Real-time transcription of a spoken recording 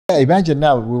Imagine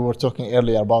now, we were talking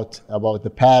earlier about the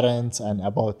parents and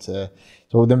about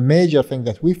so the major thing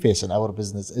that we face in our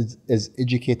business is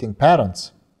educating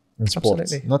parents in sports.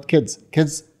 Absolutely. Not kids.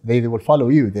 Kids, they will follow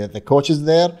you. The coach is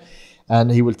there,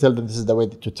 and he will tell them this is the way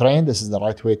to train, this is the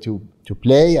right way to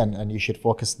play, and you should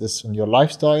focus this on your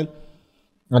lifestyle.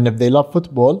 And if they love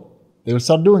football, they will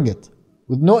start doing it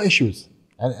with no issues.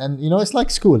 And you know, it's like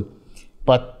school.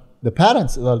 But the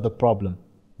parents are the problem.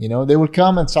 You know, they will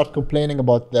come and start complaining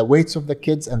about the weights of the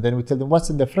kids, and then we tell them what's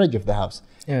in the fridge of the house.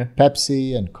 Yeah.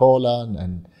 Pepsi and cola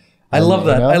and I love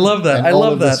that. You know, I love that. I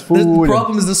love that. The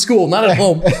problem is the school, not at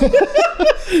home.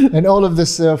 And all of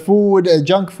this food,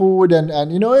 junk food,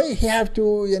 and you know, he have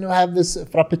to, you know, have this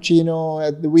frappuccino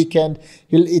at the weekend.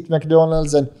 He'll eat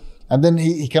McDonald's, and then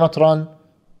he cannot run.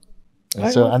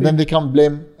 And then they come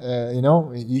blame. You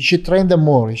know, you should train them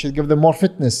more. You should give them more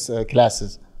fitness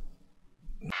classes.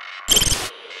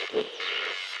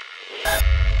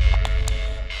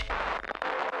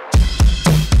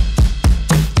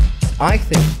 I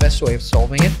think the best way of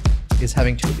solving it is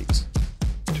having 2 leagues.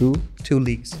 Two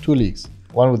leagues. 2 leagues.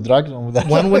 One with drugs, one without.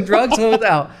 One with drugs, one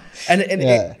without. And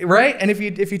right? And if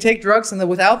you take drugs and then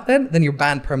without, then you're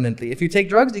banned permanently. If you take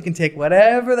drugs, you can take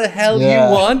whatever the hell you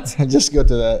want. Just go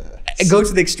to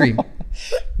the extreme.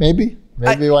 Maybe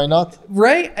why not?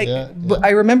 Right? But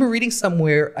I remember reading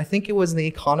somewhere, I think it was The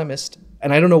Economist,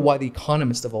 and I don't know why The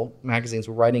Economist of all magazines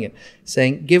were writing it,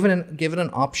 saying given an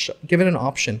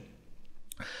option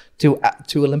to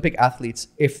Olympic athletes,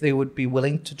 if they would be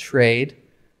willing to trade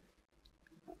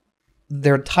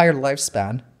their entire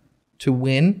lifespan to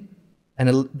win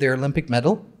their Olympic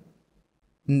medal,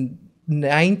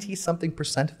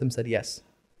 90-something% of them said yes.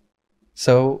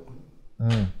 So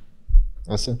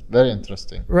that's very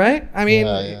interesting, right? I mean,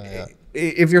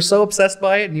 if you're so obsessed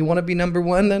by it and you want to be number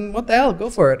one, then what the hell, go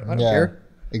for it. I don't care.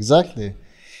 Exactly.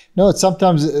 No, it's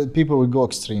sometimes people will go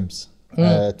extremes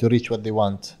to reach what they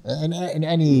want in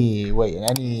any way, in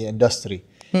any industry.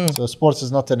 So sports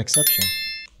is not an exception.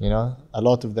 You know, a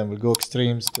lot of them will go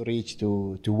extremes to reach,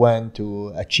 to win,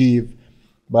 to achieve.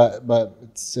 But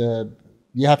it's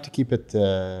you have to keep it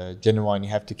genuine. You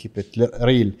have to keep it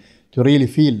real to really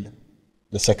feel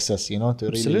the success. You know, to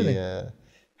really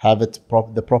have it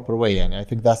the proper way. And I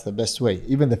think that's the best way.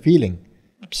 Even the feeling.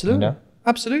 Absolutely. You know?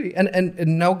 Absolutely.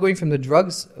 And now going from the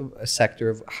drugs sector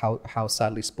of how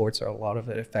sadly sports are a lot of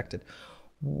it affected.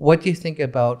 What do you think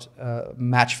about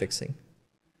match fixing?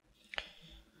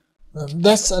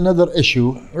 That's another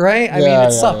issue, right? I mean,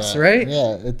 it sucks, right?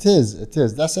 Yeah, it is.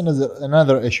 That's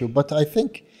another issue. But I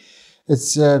think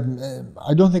it's.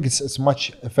 I don't think it's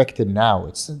much affected now.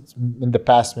 It's in the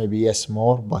past, maybe yes,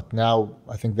 more, but now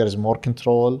I think there is more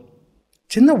control.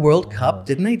 Didn't the World Cup?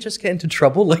 Didn't they just get into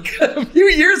trouble like a few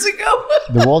years ago?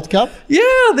 The World Cup?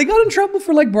 Yeah, they got in trouble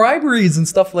for like briberies and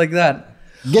stuff like that.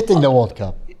 Getting the World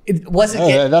Cup.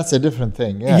 That's a different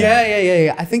thing.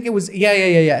 Yeah. I think it was.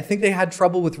 Yeah. I think they had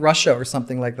trouble with Russia or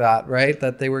something like that, right?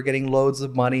 That they were getting loads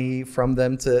of money from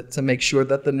them to make sure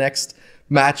that the next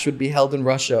match would be held in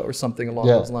Russia or something along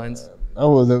those lines.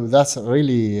 That's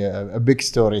really a big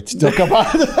story to talk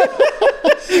about.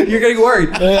 You're getting worried.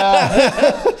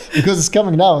 Yeah. Because it's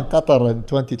coming now in Qatar in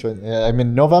 2020. I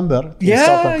mean, November.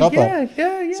 Yeah.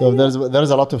 So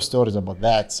there's a lot of stories about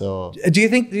that. So do you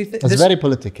think it's very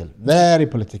political? Very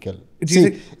political.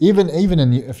 Even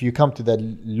if you come to the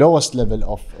lowest level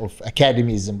of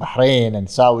academies in Bahrain and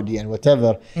Saudi and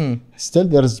whatever, still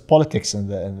there is politics in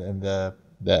the.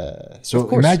 So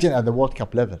imagine at the World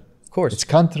Cup level. Of course, it's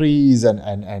countries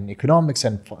and economics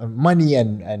and money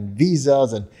and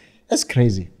visas, and it's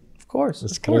crazy. Of course,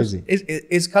 it's crazy.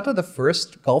 Is Qatar the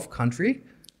first Gulf country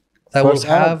that will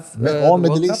have all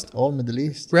Middle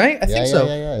East? Right, I think so.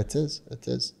 Yeah, it is.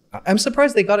 I'm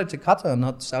surprised they got it to Qatar,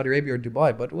 not Saudi Arabia or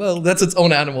Dubai. But well, that's its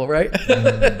own animal, right?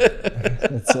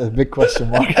 It's a big question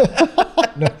mark.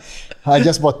 No, I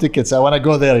just bought tickets. I want to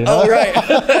go there. You know? Oh right.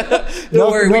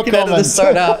 Don't worry, we can edit this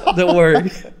start out. Don't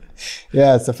worry.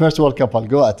 Yeah, it's the first World Cup I'll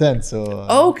go attend.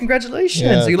 So.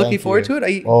 Congratulations! Are you looking forward to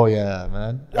it? Oh yeah,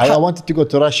 man. I wanted to go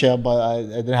to Russia, but I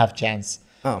didn't have chance.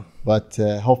 Oh. But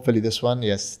hopefully this one,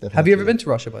 yes, definitely. Have you ever been to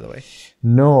Russia, by the way?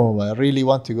 No, I really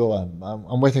want to go.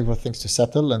 I'm waiting for things to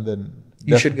settle, and then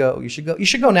you should go. You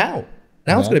should go now.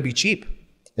 Now it's going to be cheap.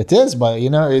 It is, but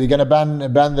you're gonna ban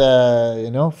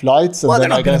the flights. Well, they're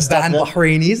not gonna ban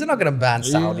Bahrainis. They're not gonna ban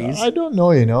Saudis. I don't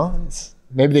know.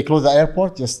 Maybe they close the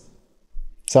airport. Just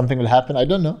something will happen. I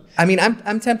don't know. I mean,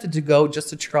 I'm tempted to go just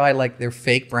to try like their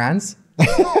fake brands.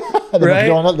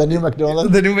 The new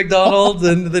McDonald's,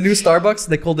 and the new Starbucks.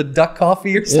 They called it duck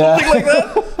coffee or something like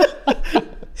that.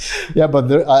 Yeah,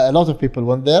 but a lot of people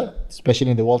went there,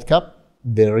 especially in the World Cup.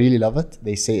 They really love it.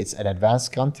 They say it's an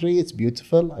advanced country. It's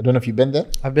beautiful. I don't know if you've been there.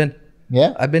 I've been.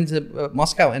 Yeah? I've been to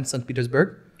Moscow and St.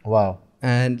 Petersburg. Wow.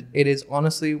 And it is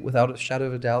honestly, without a shadow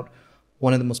of a doubt,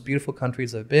 one of the most beautiful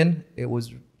countries I've been. It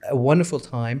was a wonderful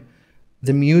time.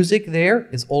 The music there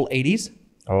is all 80s.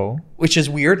 Oh. Which is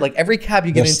weird. Like every cab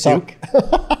you get into, stuck.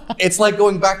 it's like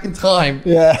going back in time.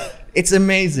 Yeah. It's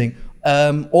amazing.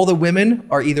 All the women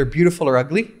are either beautiful or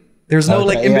ugly. There's no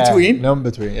like in between. No in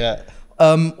between, yeah.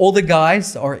 All the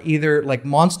guys are either like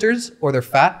monsters or they're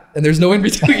fat, and there's no in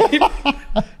between.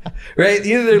 Right?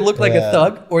 Either they look like a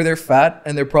thug or they're fat,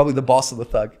 and they're probably the boss of the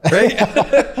thug. Right?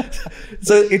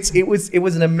 So it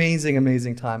was an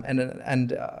amazing time,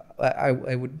 and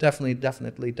I would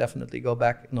definitely go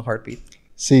back in a heartbeat.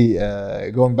 See,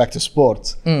 going back to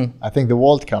sports, I think the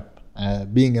World Cup,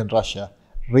 being in Russia,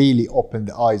 really opened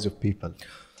the eyes of people.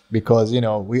 Because,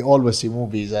 we always see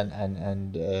movies and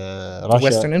Russia.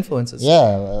 Western influences.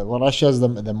 Yeah, well, Russia's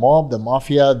the mob, the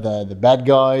mafia, the bad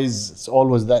guys. It's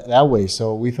always that way.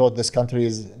 So we thought this country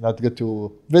is not good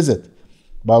to visit.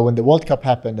 But when the World Cup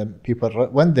happened and people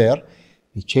went there,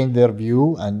 they changed their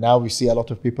view. And now we see a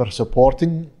lot of people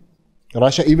supporting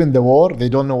Russia, even the war. They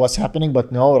don't know what's happening,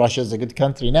 but no, Russia is a good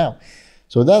country now.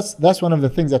 So that's one of the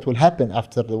things that will happen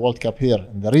after the World Cup here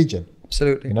in the region.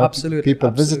 Absolutely,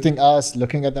 People visiting us,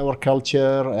 looking at our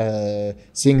culture,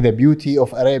 seeing the beauty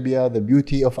of Arabia, the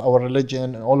beauty of our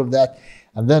religion, and all of that,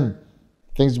 and then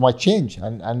things might change.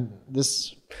 And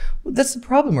this. Well, that's the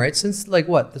problem, right? Since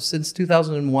since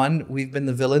 2001, we've been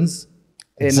the villains.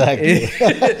 Exactly.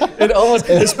 In almost,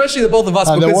 especially the both of us.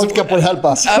 And the World Cup will help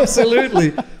us.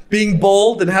 Absolutely, being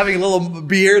bold and having a little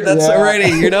beard. That's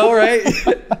already, right?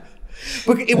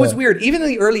 But it was weird. Even in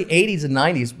the early 80s and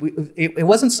 90s, it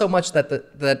wasn't so much that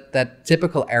that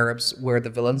typical Arabs were the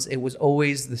villains. It was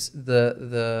always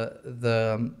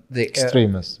the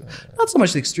extremists. Not so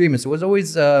much the extremists. It was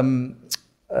always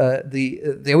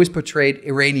they always portrayed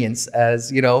Iranians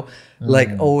as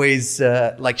always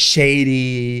like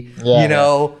shady.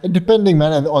 Depending,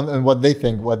 man, on what they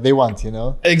think, what they want.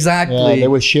 Exactly. Yeah, they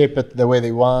will shape it the way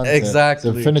they want.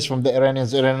 Exactly. So finish from the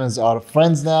Iranians. Iranians are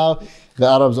friends now. The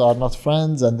Arabs are not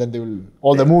friends, and then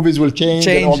all the movies will change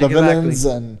and all the villains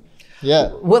and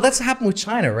Well, that's happened with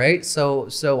China, right? So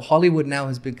Hollywood now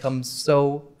has become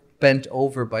so bent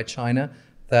over by China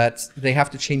that they have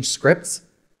to change scripts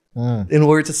in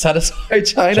order to satisfy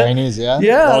China. Chinese,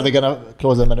 yeah. Are they gonna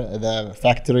close the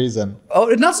factories and? Oh,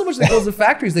 not so much they close the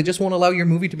factories. They just won't allow your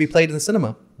movie to be played in the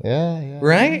cinema. Yeah.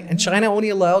 Right? And China only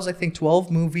allows, I think,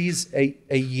 12 movies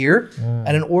a year.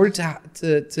 And in order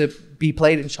to be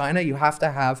played in China, you have to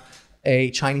have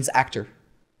a Chinese actor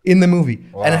in the movie.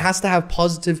 Wow. And it has to have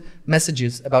positive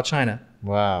messages about China.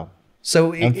 Wow.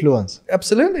 So influence.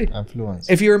 Absolutely. Influence.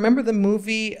 If you remember the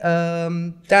movie,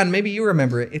 Dan, maybe you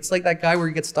remember it. It's like that guy where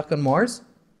he gets stuck on Mars.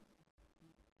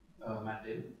 Matt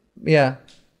David? Yeah.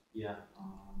 Yeah.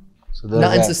 So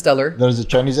not Interstellar. There's a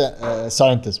Chinese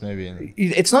scientist, maybe.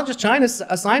 It's not just China's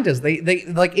a scientist. They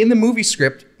like in the movie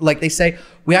script, like they say,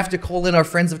 we have to call in our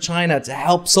friends of China to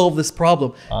help solve this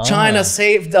problem. China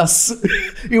saved us.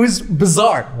 It was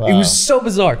bizarre. Wow. It was so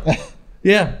bizarre.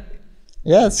 Yeah.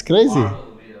 Yeah, it's crazy.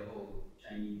 Marvel made a whole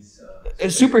Chinese a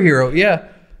superhero. Yeah.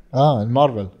 In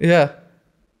Marvel. Yeah.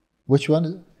 Which one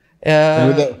is it?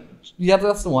 Yeah,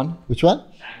 that's the one. Which one?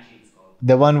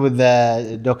 The one with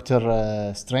the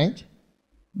Doctor Strange?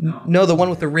 No, the one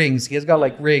with the rings. He has got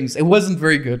like rings. It wasn't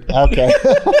very good. Okay.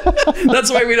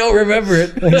 That's why we don't remember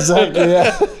it. Exactly,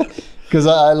 yeah. Because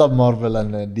I love Marvel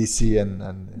and DC and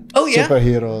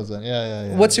superheroes and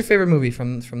yeah. What's your favorite movie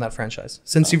from that franchise?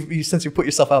 Since you put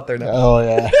yourself out there now. Oh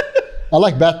yeah. I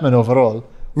like Batman overall.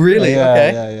 Really?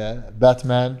 Okay. Yeah.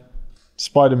 Batman,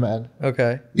 Spider-Man.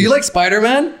 Okay. You like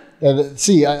Spider-Man?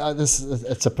 See,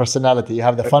 it's a personality. You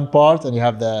have the fun part and you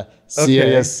have the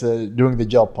serious doing the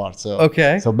job part.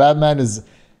 So Batman is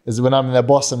when I'm the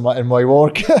boss in my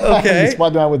work. Okay.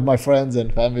 Spider-Man with my friends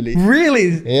and family.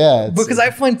 Really? Yeah. Because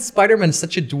I find Spider-Man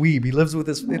such a dweeb. He lives with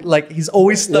his he's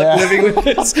always stuck living with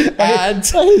his aunt.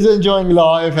 He's enjoying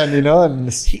life and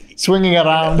and swinging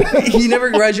around. He never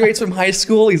graduates from high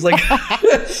school. He's like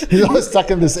he's always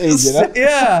stuck in this age,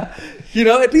 Yeah.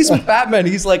 At least with Batman,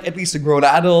 he's like at least a grown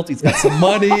adult. He's got some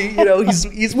money.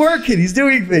 He's working. He's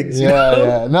doing things.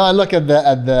 Yeah. No, I look at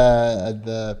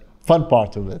the fun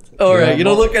part of it. All right, you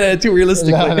don't look at it too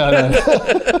realistically. No.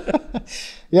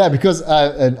 Yeah, because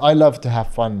I love to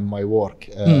have fun in my work.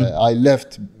 I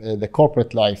left the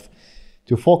corporate life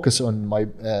to focus on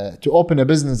to open a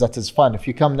business that is fun. If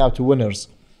you come now to Winners,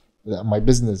 my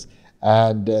business,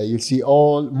 and you'll see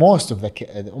most of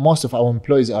our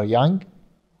employees are young.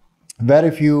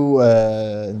 Very few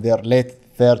in their late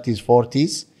 30s,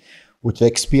 40s, which the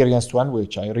experienced one,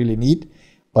 which I really need.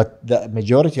 But the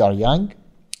majority are young.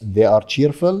 They are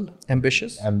cheerful,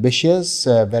 ambitious,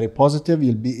 very positive.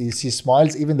 You see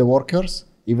smiles. Even the workers,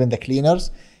 even the cleaners,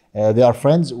 they are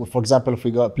friends. For example, if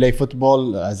we go play football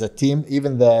as a team,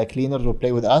 even the cleaners will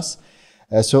play with us.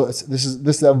 So this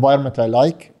is the environment I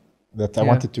like, that I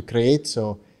wanted to create. So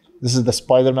this is the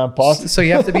Spider-Man part. So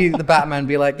you have to be the Batman and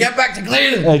be like, get back to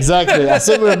cleaning. Exactly. I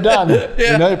said we're done.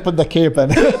 You know, you put the cape and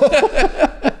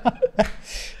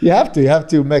you have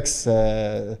to mix.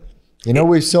 You know,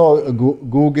 we saw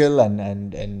Google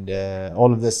and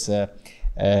all of this.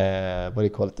 What do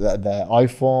you call it? The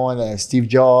iPhone, Steve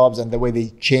Jobs, and the way they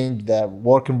changed the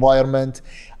work environment,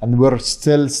 and we're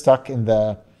still stuck in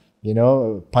the, you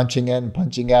know, punching in,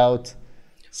 punching out.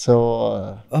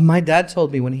 So my dad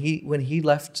told me when he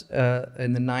left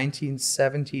in the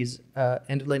 1970s,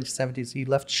 end of the 1970s, he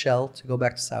left Shell to go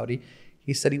back to Saudi.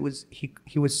 He said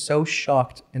he was so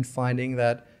shocked in finding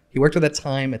that he worked at that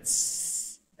time at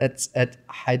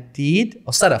Hadid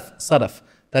or Sadaf.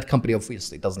 That company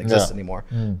obviously doesn't exist anymore,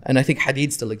 and I think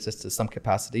Hadid still exists in some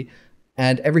capacity,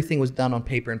 and everything was done on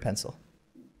paper and pencil.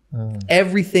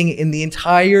 Everything in the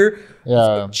entire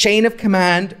chain of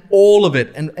command, all of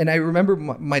it. And I remember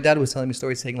my dad was telling me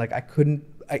stories saying like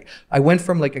I went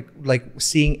from like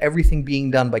seeing everything being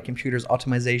done by computers,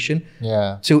 automation,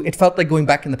 to it felt like going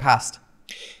back in the past.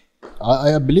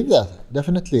 I believe that,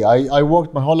 definitely. I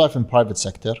worked my whole life in private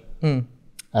sector, and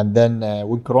then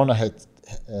when Corona hit,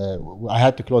 I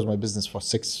had to close my business for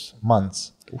 6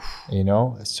 months. You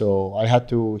know, so I had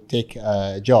to take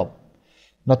a job.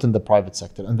 Not in the private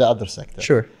sector, in the other sector.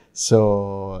 Sure.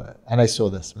 So, and I saw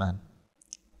this, man.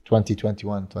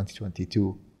 2021,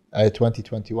 2022,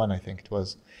 2021, I think it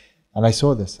was. And I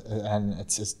saw this, and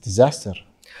it's disaster.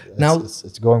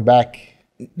 It's going back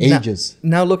ages.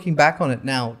 Now looking back on it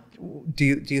now, do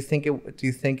you think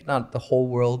not the whole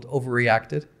world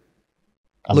overreacted?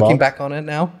 Looking back on it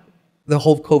now, the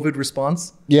whole COVID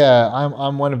response? Yeah,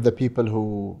 I'm one of the people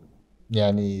who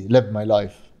lived my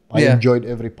life. I enjoyed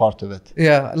every part of it.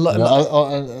 Yeah.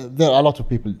 There are a lot of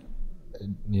people,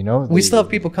 you know. We still have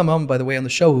people come on, by the way, on the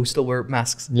show who still wear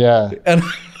masks. Yeah.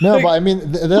 No, but I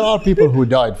mean, there are people who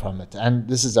died from it. And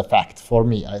this is a fact for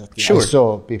me. I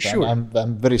saw people. Sure.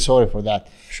 I'm very sorry for that.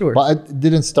 Sure. But it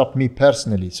didn't stop me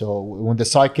personally. So when the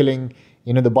cycling,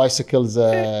 you know, the bicycles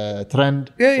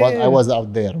trend, I was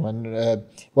out there. When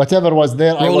whatever was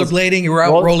there, rollerblading, you were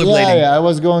out rollerblading. Yeah, I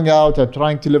was going out. I'm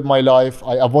trying to live my life.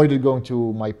 I avoided going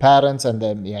to my parents and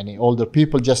then older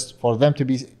people, just for them to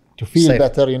feel safe,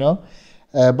 better, you know.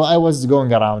 But I was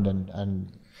going around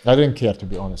and I didn't care, to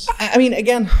be honest. I mean,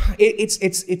 again,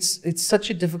 it's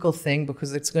such a difficult thing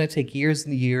because it's going to take years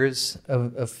and years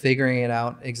of figuring it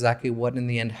out exactly what in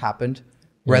the end happened.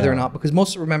 Whether or not, because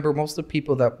most of the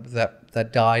people that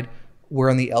died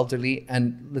were on the elderly,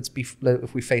 and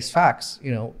if we face facts,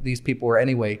 you know, these people were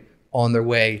anyway on their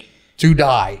way to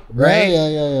die, right?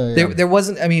 Yeah. There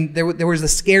wasn't. I mean, there was the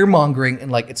scaremongering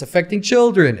and like it's affecting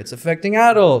children, it's affecting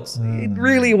adults. It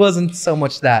really wasn't so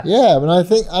much that. Yeah, but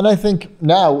I think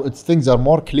now things are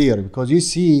more clear because you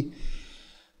see,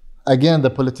 again,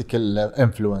 the political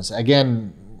influence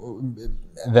again.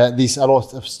 These a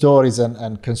lot of stories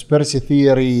and conspiracy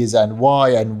theories and why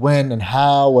and when and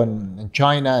how and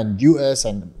China and US,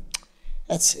 and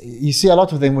you see a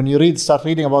lot of them when you start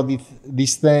reading about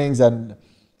these things and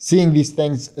seeing these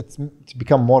things. It's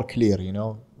become more clear, you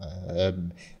know.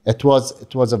 It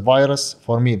was a virus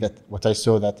for me what I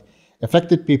saw that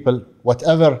affected people.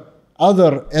 Whatever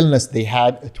other illness they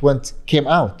had, came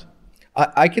out.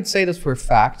 I could say this for a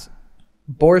fact.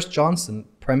 Boris Johnson,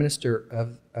 Prime Minister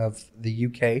of the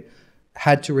UK,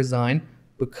 had to resign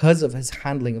because of his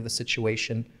handling of the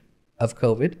situation of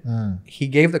COVID. He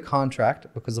gave the contract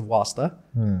because of Wasta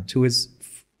to his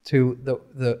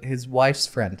wife's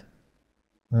friend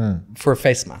for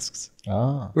face masks.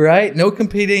 Right? No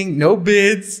competing, no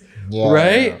bids,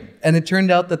 right? And it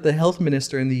turned out that the health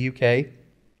minister in the UK,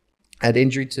 at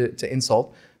injury to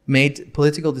insult, made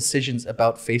political decisions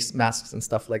about face masks and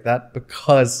stuff like that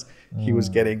because he was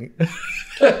getting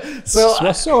so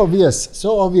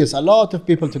obvious. A lot of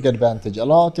people took advantage. A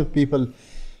lot of people.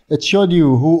 It showed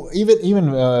you who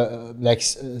even like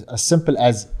as simple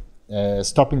as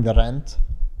stopping the rent.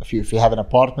 If you have an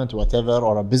apartment, whatever,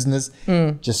 or a business,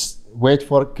 just wait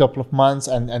for a couple of months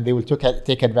and they will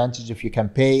take advantage if you can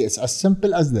pay. It's as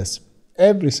simple as this.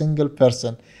 Every single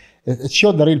person. It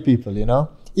showed the real people, you know.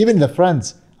 Even the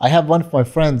friends. I have one of my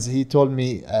friends. He told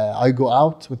me I go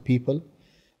out with people.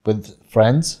 With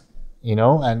friends, you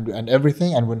know, and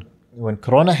everything. And when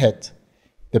Corona hit,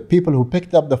 the people who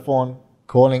picked up the phone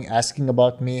calling, asking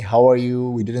about me. How are you?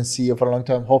 We didn't see you for a long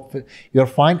time. Hope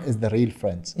you're fine. Is the real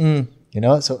friends. You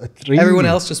know, so it really, Everyone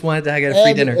else just wanted to get a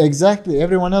free dinner. Exactly.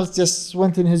 Everyone else just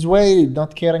went in his way, not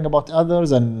caring about others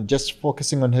and just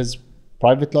focusing on his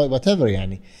private life, whatever.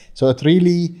 Yani. So it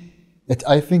really,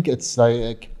 I think it's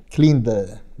like cleaned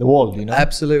the world, you know.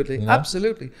 Absolutely, you know?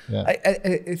 Absolutely. Yeah.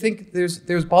 I think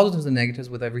there's positives and negatives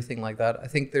with everything like that. I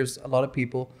think there's a lot of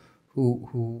people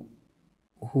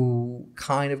who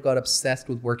kind of got obsessed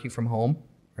with working from home,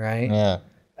 right? Yeah.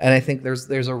 And I think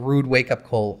there's a rude wake up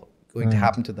call going to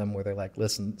happen to them where they're like,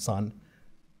 listen, son,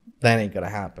 that ain't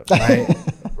gonna happen, right?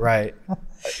 Right.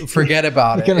 Forget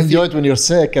about it. You can enjoy it when you're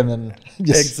sick and then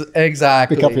just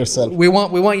exactly pick up yourself. We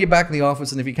want you back in the office,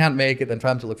 and if you can't make it, then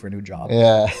time to look for a new job.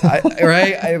 Yeah.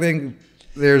 Right? I think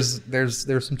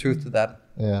there's some truth to that.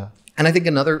 Yeah. And I think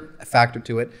another factor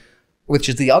to it, which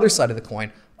is the other side of the coin,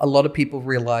 a lot of people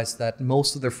realize that most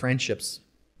of their friendships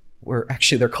were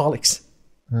actually their colleagues.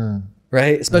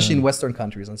 Right? Especially in Western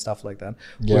countries and stuff like that,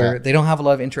 where they don't have a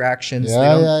lot of interactions. Yeah, they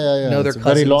don't know their it's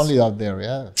cousins. very lonely out there.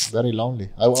 Yeah, very lonely.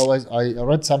 I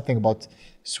read something about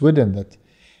Sweden that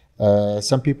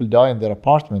some people die in their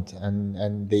apartment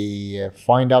and they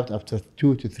find out after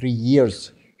 2 to 3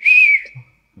 years.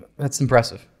 That's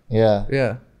impressive. Yeah.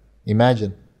 Yeah.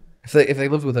 Imagine. If they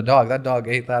lived with a dog, that dog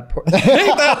ate that.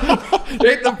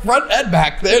 Ate the front and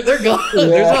back. They're gone.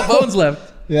 There's no bones left.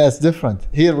 Yeah, it's different.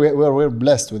 Here we're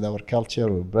blessed with our culture.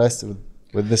 We're blessed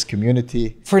with this community.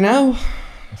 For now.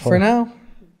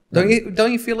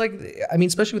 Don't you feel like, I mean,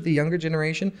 especially with the younger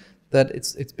generation, that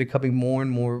it's becoming more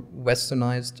and more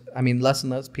westernized? I mean, less and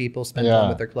less people spend time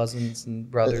with their cousins and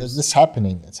brothers. This is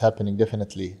happening. It's happening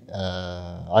definitely.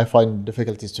 I find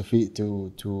difficulties to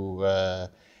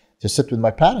sit with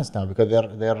my parents now because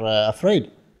they're afraid.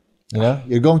 You know,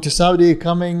 you're going to Saudi,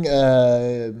 coming.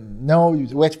 No, you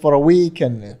wait for a week,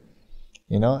 and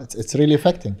you know, it's really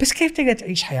affecting. بس كيف تقدر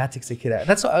تعيش حياتك زي كذا?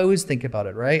 That's what I always think about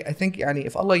it, right? I think يعني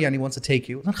if Allah يعني wants to take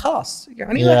you, then خلاص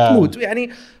يعني لا تموت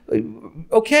يعني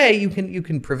okay, you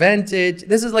can prevent it.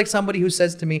 This is like somebody who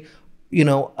says to me, you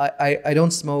know, I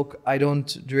don't smoke, I don't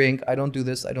drink, I don't do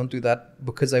this, I don't do that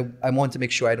because I want to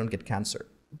make sure I don't get cancer.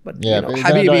 But Yeah, you know, but you're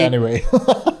gonna die Habibi, anyway.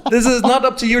 this is not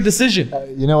up to your decision.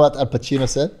 You know what Al Pacino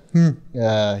said?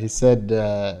 He said,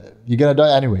 "You're gonna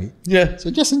die anyway. Yeah, So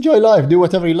just enjoy life. Do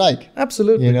whatever you like.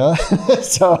 absolutely. You know."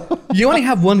 So You only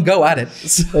have one go at it.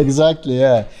 exactly,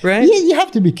 yeah. Right? You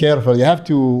have to be careful. You have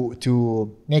to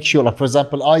make sure. Like for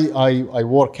example, I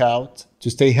work out to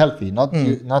stay healthy, not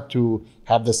to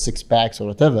have the 6 packs or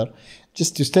whatever.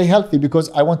 Just to stay healthy because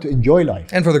I want to enjoy life.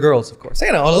 And for the girls, of course.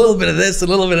 You know, a little bit of this, a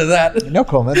little bit of that. No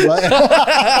comment.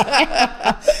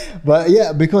 But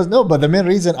yeah, but the main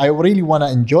reason I really want to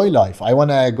enjoy life. I want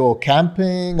to go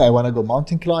camping. I want to go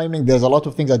mountain climbing. There's a lot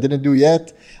of things I didn't do yet.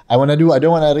 I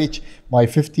don't want to reach my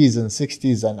 50s and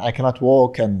 60s and I cannot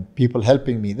walk and people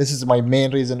helping me. This is my main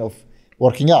reason of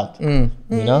working out. You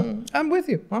know? I'm with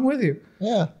you.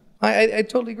 Yeah. I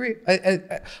totally agree.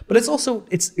 But it's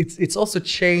also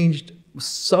changed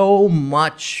so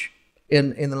much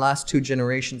in the last 2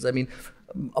 generations. I mean,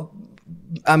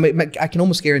 I can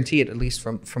almost guarantee it, at least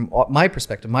from my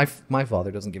perspective. My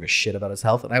father doesn't give a shit about his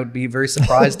health, and I would be very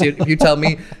surprised if you tell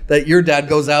me that your dad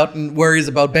goes out and worries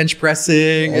about bench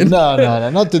pressing. And No,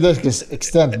 not to this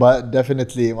extent, but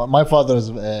definitely, my father is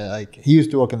like he used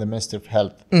to work in the Ministry of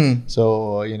Health, so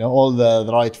you know all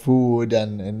the right food,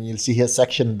 and you'll see his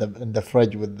section in the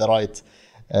fridge with the right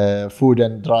food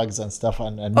and drugs and stuff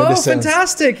and medicines. Oh,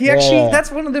 fantastic! He actually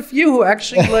that's one of the few who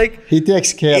actually like he takes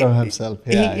care of himself.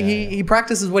 He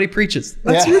practices what he preaches.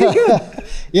 That's really good.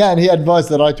 Yeah, and he advised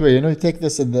the right way. You know, you take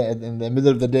this in the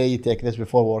middle of the day. You take this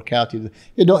before workout.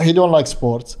 He don't like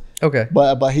sports. Okay.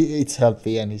 But he eats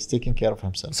healthy and he's taking care of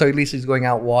himself. So at least he's going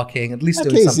out walking. At least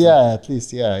doing something. At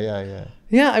least, yeah.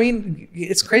 Yeah, I mean,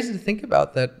 it's crazy to think about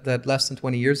that less than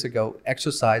 20 years ago,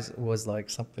 exercise was like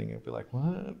something you'd be like,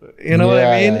 what? You know what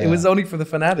I mean? It was only for the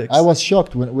fanatics. I was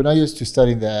shocked when I used to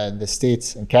study in the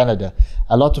States and Canada.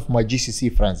 A lot of my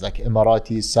GCC friends, like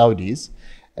Emiratis, Saudis,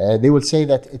 they will say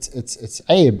that it's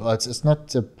aib. It's not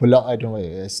polite. I don't know.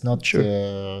 It's not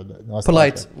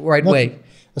polite, way.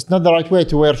 It's not the right way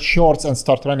to wear shorts and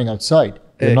start running outside.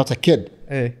 You're not a kid.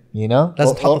 You know,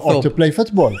 or to play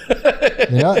football.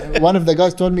 You know, one of the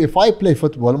guys told me if I play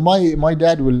football, my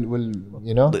dad will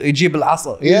you know. يجيب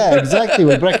العصا. Yeah, exactly.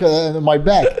 Will break my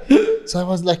back. So I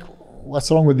was like, what's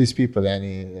wrong with these people?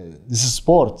 This is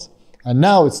sport. And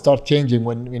now it starts changing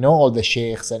when you know all the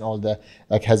sheikhs and all the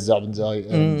like Hazza bin Zai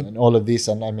and all of this,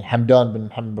 and I mean Hamdan bin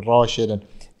Mohammed bin Rashid, and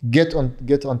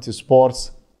get onto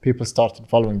sports. people started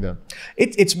following them.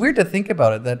 It's weird to think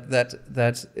about it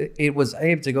that it was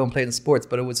aimed to go and play in sports,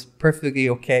 but it was perfectly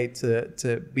okay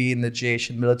to be in the Jaish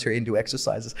and military and do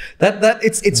exercises. That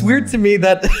it's weird to me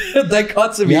that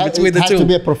dichotomy between the two. It has to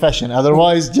be a profession,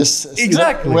 otherwise just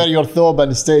wear your thobe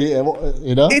and stay.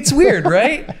 It's weird,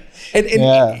 right?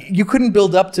 And you couldn't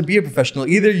build up to be a professional.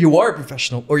 Either you are a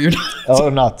professional or you're not. Or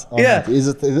not. Is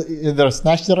it either it's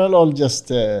natural or just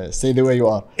stay the way you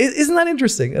are? Isn't that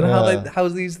interesting? And how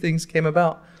these things came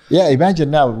about? Yeah,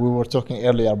 imagine now, we were talking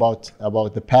earlier about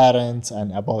the parents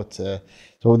and about...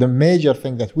 so the major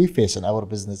thing that we face in our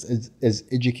business is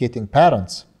educating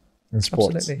parents in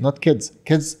sports, Absolutely. not kids.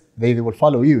 Kids, they will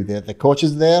follow you. The coach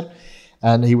is there,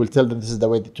 and he will tell them this is the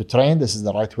way to train, this is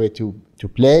the right way to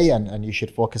play, and you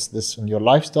should focus this on your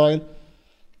lifestyle.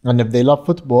 And if they love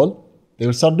football, they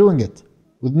will start doing it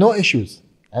with no issues.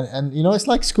 And it's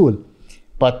like school.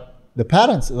 But the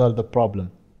parents are the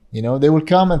problem. They will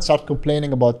come and start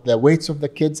complaining about the weights of the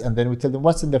kids, and then we tell them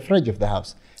what's in the fridge of the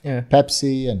house. Yeah.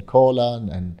 Pepsi and cola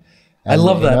and I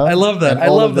love that. I love that. I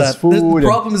love that. The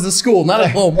problem is the school, not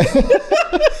at home.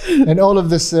 And all of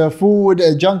this food,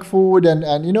 junk food,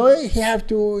 and he have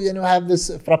to have this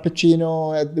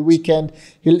frappuccino at the weekend.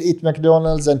 He'll eat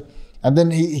McDonald's and then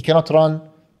he cannot run.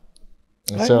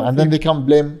 And then they come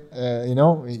blame.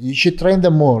 You should train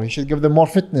them more. You should give them more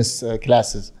fitness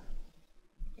classes.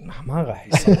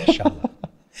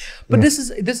 But this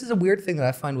is a weird thing that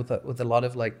I find with a lot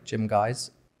of like gym guys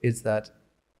is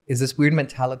this weird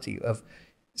mentality of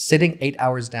sitting 8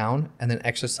 hours down and then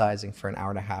exercising for an hour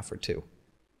and a half or 2.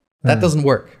 That doesn't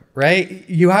work, right?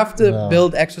 You have to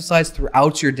build exercise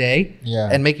throughout your day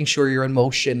and making sure you're in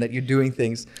motion, that you're doing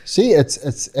things. See,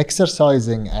 it's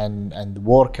exercising and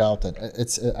workout, and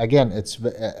it's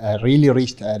really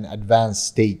reached an advanced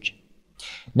stage.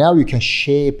 Now you can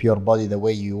shape your body the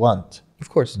way you want. Of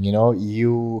course.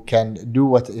 You can do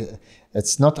what...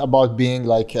 It's not about being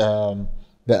like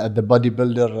the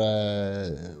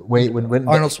bodybuilder way when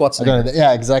Arnold Schwarzenegger.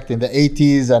 Yeah, exactly. In the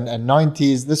 80s and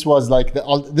 90s, this was like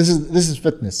this is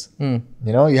fitness.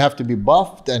 You have to be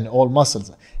buffed and all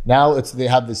muscles. Now they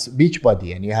have this beach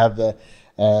body, and you have the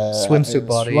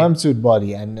swimsuit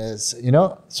body, and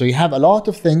so you have a lot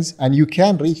of things, and you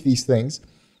can reach these things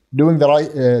doing the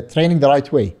right training the right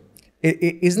way.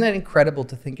 Isn't it incredible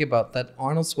to think about that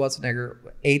Arnold Schwarzenegger,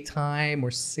 8-time or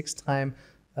 6-time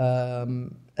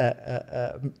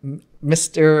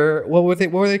Mr. What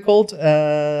were they called? Not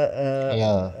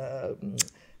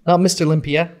Mr.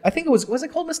 Olympia. I think it was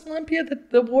it called Mr. Olympia,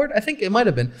 the award? I think it might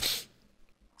have been.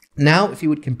 Now, if he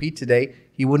would compete today,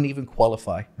 he wouldn't even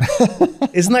qualify.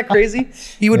 Isn't that crazy?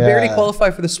 He would barely qualify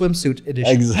for the swimsuit edition.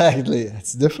 Exactly.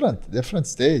 It's different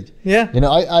stage. Yeah.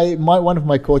 One of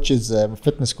my coaches,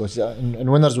 fitness coach, in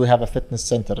Winners we have a fitness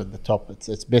center at the top.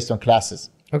 It's based on classes.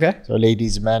 Okay. So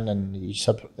ladies, men, and you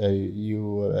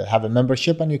have a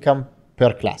membership and you come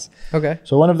per class. Okay.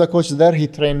 So one of the coaches there, he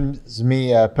trains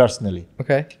me personally.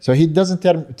 Okay. So he doesn't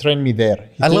train me there.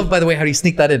 I love, by the way, how you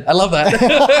sneak that in. I love that.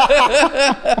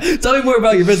 Tell me more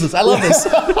about your business. I love this.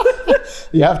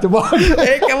 You have to walk.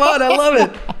 Hey, come on. I love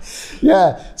it.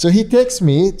 Yeah. So he takes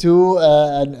me to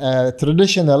a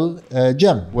traditional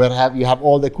gym where you have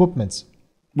all the equipments.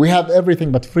 We have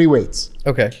everything but free weights.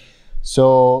 Okay.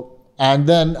 So, and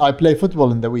then I play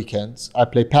football in the weekends. I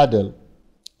play paddle.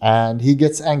 And he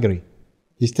gets angry.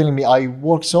 He's telling me, I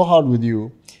work so hard with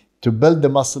you to build the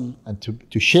muscle and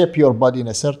to shape your body in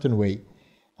a certain way.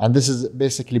 And this is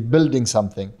basically building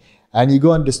something. And you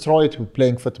go and destroy it with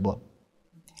playing football.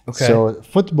 Okay. So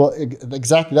football,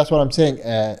 exactly, that's what I'm saying.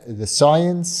 The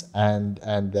science and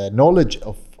the knowledge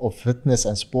of fitness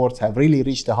and sports have really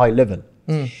reached a high level.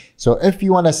 So if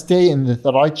you want to stay in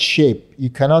the right shape, you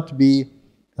cannot be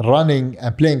running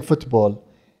and playing football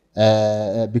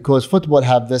because football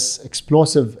have this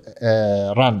explosive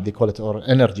run, they call it, or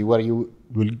energy, where you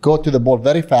will go to the ball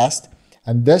very fast,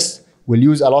 and this will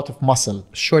use a lot of muscle.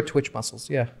 Short twitch muscles,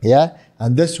 yeah. Yeah,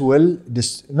 and this will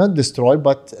not destroy,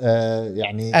 but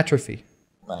atrophy.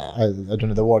 I don't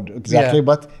know the word exactly,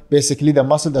 but basically the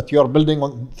muscle that you're building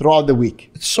on throughout the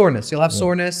week. Soreness. You'll have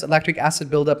soreness, lactic acid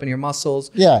buildup in your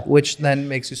muscles, which then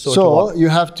makes you sore to walk. So you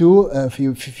have to,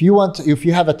 if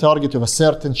you have a target of a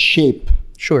certain shape,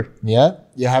 sure. Yeah,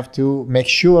 you have to make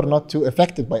sure not to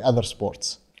affect it by other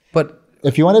sports. But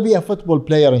if you want to be a football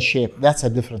player in shape, that's a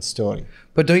different story.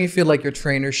 But don't you feel like your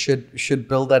trainer should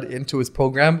build that into his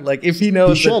program? Like if he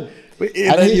knows, he should.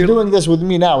 And he's doing this with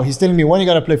me now. He's telling me, when are you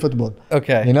gonna play football?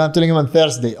 Okay. I'm telling him on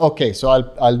Thursday. Okay, so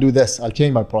I'll do this. I'll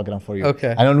change my program for you.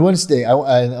 Okay. And on Wednesday,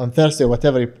 on Thursday,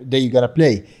 whatever day you're gonna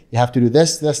play, you have to do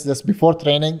this before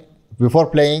training. before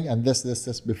playing, and this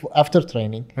before after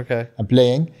training. Okay. And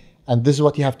playing, and this is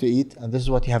what you have to eat, and this is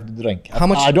what you have to drink. How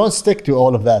much? I don't stick to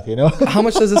all of that, you know. How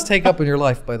much does this take up in your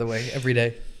life, by the way, every day?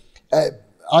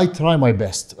 I try my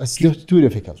best. It's too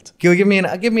difficult. Give me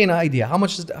an idea. How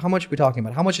much are we talking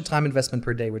about? How much time investment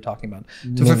per day we're talking about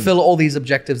to fulfill all these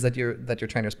objectives that your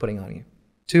trainer's putting on you?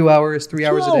 2 hours, 3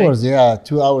 hours a day? 2 hours, yeah.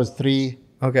 2 hours, 3.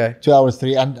 Okay. 2 hours,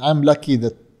 3. And I'm lucky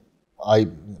that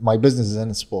my business is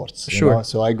in sports. You Sure. know?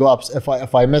 So I go up,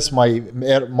 if I miss my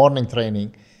morning training,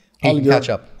 You can catch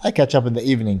up. I catch up in the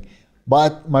evening.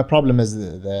 But my problem is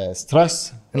the stress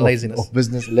And laziness. Of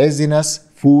business, laziness,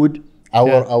 food,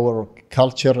 our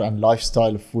culture and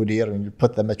lifestyle of food here. When you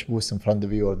put the matchboos in front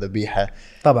of you or the biha,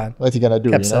 طبعا. what are you gonna do?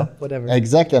 Kebsa, you know? whatever.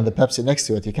 Exactly, and the Pepsi next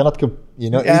to it. You cannot, Yeah,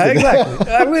 eat it.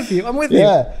 exactly. I'm with you.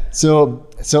 Yeah. So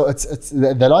it's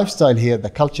the lifestyle here, the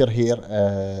culture here.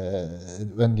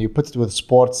 When you put it with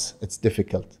sports, it's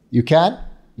difficult. You can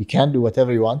do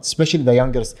whatever you want, especially the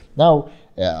youngest. Now,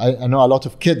 I know a lot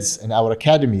of kids in our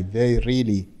academy. They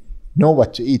really know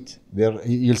what to eat.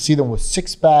 You'll see them with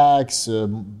 6 packs,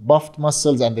 buffed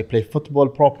muscles, and they play football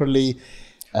properly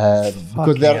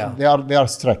because they are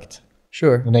strict.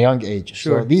 Sure. In a young age.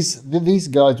 Sure. So these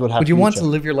guys will have. Would you want to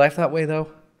future. live your life that way, though?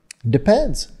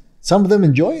 Depends. Some of them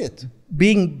enjoy it.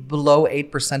 Being below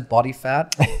 8% body fat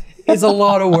is a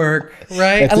lot of work,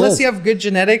 right? It Unless is. you have good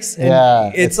genetics, and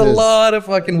it's it a is. lot of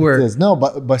fucking work. It is. No,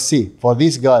 but see, for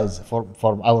these guys, for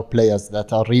our players that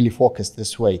are really focused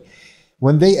this way,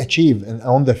 when they achieve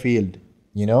on the field,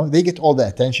 you know, they get all the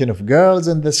attention of girls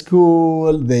in the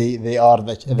school. They are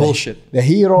the Bullshit. the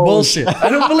heroes. Bullshit. I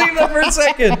don't believe that for a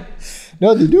second.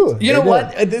 No, they do. You know what?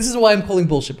 This is why I'm calling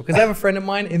bullshit, because I have a friend of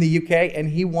mine in the UK and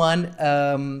he won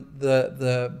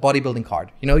the bodybuilding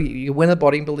card. You know, you win a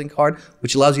bodybuilding card,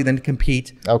 which allows you then to compete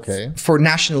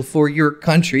for your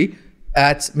country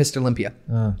at Mr. Olympia.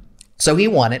 So he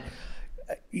won it.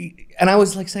 And I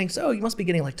was like saying, so you must be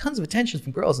getting like tons of attention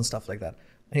from girls and stuff like that.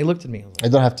 And he looked at me. I was like, I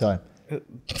don't have time.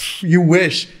 You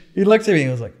wish. He looked at me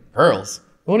and was like, girls.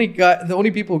 The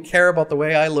only people who care about the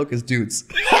way I look is dudes.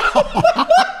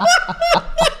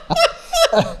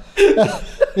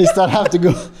 He have to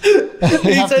go.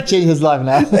 He have to change his life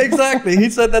now. Exactly. He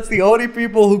said that's the only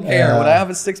people who care. When I have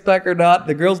a 6-pack or not,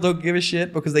 the girls don't give a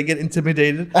shit because they get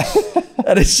intimidated.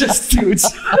 And it's just dudes.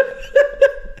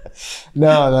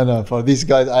 No. For these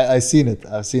guys, I've seen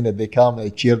it. They come, they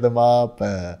cheer them up.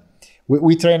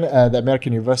 We train at the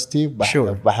American University of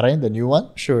Bahrain, the new one.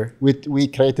 Sure. We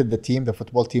created the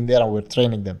football team there, and we're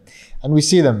training them. And we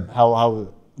see them,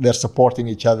 how they're supporting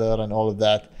each other and all of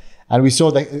that. And we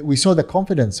saw the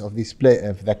confidence of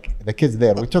the kids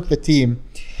there. We took the team,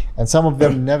 and some of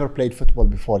them never played football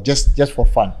before, just for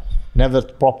fun, never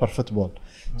proper football.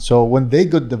 So when they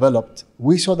got developed,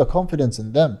 we saw the confidence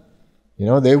in them. You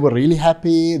know, they were really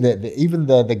happy. Even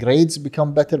the grades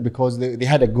become better because they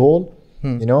had a goal.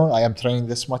 You know, I am training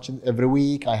this much every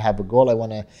week. I have a goal. I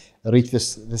want to reach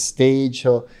this stage.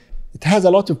 So it has a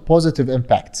lot of positive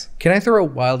impact. Can I throw a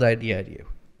wild idea at you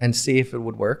and see if it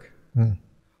would work?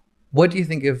 What do you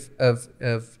think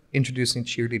of introducing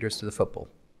cheerleaders to the football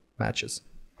matches?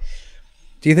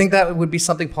 Do you think that would be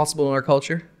something possible in our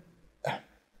culture?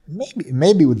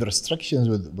 Maybe with restrictions,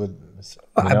 with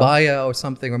abaya or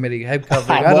something, or maybe head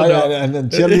covering. I don't know. And then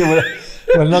cheerleading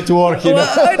will not work. You know?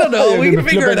 Well, I don't know. We can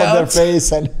figure it out. Their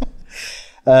face and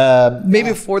maybe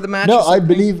before the match. No, I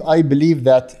believe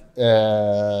that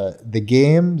the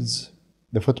games,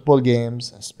 the football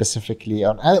games specifically,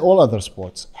 and all other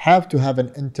sports, have to have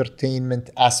an entertainment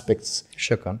aspects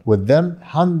with them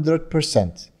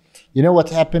 100%. You know what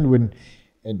happened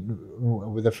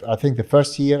I think the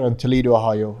first year in Toledo,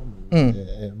 Ohio,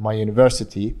 my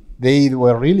university, they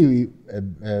were really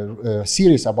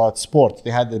serious about sports. They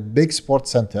had a big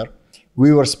sports center.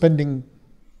 We were spending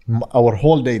our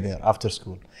whole day there after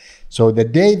school. So the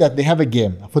day that they have a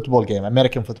football game,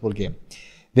 American football game,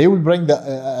 they will bring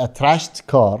a trashed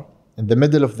car in the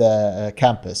middle of the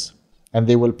campus, and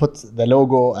they will put the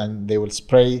logo and they will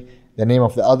spray the name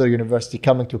of the other university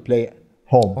coming to play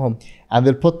home. And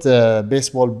they'll put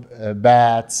baseball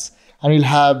bats, and you'll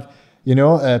have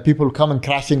people come and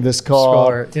crashing this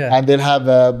car, and they'll have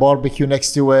a barbecue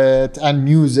next to it, and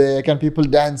music, and people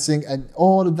dancing, and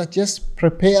all of that, just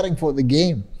preparing for the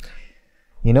game.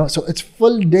 So it's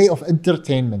full day of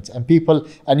entertainment, and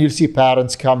you'll see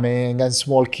parents coming, and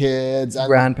small kids, and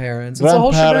grandparents. It's a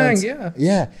whole shebang,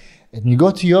 yeah. And you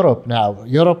go to Europe now.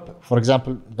 Europe, for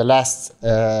example, the last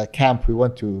camp we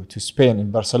went to Spain, in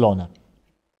Barcelona.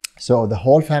 So the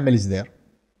whole family is there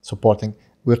supporting.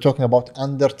 We're talking about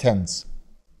under 10s,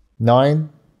 9,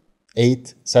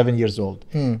 8, 7 years old.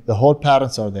 The whole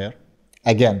parents are there.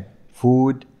 Again,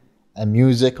 food and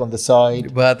music on the side.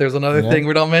 But there's another thing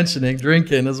we're not mentioning: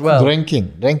 drinking as well. Drinking,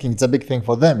 it's a big thing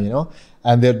for them,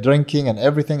 and they're drinking and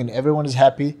everything, and everyone is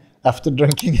happy after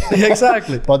drinking.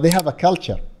 Exactly. But they have a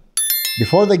culture.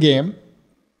 Before the game,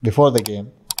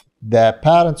 the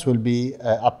parents will be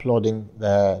uploading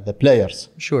the players.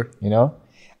 Sure.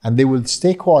 And they will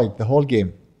stay quiet the whole game.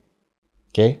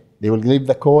 Okay, they will leave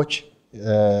the coach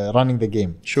running the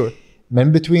game. Sure. In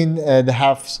between the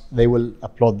halves, they will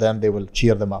applaud them. They will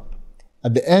cheer them up.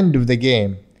 At the end of the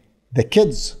game, the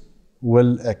kids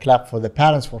will clap for the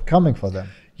parents for coming for them.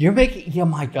 You're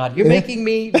making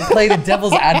me play the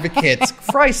devil's advocate.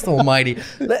 Christ almighty.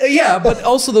 Yeah, but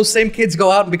also those same kids go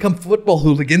out and become football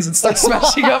hooligans and start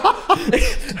smashing up.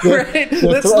 Right?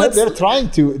 They're trying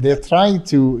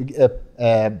to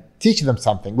teach them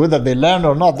something. Whether they learn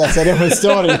or not, that's a different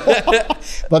story.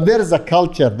 But there is a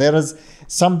culture. There is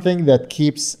something that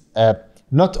keeps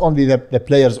not only the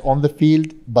players on the field,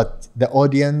 but the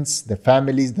audience, the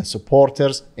families, the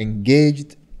supporters engaged,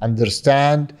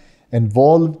 understand,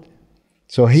 involved.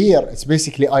 So here it's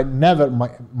basically my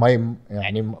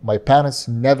parents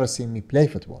never see me play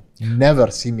football.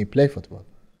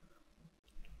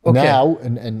 Okay. Now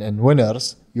in winners,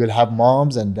 you'll have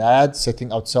moms and dads sitting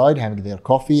outside having their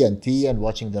coffee and tea and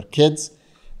watching their kids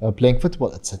playing football.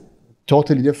 It's a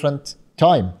totally different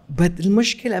time. But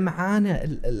المشكلة معانا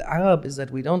العرب is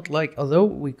that we don't like, although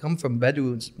we come from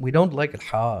Bedouins, we don't like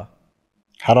الحارة.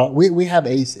 We have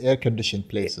air-conditioned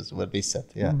places where they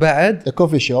sit. Yeah. بعد the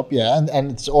coffee shop,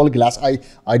 and it's all glass. I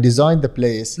designed the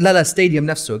place. لا stadium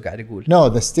نفسه قاعد يقول. No,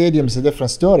 the stadium is a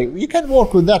different story. You can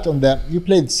work with that you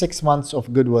played 6 months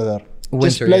of good weather. Winter,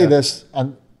 just play this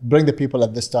and bring the people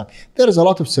at this time. There is a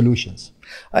lot of solutions.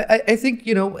 I think,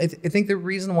 I think the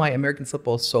reason why American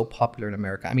football is so popular in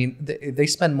America, I mean,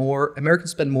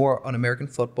 Americans spend more on American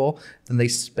football than they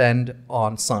spend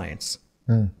on science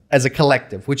as a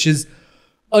collective, which is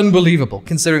unbelievable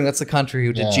considering that's the country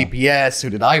who did GPS, who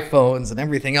did iPhones and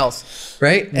everything else,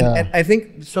 right? And I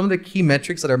think some of the key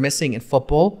metrics that are missing in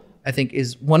football, I think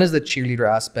one is the cheerleader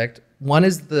aspect, one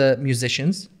is the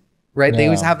musicians, right? They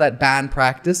always have that band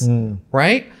practice,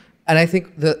 right? And I think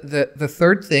the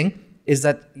third thing is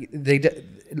that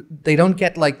they don't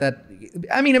get like that.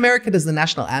 I mean, America does the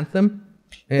national anthem.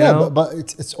 You know? But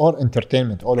it's all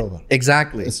entertainment all over.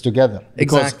 Exactly. It's together.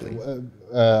 Exactly.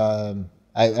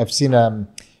 I've seen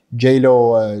J-Lo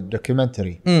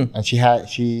documentary, and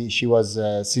she was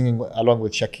singing along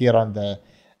with Shakira on the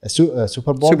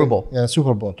Super Bowl. Yeah,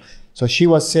 Super Bowl. So she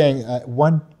was saying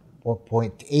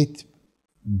 1.8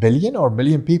 billion or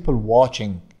million people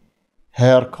watching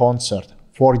her concert.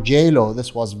 For J-Lo,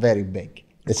 this was very big.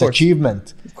 It's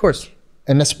achievement. Of course.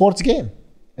 In a sports game.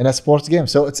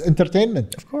 So it's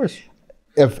entertainment. Of course.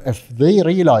 If they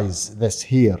realize this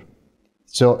here,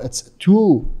 so it's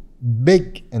two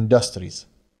big industries,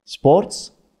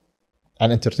 sports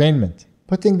and entertainment,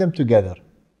 putting them together,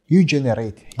 you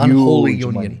generate unholy huge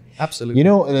union. Money. Absolutely.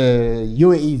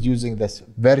 UAE is using this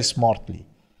very smartly.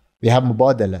 They have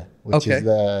Mubadala, which is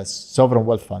the sovereign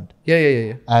wealth fund.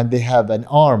 Yeah. And they have an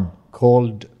arm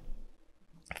called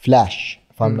Flash,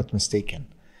 if I'm not mistaken.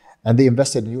 And they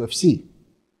invested in UFC.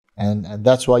 And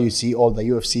that's why you see all the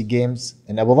UFC games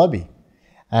in Abu Dhabi.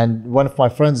 And one of my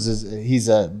friends, he's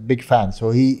a big fan.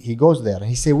 So he goes there and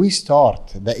he say, we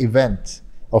start the event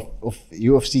of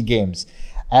UFC games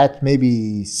at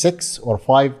maybe 6 or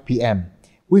 5 p.m.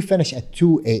 We finish at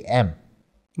 2 a.m.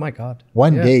 My God.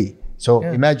 One day. So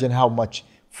imagine how much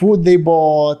food they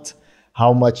bought,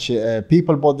 how much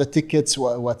people bought the tickets,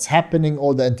 what's happening,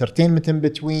 all the entertainment in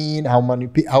between, how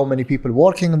many people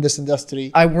working in this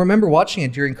industry. I remember watching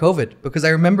it during COVID because I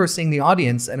remember seeing the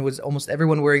audience and it was almost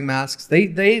everyone wearing masks.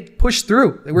 They pushed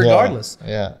through regardless.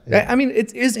 Yeah. I mean,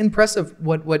 it is impressive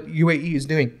what UAE is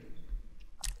doing.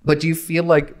 But do you feel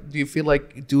like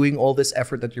doing all this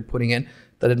effort that you're putting in,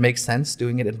 that it makes sense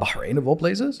doing it in Bahrain of all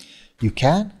places? You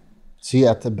can. See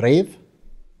at the Brave,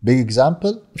 big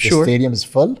example. Sure. The stadium is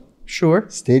full. Sure.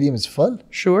 Stadium is full.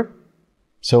 Sure.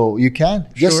 So you can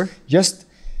just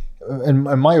in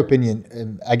my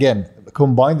opinion, again,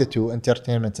 combine the two,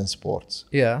 entertainment and sports.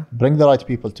 Yeah. Bring the right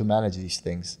people to manage these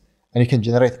things, and you can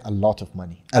generate a lot of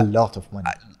money.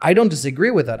 I don't disagree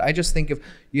with that. I just think of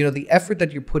the effort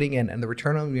that you're putting in and the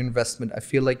return on your investment. I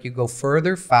feel like you go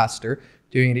further, faster,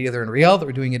 doing it either in Riyadh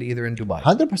or doing it either in Dubai.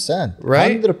 100%.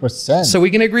 Right? 100%. So we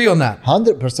can agree on that.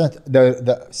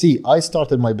 100%. See, I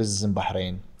started my business in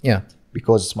Bahrain. Yeah.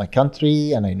 Because it's my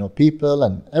country and I know people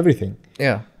and everything.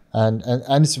 Yeah. And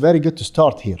it's very good to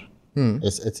start here.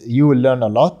 You will learn a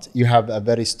lot. You have a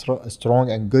very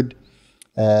strong and good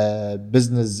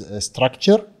business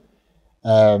structure.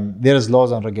 There is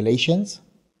laws and regulations.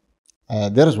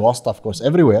 There is WASTA, of course,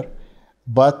 everywhere.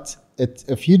 But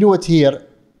if you do it here,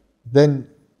 then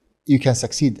you can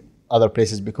succeed other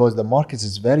places because the market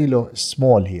is very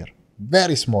small here,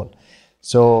 very small.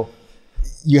 So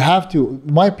you have to.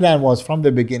 My plan was from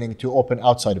the beginning to open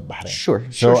outside of Bahrain. Sure.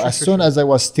 So as soon as I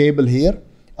was stable here,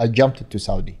 I jumped into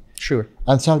Saudi. Sure.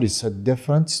 And Saudi is a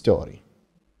different story.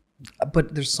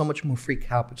 But there's so much more free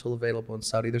capital available in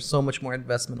Saudi. There's so much more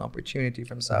investment opportunity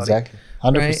from Saudi. Exactly.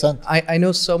 100%. Right? I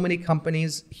know so many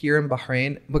companies here in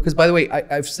Bahrain, because by the way,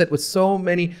 I've sat with so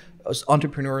many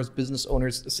entrepreneurs, business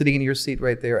owners sitting in your seat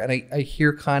right there, and I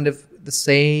hear kind of the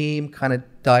same kind of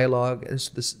dialogue as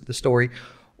the story.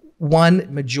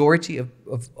 One, majority of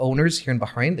owners here in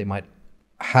Bahrain, they might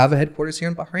have a headquarters here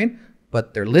in Bahrain,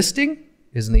 but their listing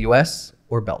is in the US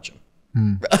or Belgium.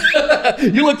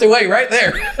 You looked away right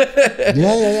there.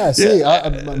 Yeah. See,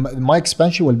 my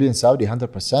expansion will be in Saudi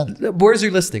 100%. Where's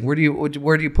your listing? Where do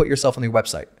you put yourself on your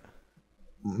website?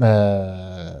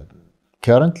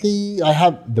 Currently, I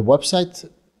have the website.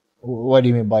 What do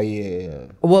you mean by?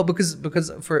 Well, because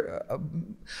for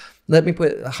let me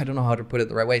put. I don't know how to put it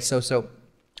the right way. So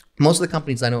most of the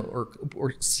companies I know,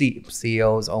 or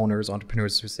CEOs, owners,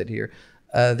 entrepreneurs who sit here,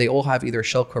 they all have either a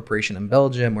shell corporation in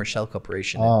Belgium or shell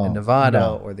corporation in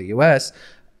Nevada or the US.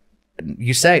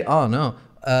 You say, oh no,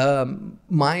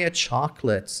 Maya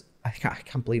Chocolates. I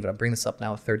can't believe it. I'm bringing this up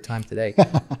now a third time today.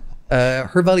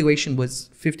 Her valuation was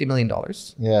 $50 million.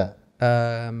 Yeah.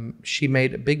 She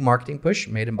made a big marketing push,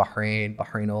 made in Bahrain,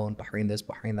 Bahrain owned, Bahrain this,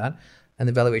 Bahrain that, and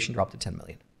the valuation dropped to 10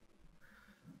 million.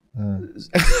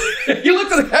 You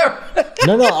looked at the camera.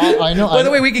 No, I know. By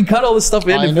the way, we can cut all this stuff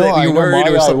in if you're worried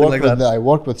or something like that. I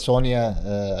work with Sonia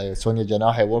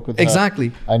Janah. I work with her.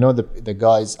 Exactly. I know the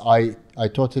guys. I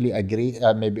totally agree.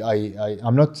 Maybe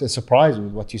I'm not surprised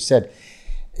with what you said.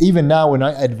 Even now, when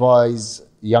I advise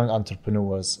young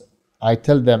entrepreneurs, I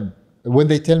tell them when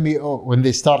they tell me, when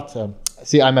they start.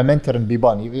 See, I'm a mentor in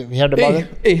Biban. You heard about it?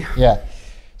 Yeah.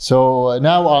 So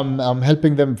now I'm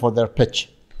helping them for their pitch.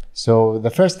 So the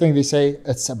first thing they say,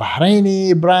 it's a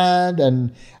Bahraini brand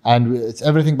and it's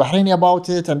everything Bahraini about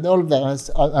it and all of that.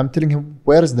 I'm telling him,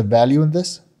 where is the value in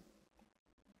this?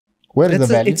 Where is the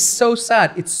value? It's so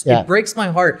sad. It breaks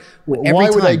my heart. Why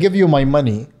would I give you my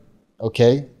money,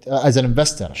 okay, as an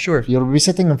investor? Sure. You'll be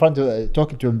sitting in front of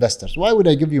talking to investors. Why would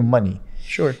I give you money?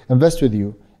 Sure. Invest with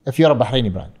you if you're a Bahraini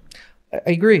brand.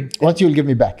 I agree. What you'll give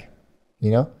me back,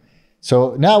 you know?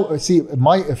 So now, see,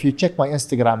 if you check my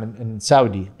Instagram in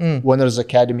Saudi, Winners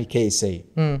Academy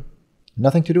KSA,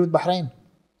 nothing to do with Bahrain.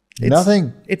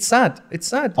 Nothing. It's sad.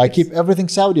 I keep everything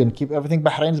Saudi and keep everything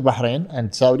Bahrain is Bahrain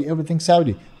and Saudi, everything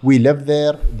Saudi. We live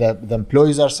there. The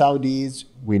employees are Saudis.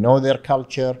 We know their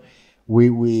culture.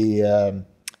 We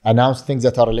announce things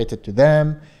that are related to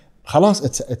them. Khalas,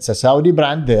 it's a Saudi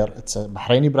brand there. It's a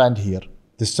Bahraini brand here.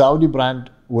 The Saudi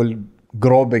brand will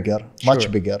grow bigger,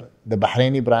 much bigger. The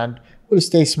Bahraini brand will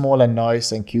stay small and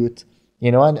nice and cute,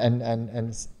 you know,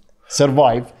 and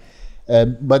survive.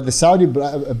 But the Saudi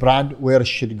brand, where it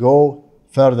should go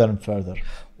further and further.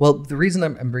 Well, the reason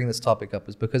I'm bringing this topic up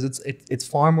is because it's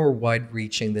far more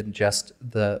wide-reaching than just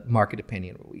the market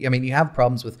opinion. I mean, you have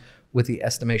problems with the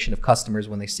estimation of customers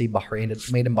when they see Bahrain,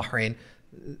 it's made in Bahrain,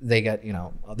 they get,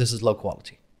 this is low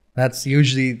quality. That's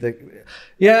usually this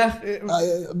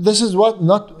is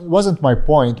wasn't my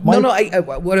point. What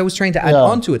I was trying to add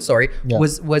on to it,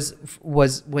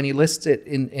 was when you list it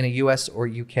in a US or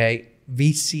UK,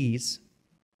 VCs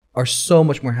are so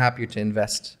much more happier to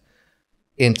invest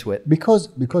into it because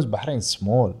Bahrain is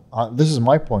small. This is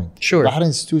my point. Sure, Bahrain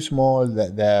is too small.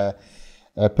 The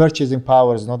purchasing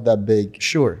power is not that big.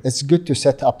 Sure, it's good to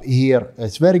set up here.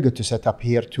 It's very good to set up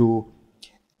here to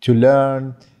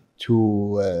learn,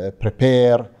 to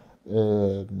prepare.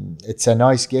 It's a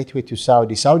nice gateway to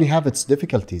Saudi. Saudi have its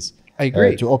difficulties. I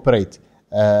agree. To operate.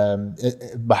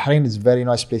 Bahrain is a very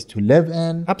nice place to live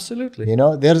in. Absolutely.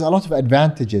 There's a lot of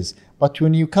advantages. But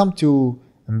when you come to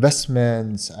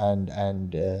investments and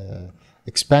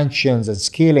expansions and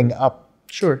scaling up,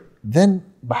 sure, then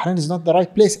Bahrain is not the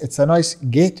right place. It's a nice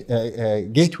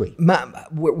gateway.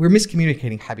 We're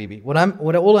miscommunicating, Habibi.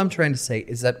 All I'm trying to say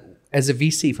is that as a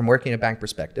VC, from working in a bank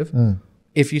perspective,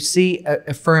 if you see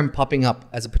a firm popping up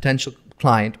as a potential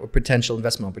client or potential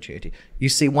investment opportunity, you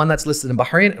see one that's listed in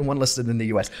Bahrain and one listed in the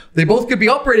US. They both could be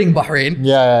operating in Bahrain,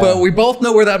 but we both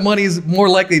know where that money is more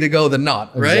likely to go than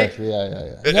not, right? Exactly.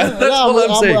 Yeah. That's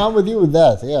what I'm saying. I'm with you with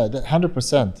that. Yeah,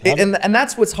 100%. And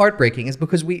that's what's heartbreaking is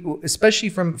because we, especially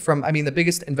from the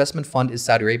biggest investment fund is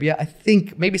Saudi Arabia. I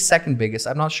think maybe second biggest.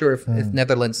 I'm not sure if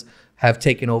Netherlands have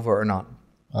taken over or not.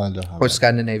 Or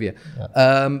Scandinavia.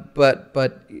 Yeah. But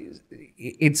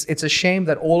it's a shame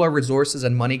that all our resources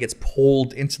and money gets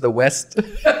pulled into the West.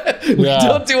 We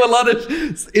don't do a lot of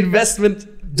investment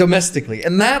domestically,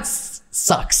 and that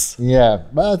sucks. Yeah,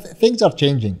 but things are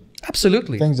changing.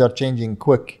 Absolutely. Things are changing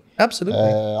quick. Absolutely.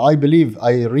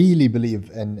 I really believe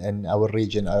in our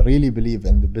region. I really believe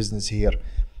in the business here.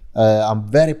 I'm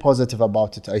very positive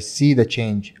about it. I see the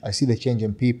change. I see the change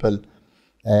in people.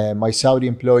 My Saudi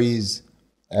employees,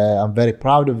 I'm very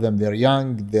proud of them. They're young,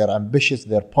 they're ambitious,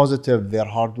 they're positive,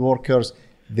 they're hard workers.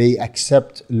 They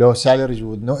accept low salaries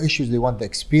with no issues. They want the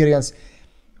experience.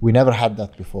 We never had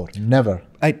that before. Never.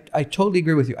 I totally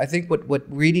agree with you. I think what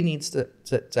really needs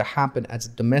to happen at a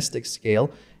domestic scale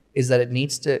is that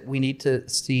we need to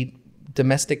see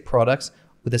domestic products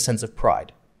with a sense of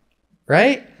pride.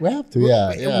 Right? We have to,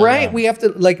 yeah. Right? Yeah. We have to,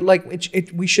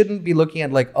 we shouldn't be looking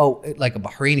at like a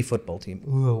Bahraini football team.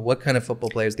 Ooh, what kind of football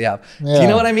players do they have? Yeah, do you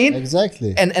know what I mean?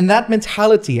 Exactly. And that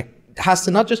mentality has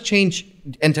to not just change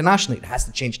internationally, it has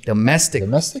to change domestically.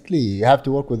 Domestically, you have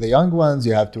to work with the young ones.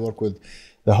 You have to work with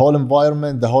the whole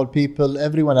environment, the whole people,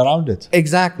 everyone around it.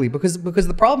 Exactly, because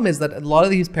the problem is that a lot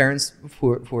of these parents,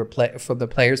 from the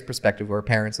players' perspective, who are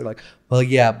parents, are like, well,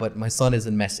 yeah, but my son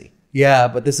isn't Messi. Yeah,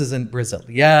 but this isn't Brazil.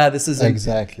 Yeah, this isn't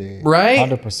exactly right.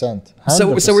 100%.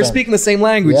 So we're speaking the same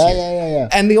language. Yeah.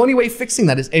 And the only way fixing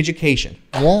that is education.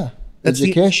 Yeah,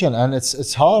 education, and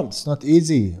it's hard. It's not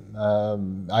easy.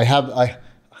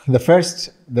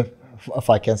 If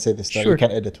I can say this story, sure. You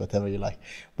can edit whatever you like.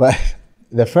 But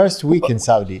the first week in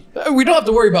Saudi, we don't have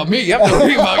to worry about me. You have to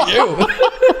worry about you.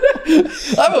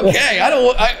 I'm okay. I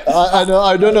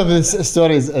don't know if this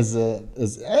story is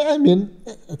I mean,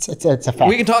 it's a fact.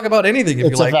 We can talk about anything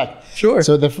if you like. It's a fact. Sure.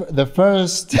 So the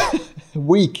first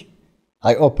week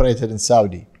I operated in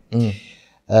Saudi,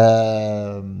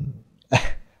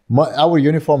 our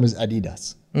uniform is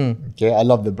Adidas. Okay, I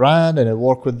love the brand and I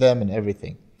work with them and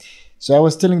everything. So I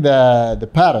was telling the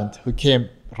parent who came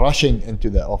rushing into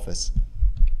the office,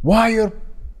 why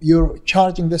you're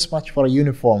charging this much for a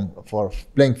uniform for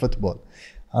playing football?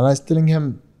 And I was telling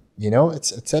him,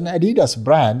 it's an Adidas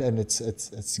brand and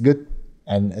it's good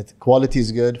and quality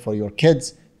is good for your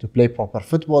kids to play proper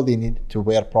football. They need to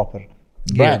wear proper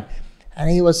brand. Yeah. And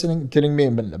he was telling me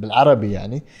بالعربي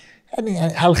يعني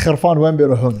هالخرفان وين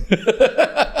بيروحون؟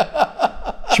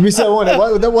 شو بيسوون؟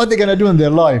 What they gonna do in their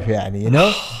life يعني,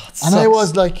 And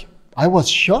I was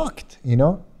shocked, And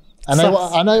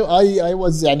I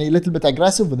was a little bit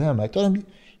aggressive with him. I told him,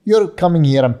 you're coming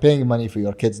here and paying money for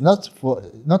your kids, not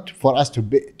for us to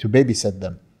babysit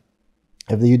them.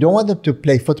 If you don't want them to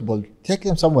play football, take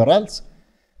them somewhere else.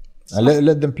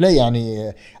 Let them play.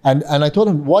 And I told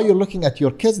him, why you're looking at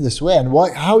your kids this way, and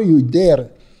how you dare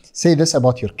say this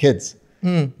about your kids?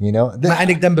 ما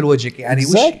عندك دم بالوجهك يعني.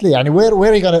 Exactly.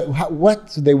 Where are you gonna?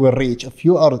 What they will reach if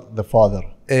you are the father?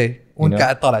 إيه وأنت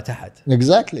قاعد طالع تحت.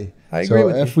 Exactly. I agree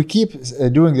with you. If we keep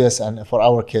doing this and for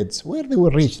our kids, where they will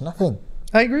reach? Nothing.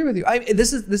 I agree with you.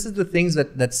 This is the things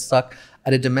that suck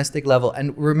at a domestic level.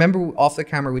 And remember, off the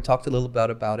camera, we talked a little bit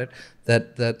about it.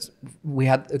 That we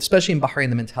had, especially in Bahrain,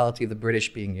 the mentality of the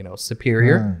British being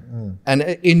superior, and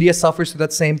India suffers from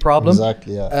that same problem.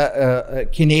 Exactly. Yeah.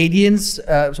 Canadians,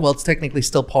 well, it's technically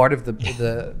still part of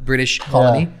the British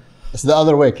colony. Yeah. It's the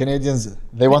other way. Canadians,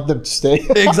 they want them to stay.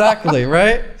 Exactly.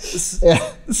 Right. Yeah.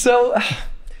 So.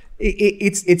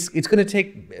 It's going to take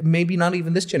maybe not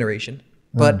even this generation,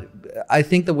 but I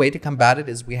think the way to combat it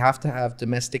is we have to have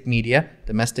domestic media,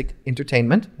 domestic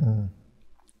entertainment,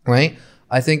 right?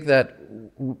 I think that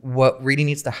what really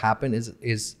needs to happen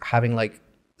is having like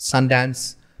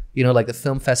Sundance, like the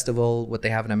film festival, what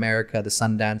they have in America, the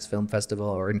Sundance Film Festival,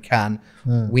 or in Cannes.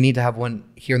 We need to have one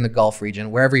here in the Gulf region,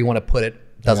 wherever you want to put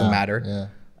it, doesn't matter. Yeah.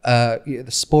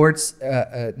 The sports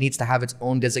needs to have its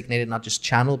own designated, not just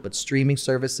channel, but streaming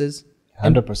services.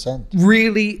 100%.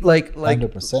 Really, like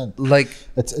 100%. Like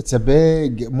it's a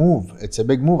big move. It's a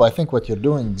big move. I think what you're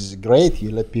doing is great.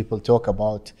 You let people talk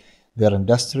about their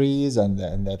industries and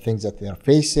the things that they are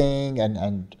facing,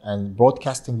 and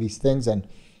broadcasting these things, and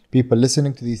people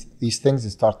listening to these things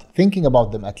and start thinking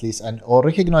about them at least, or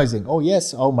recognizing,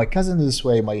 my cousin is this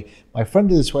way, my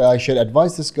friend is this way. I should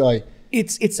advise this guy.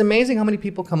 It's amazing how many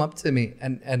people come up to me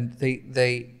and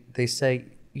they say,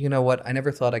 you know what, I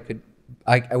never thought I could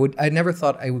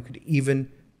even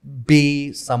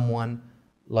be someone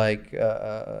like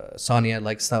Sonia,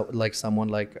 like someone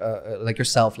like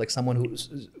yourself, like someone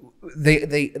who's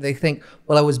they think,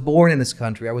 well, I was born in this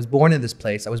country, I was born in this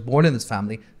place, I was born in this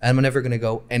family, and I'm never going to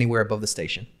go anywhere above the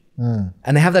station.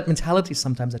 And they have that mentality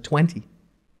sometimes at 20.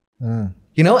 And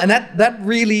that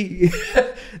really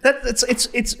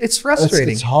it's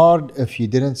frustrating. It's hard if you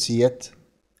didn't see it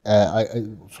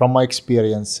from my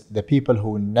experience, the people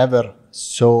who never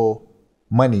saw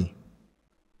money,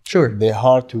 Sure. they're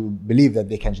hard to believe that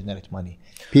they can generate money.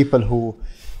 People who,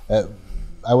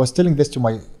 I was telling this to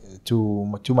my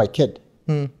kid.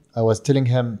 I was telling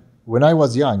him when I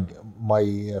was young,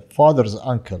 my father's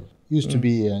uncle used to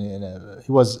be,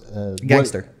 he was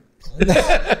Gangster.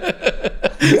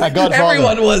 a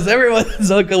godfather.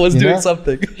 Everyone's uncle was doing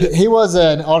something. He was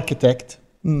an architect.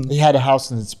 He had a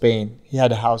house in Spain. He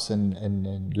had a house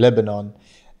in Lebanon.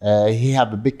 He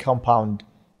had a big compound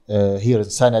here in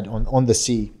Sanad on the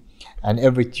sea. And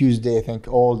every Tuesday, I think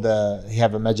he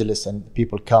have a majlis and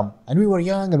people come. And we were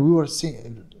young and we were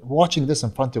watching this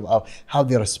in front of how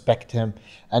they respect him.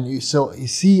 And you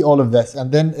see all of this.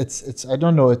 And then it's I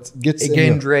don't know, it gets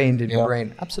drained in your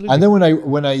brain. Absolutely. And then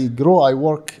when I grow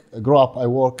up, I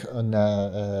work on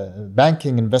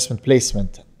banking investment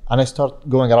placement. And I start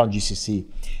going around GCC.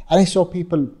 And I saw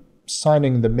people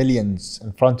signing the millions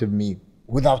in front of me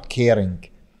without caring.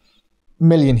 $1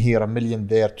 million here, $1 million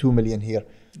there, $2 million here.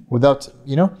 Without,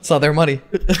 Saw their money.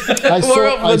 I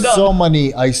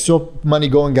saw money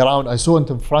going around. I saw it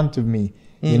in front of me,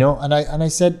 and I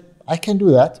said, I can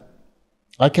do that.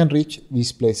 I can reach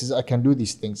these places. I can do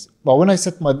these things. But when I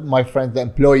said my friends, the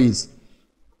employees,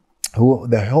 who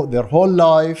their whole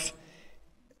life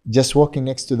just walking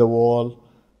next to the wall,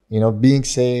 being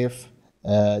safe,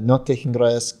 not taking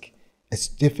risk, it's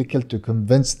difficult to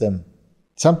convince them.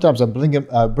 Sometimes I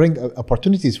bring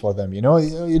opportunities for them.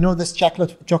 This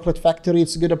chocolate factory,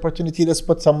 it's a good opportunity. Let's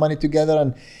put some money together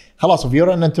and khalas, if you're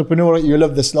an entrepreneur, you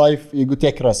live this life, you go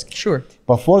take risk. Sure.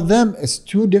 But for them, it's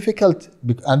too difficult.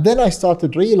 And then I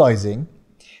started realizing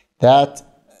that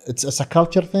it's a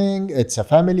culture thing, it's a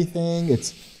family thing.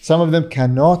 Some of them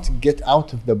cannot get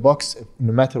out of the box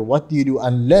no matter what you do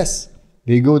unless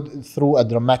they go through a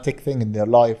dramatic thing in their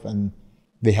life and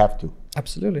they have to.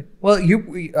 Absolutely. Well,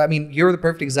 you're the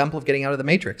perfect example of getting out of the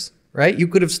matrix, right? You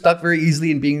could have stuck very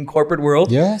easily in being in corporate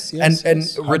world. Yes. And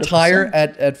retire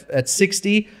at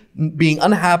 60, being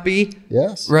unhappy.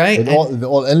 Yes. Right. With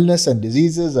all illness and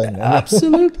diseases and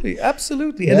absolutely.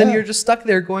 And then you're just stuck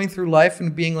there going through life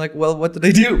and being like, well, what did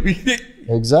I do?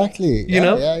 Exactly.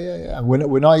 Yeah.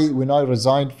 When I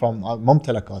resigned from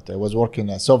Mumtalakat, I was working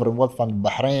at Sovereign Wealth Fund in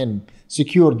Bahrain,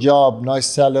 secure job, nice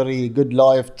salary, good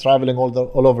life, traveling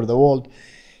all over the world,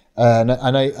 and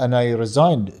I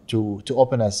resigned to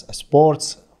open a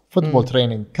sports football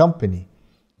training company.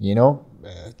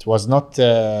 It was not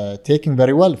taken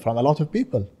very well from a lot of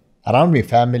people around me,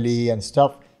 family and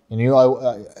stuff.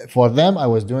 For them, I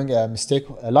was doing a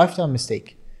lifetime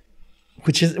mistake.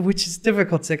 Which is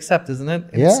difficult to accept, isn't it?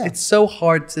 It's so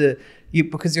hard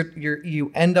because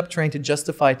you end up trying to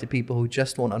justify it to people who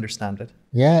just won't understand it.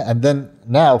 Yeah, and then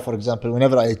now, for example,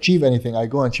 whenever I achieve anything, I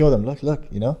go and show them, look,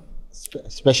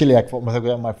 especially like for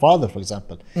my father, for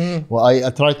example. Well, I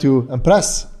try to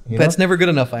impress. But it's never good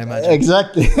enough, I imagine.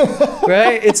 Exactly.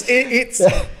 Right?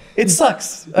 It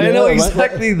sucks. I know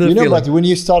exactly the feeling. But when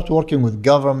you start working with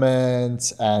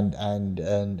governments and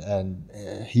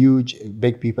huge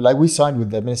big people, like we signed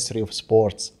with the Ministry of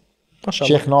Sports. Mashallah.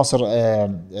 Sheikh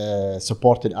Nasser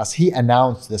supported us. He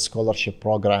announced the scholarship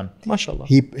program. Mashallah.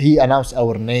 He announced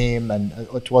our name and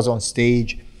it was on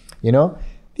stage.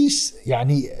 These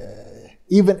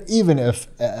even if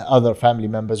other family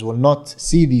members will not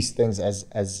see these things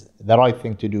as the right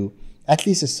thing to do, at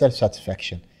least it's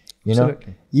self-satisfaction.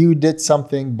 Absolutely. You did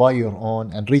something by your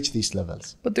own and reach these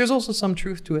levels. But there's also some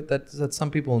truth to it that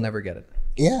some people will never get it.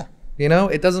 Yeah.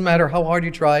 It doesn't matter how hard you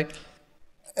try.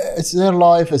 It's their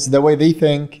life. It's the way they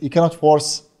think. You cannot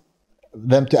force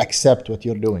them to accept what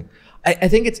you're doing. I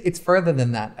think it's further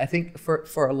than that. I think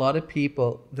for a lot of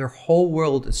people, their whole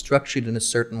world is structured in a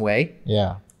certain way.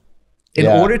 Yeah. In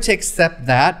order to accept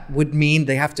that would mean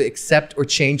they have to accept or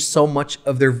change so much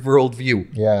of their worldview.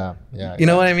 Yeah. You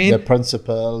know what I mean? Their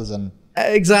principles and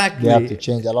exactly. they have to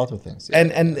change a lot of things. Yeah.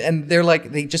 And they're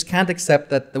like, they just can't accept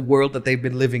that the world that they've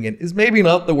been living in is maybe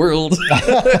not the world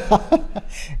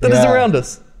that is around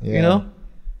us. Yeah.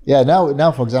 Yeah.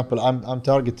 Now, for example, I'm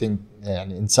targeting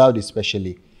in Saudi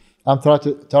especially. I'm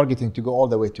targeting to go all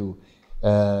the way to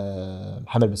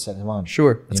Mohammed bin Salman.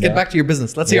 Sure. Let's get back to your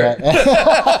business. Let's hear it.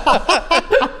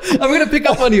 I'm going to pick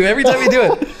up on you every time you do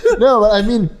it. No, but I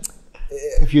mean,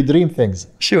 if you dream things.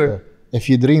 Sure. If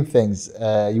you dream things,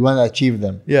 you want to achieve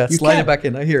them. Yeah, slide it back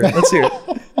in. I hear it. Let's hear it.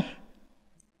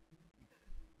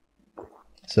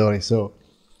 Sorry, so.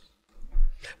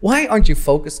 Why aren't you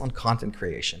focused on content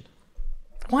creation?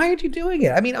 Why aren't you doing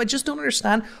it? I mean, I just don't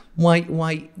understand why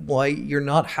you're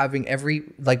not having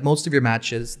most of your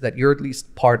matches that you're at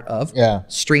least part of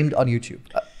streamed on YouTube.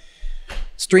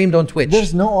 streamed on Twitch.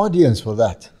 There's no audience for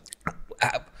that.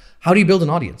 How do you build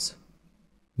an audience?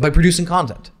 By producing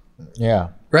content, Yeah.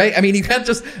 right? I mean, you can't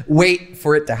just wait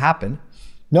for it to happen.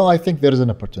 No, I think there is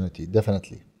an opportunity,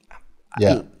 definitely.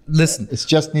 Yeah. Listen, It's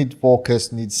just need focus,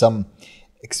 need some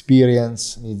experience,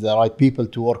 need the right people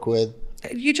to work with.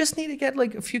 you just need to get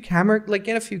like a few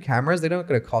get a few cameras. They're not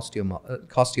going to cost you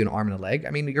an arm and a leg.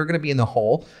 I mean, you're going to be in the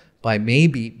hole by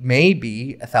maybe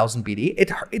 1,000 BD.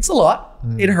 It's a lot.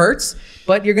 It hurts,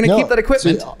 but you're going to keep that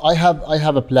equipment. See, I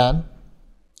have a plan.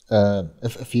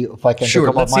 If I can Sure,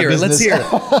 talk about let's my hear it. business.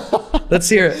 Let's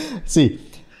hear it. See,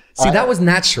 That was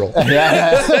natural.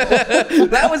 yeah,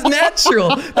 That was natural.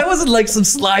 That wasn't like some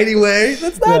sliding way.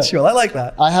 That's natural. I like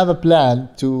that. I have a plan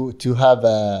to have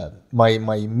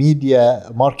my media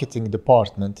marketing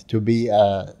department to be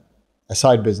a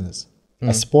side business,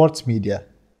 a sports media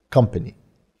company,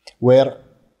 where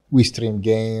we stream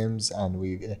games and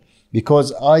because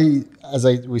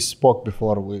we spoke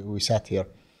before we sat here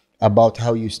about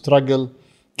how you struggle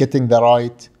getting the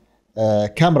right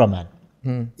cameraman.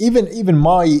 Even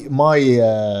my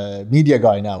media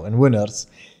guy now in Winners,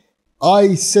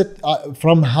 I sit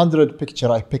from 100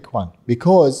 picture I pick one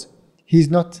because he's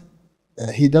not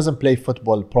he doesn't play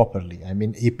football properly. I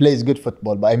mean, he plays good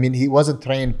football, but I mean he wasn't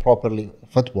trained properly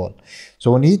football. So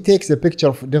when he takes a picture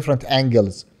of different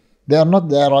angles, they are not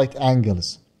the right angles.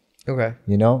 Okay.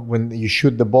 You know, when you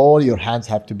shoot the ball, your hands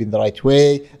have to be in the right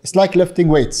way. It's like lifting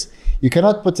weights. You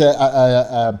cannot put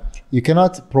you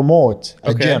cannot promote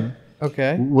a gym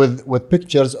with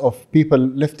pictures of people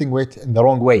lifting weight in the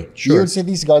wrong way. Sure. You'll see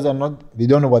these guys they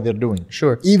don't know what they're doing.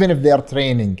 Sure. Even if they are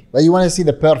training, but you want to see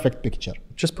the perfect picture.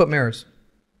 Just put mirrors.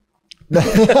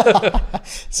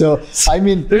 So I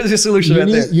mean, There's your solution right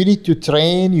there. You need to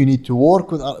train. You need to work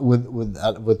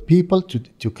with people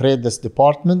to create this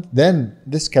department. Then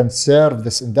this can serve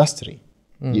this industry.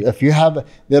 If you have,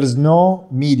 there is no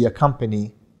media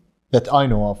company that I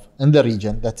know of in the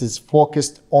region that is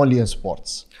focused only on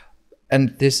sports.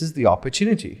 And this is the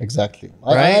opportunity. Exactly.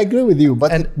 Right? I agree with you,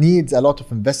 but it needs a lot of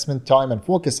investment, time, and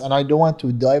focus. And I don't want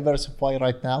to diversify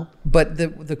right now. But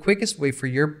the quickest way for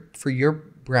your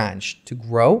branch to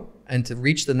grow and to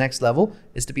reach the next level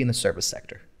is to be in the service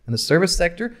sector. And the service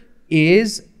sector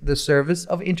is the service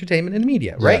of entertainment and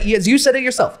media, right? As you said it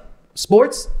yourself,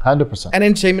 sports 100%. and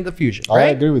entertainment of fusion, right? I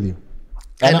agree with you.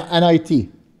 And IT.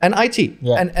 And IT.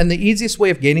 Yeah. And the easiest way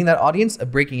of gaining that audience,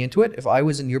 of breaking into it, if I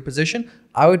was in your position,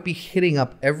 I would be hitting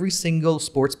up every single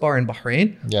sports bar in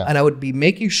Bahrain. Yeah. And I would be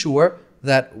making sure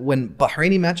that when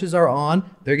Bahraini matches are on,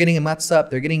 they're getting a WhatsApp,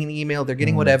 they're getting an email, they're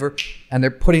getting whatever, and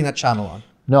they're putting that channel on.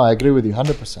 No, I agree with you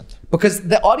 100%. Because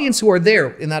the audience who are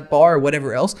there in that bar or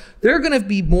whatever else, they're going to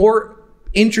be more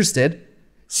interested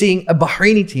seeing a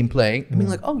Bahraini team playing and being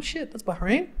like, oh shit, that's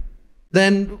Bahrain?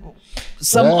 Than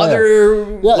some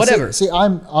other whatever. See, I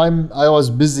was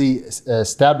busy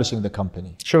establishing the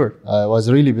company. Sure. I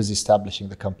was really busy establishing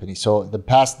the company. So the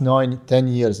past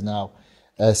 9-10 years now,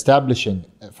 establishing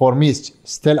for me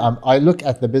still I look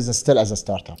at the business still as a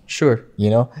startup. Sure. You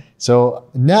know, so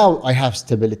now I have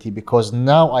stability because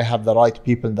now I have the right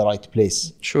people in the right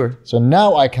place. Sure. So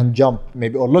now I can jump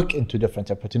maybe or look into different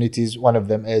opportunities. One of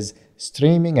them is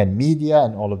streaming and media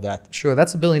and all of that. Sure,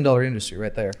 that's $1 billion industry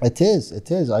right there. It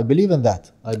is. I believe in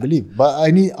that. But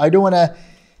I don't want to,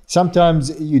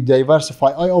 sometimes you diversify.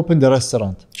 I opened a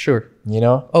restaurant. Sure. You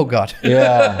know? Oh God.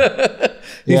 Yeah.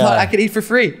 You thought I could eat for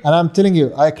free. And I'm telling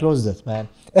you, I closed it, man.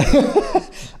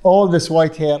 All this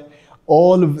white hair,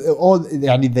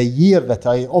 the year that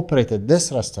I operated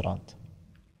this restaurant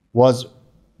was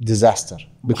disaster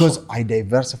because I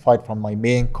diversified from my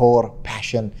main core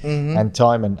passion and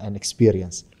time and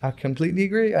experience. I completely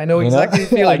agree. I know exactly the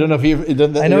feeling. I don't know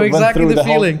if I know exactly the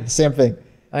feeling. Same thing.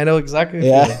 I know exactly the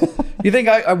feeling. You think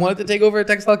I wanted to take over a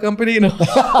textile company? No.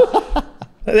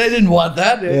 I didn't want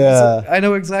that. Yeah. I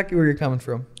know exactly where you're coming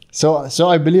from. So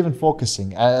I believe in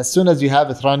focusing. As soon as you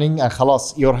have it running and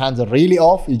khalas, your hands are really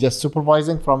off, you're just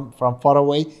supervising from far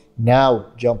away,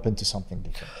 now jump into something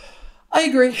different. I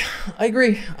agree.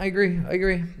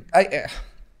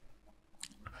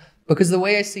 Because the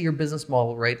way I see your business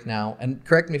model right now, and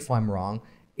correct me if I'm wrong,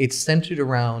 it's centered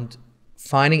around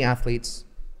finding athletes,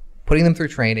 putting them through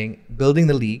training, building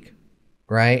the league,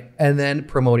 right? And then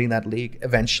promoting that league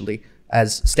eventually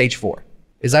as stage 4.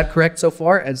 Is that correct so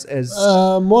far? As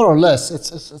more or less,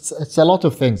 it's a lot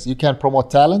of things. You can promote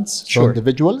talents, so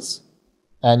individuals,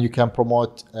 and you can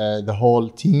promote the whole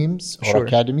teams or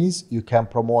academies. You can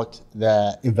promote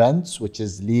the events, which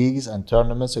is leagues and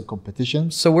tournaments and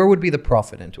competitions. So where would be the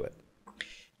profit into it?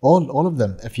 All of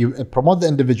them. If you promote the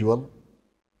individual,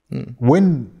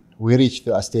 win we reach to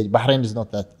a stage. Bahrain is not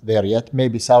that there yet.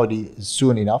 Maybe Saudi is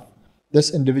soon enough. This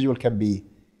individual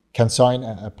can sign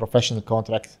a professional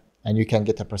contract, and you can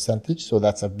get a percentage. So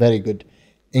that's a very good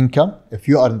income if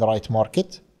you are in the right market.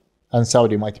 And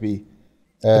Saudi might be.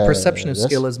 The perception of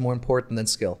skill is more important than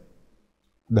skill.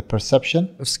 The perception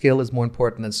of skill is more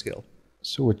important than skill.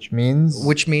 So which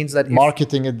means that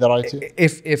marketing it the right.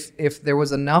 If there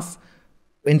was enough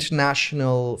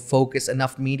international focus,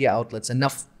 enough media outlets,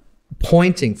 enough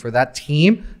pointing for that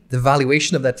team, the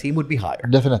valuation of that team would be higher.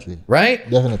 Definitely. Right?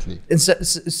 Definitely. And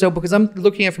so because I'm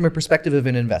looking at it from a perspective of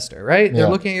an investor, right? They're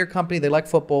Yeah. looking at your company, they like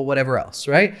football, whatever else,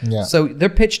 right? Yeah. So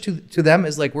their pitch to them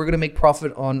is like, we're going to make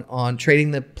profit on trading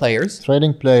the players.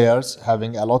 Trading players,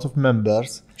 having a lot of members.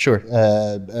 Sure.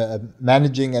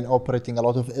 Managing and operating a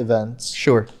lot of events.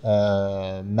 Sure.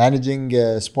 Managing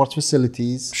sports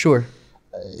facilities. Sure.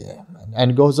 And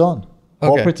goes on. Okay.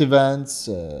 Corporate events,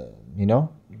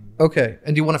 Okay.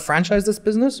 And do you want to franchise this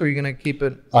business, or are you going to keep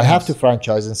it? I have to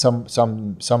franchise in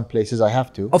some places. I have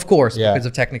to. Of course, Yeah. because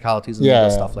of technicalities and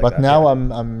legal stuff like but that. now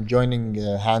I'm joining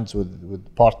hands with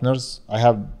partners. I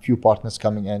have few partners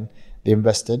coming in. They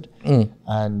invested,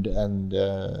 and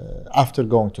after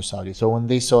going to Saudi. So when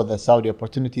they saw the Saudi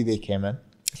opportunity, they came in.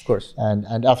 Of course.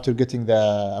 And after getting the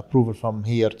approval from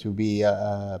here to be a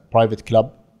private club,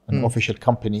 an official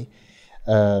company.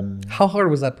 How hard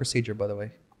was that procedure, by the way?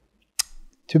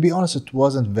 To be honest, it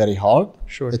wasn't very hard.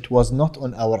 Sure. It was not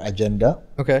on our agenda.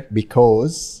 Okay.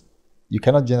 Because you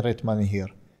cannot generate money here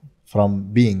from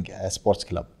being a sports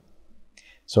club.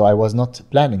 So I was not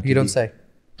planning to You don't say.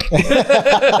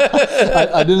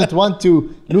 I didn't want to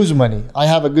lose money. I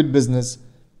have a good business,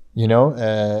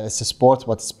 it's a sport,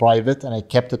 but it's private, and I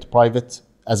kept it private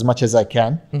as much as I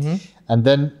can. Mm-hmm. And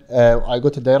then I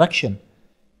got a direction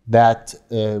that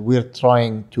we're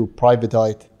trying to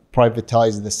privatize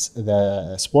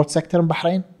the sports sector in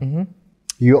Bahrain. Mm-hmm.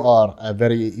 You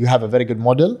have a very good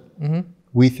model. Mm-hmm.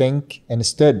 We think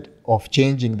instead of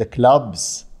changing the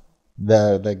clubs,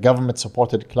 the government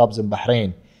supported clubs in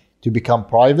Bahrain, to become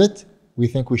private, we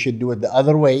think we should do it the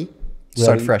other way.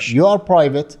 Start fresh. You are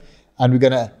private, and we're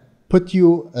gonna put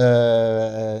you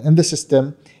in the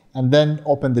system, and then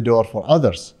open the door for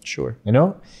others. Sure.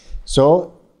 So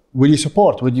will you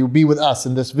support? Will you be with us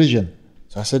in this vision?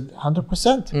 So I said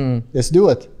 100%. Let's do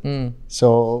it. So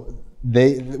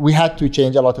we had to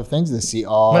change a lot of things. The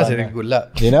CR. ما تقدر تقول لا.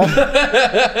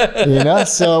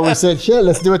 So we said, sure,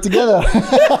 let's do it together.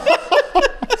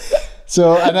 So,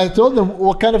 and I told them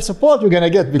what kind of support we're going to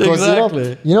get, because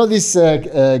Exactly. These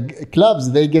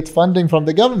clubs, they get funding from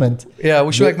the government. Yeah,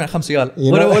 وشو هيك من 5 ريال.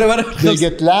 They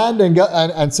get land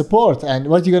and support. And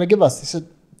what are you going to give us? They said,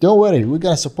 don't worry, we're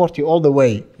going to support you all the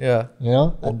way. Yeah.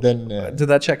 And then Did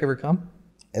that check ever come?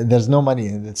 there's no money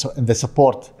in the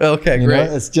support. Okay,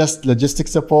 great. It's just logistic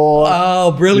support.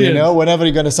 Oh, brilliant. Whenever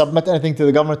you're going to submit anything to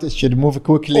the government, it should move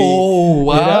quickly. Oh,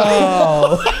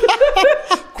 wow.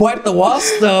 Quite the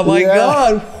wasta, my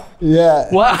God. Yeah.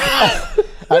 Wow.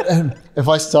 And if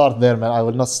I start there, man, I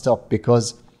will not stop,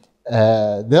 because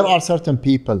there are certain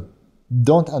people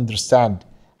don't understand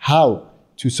how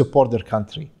to support their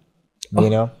country.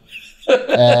 No,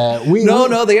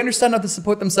 they understand how to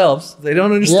support themselves. They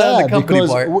don't understand the company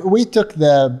because part. we took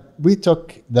the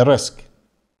risk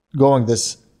going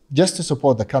this just to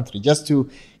support the country, just to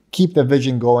keep the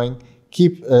vision going,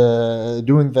 keep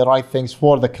doing the right things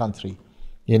for the country.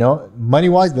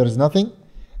 Money-wise, there is nothing.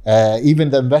 Even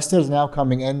the investors now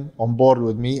coming in on board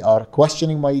with me are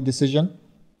questioning my decision,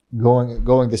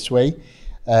 going this way.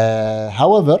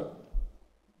 However,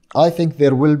 I think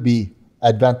there will be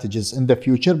advantages in the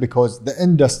future, because the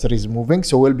industry is moving,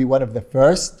 so we'll be one of the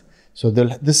first. So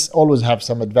this always have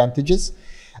some advantages,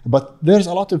 but there's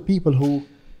a lot of people who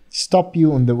stop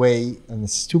you on the way, and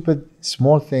stupid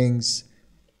small things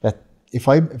that if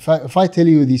I tell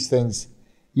you these things,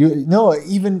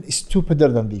 even stupider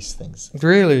than these things.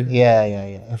 Really? Yeah.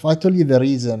 If I tell you the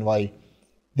reason why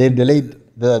they delayed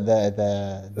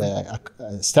the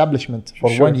establishment for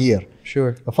 1 year.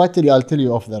 Sure. If I tell you, I'll tell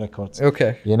you off the record.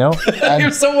 Okay. And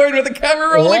You're so worried with the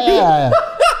camera rolling. yeah,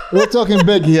 we're talking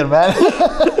big here, man.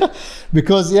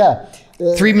 Because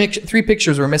Three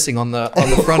pictures were missing on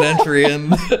the front entry,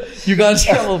 and you got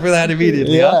in trouble for that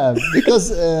immediately. yeah, because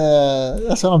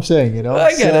that's what I'm saying.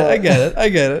 I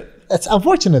get it. It's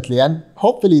unfortunately, and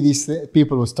hopefully these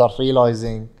people will start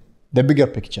realizing the bigger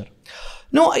picture.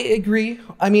 No, I agree.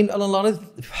 I mean, a lot of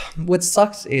what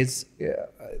sucks is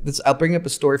I'll bring up a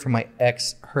story from my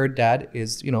ex. Her dad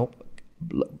is,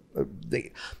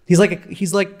 he's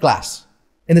like glass,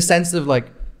 in the sense of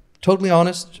like totally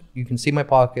honest. You can see my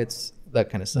pockets, that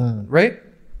kind of stuff, right?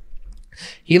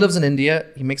 He lives in India.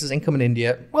 He makes his income in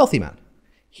India. Wealthy man.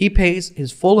 He pays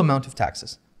his full amount of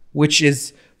taxes, which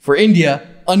is, for India,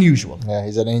 unusual. Yeah,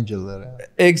 he's an angel there.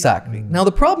 Exactly. Now,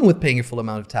 the problem with paying a full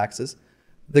amount of taxes,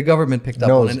 the government picked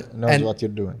up on it. Knows what you're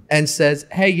doing. And says,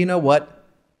 hey, you know what?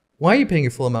 Why are you paying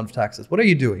your full amount of taxes? What are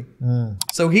you doing?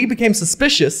 So he became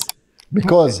suspicious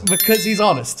because he's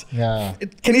honest. Yeah.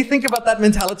 Can you think about that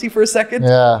mentality for a second?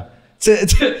 Yeah.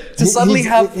 To suddenly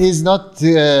have... He's not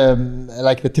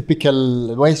like the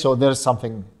typical way, so there's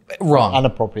something wrong.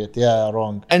 Inappropriate. Yeah,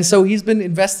 wrong. And so he's been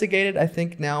investigated, I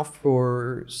think, now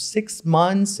for 6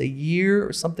 months, a year,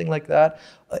 or something like that.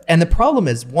 And the problem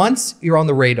is, once you're on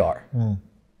the radar,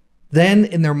 then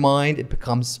in their mind, it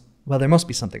becomes... well, there must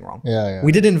be something wrong. Yeah.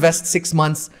 We did invest 6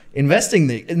 months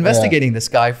investigating this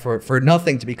guy for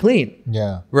nothing to be clean.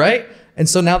 Yeah. Right? And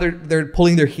so now they're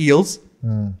pulling their heels,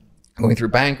 going through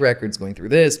bank records, going through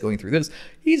this.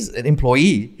 He's an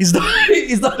employee. He's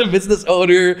not a business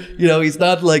owner. You know, he's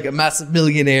not like a massive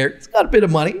millionaire. He's got a bit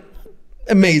of money.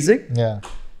 Amazing. Yeah.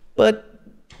 But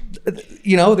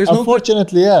you know, there's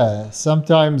unfortunately,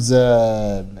 sometimes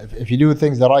if you do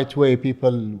things the right way,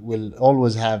 people will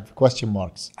always have question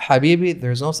marks. Habibi,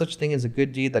 there's no such thing as a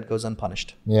good deed that goes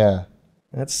unpunished. Yeah.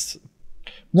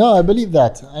 No, I believe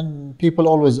that, and people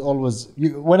always,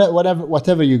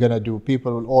 whatever you're gonna do,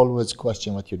 people will always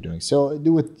question what you're doing. So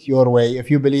do it your way. If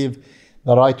you believe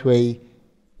the right way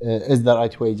is the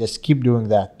right way, just keep doing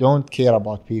that. Don't care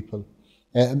about people.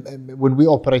 When we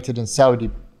operated in Saudi,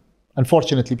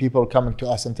 unfortunately, people coming to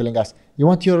us and telling us, "You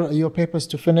want your papers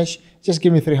to finish? Just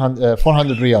give me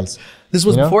 400 riyals." This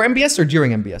was before MBS or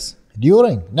during MBS?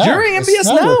 During MBS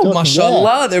now,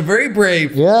 mashallah, they're very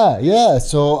brave. Yeah.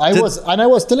 So I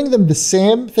was telling them the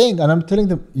same thing, and I'm telling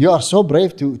them, "You are so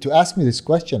brave to ask me this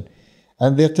question," and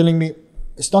they're telling me,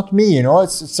 "It's not me, you know,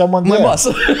 it's someone there." My boss.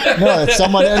 No, it's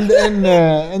someone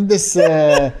in this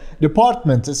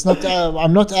department. It's not.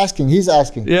 I'm not asking. He's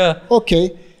asking. Yeah. Okay.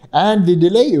 And they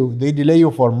delay you. They delay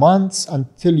you for months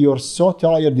until you're so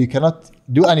tired you cannot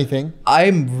do anything.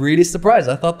 I'm really surprised.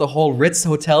 I thought the whole Ritz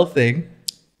hotel thing.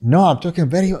 No, I'm talking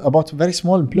about very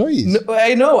small employees. No,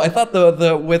 I know. I thought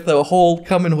the with the whole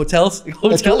come in hotel it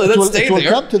will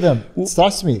there. come to them.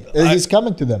 Trust me, he's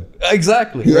coming to them.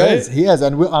 Exactly. He has,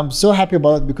 and I'm so happy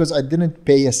about it because I didn't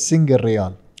pay a single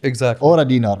riyal, exactly, or a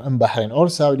dinar in Bahrain or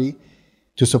Saudi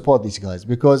to support these guys,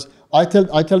 because I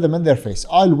tell them in their face,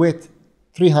 I'll wait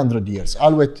 300 years.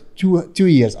 I'll wait 2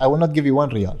 years. I will not give you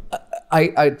 1 riyal.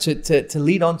 To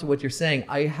lead on to what you're saying,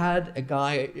 I had a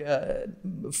guy,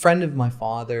 a friend of my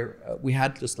father. We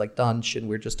had just like lunch and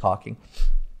we were just talking.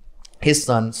 His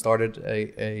son started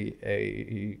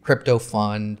a crypto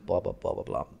fund, blah blah blah blah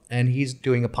blah, and he's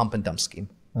doing a pump and dump scheme,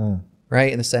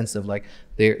 right? In the sense of like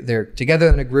they're together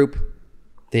in a group,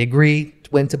 they agree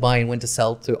when to buy and when to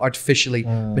sell to artificially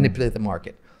manipulate the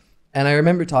market. And I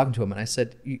remember talking to him, and I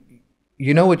said,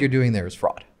 you know what you're doing there is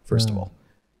fraud, first of all.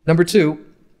 Number two,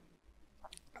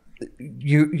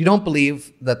 you don't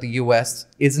believe that the US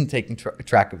isn't taking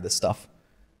track of this stuff,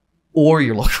 or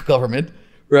your local government,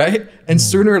 right? And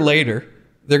sooner or later,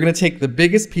 they're going to take the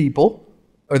biggest people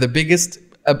or the biggest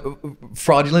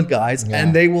fraudulent guys,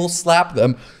 and they will slap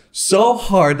them so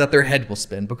hard that their head will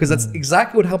spin, because that's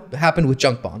exactly what happened with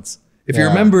junk bonds. If you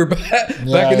remember back in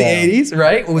the 80s,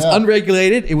 right? It was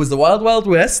unregulated. It was the wild, wild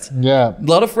west. Yeah. A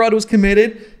lot of fraud was committed.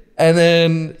 And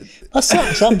then...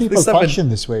 Some people function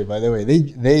this way, by the way.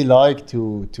 They like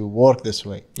to work this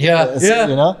way. Yeah.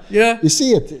 You know? Yeah. You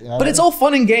see it. But it's all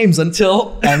fun and games until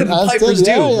the pipers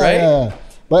do, right? Yeah.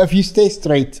 But if you stay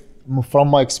straight, from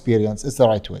my experience, it's the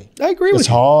right way. I agree with you. It's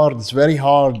hard. It's very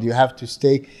hard. You have to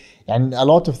stay... And a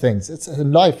lot of things. It's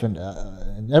in life and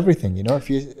everything, you know.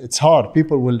 It's hard.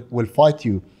 People will fight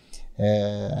you,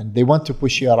 and they want to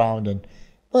push you around. And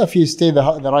well, if you stay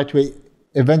the right way,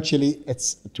 eventually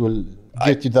it will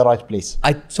get you the right place.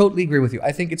 I totally agree with you.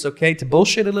 I think it's okay to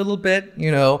bullshit a little bit.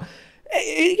 You know,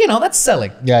 that's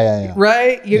selling. Yeah.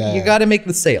 Right. You got to make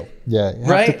the sale. Yeah. You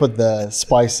have to put the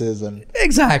spices and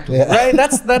exactly. Right.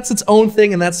 That's its own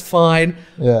thing, and that's fine.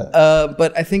 Yeah.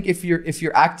 But I think if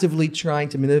you're actively trying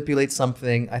to manipulate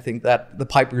something, I think that the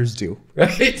pipers do.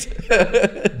 Right.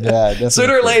 Yeah. Definitely.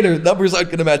 Sooner or later, numbers aren't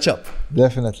going to match up.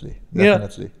 Definitely. Yeah.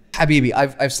 Habibi,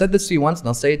 I've said this to you once, and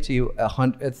I'll say it to you a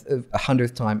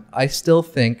 100th time. I still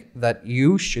think that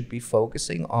you should be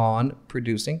focusing on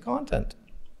producing content.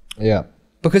 Yeah.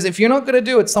 Because if you're not going to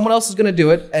do it, someone else is going to do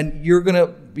it, and you're going to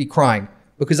be crying,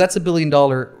 because that's $1 billion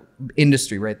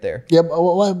industry right there. Yeah, but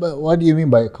what do you mean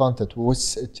by content?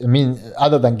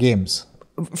 Other than games?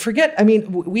 Forget. I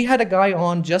mean, we had a guy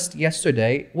on just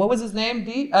yesterday. What was his name?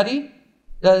 Adi?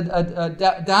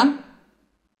 Dan?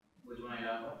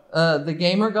 The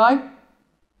gamer guy?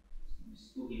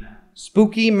 Spooky man.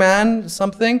 Spooky Man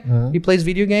something. He plays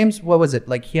video games. What was it?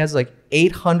 Like he has like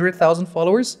 800,000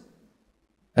 followers.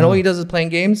 And all he does is playing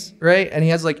games, right? And he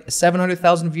has like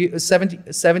 700,000 views,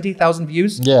 70,000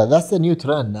 views. Yeah, that's the new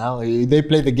trend now. They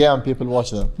play the game, people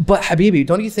watch them. But Habibi,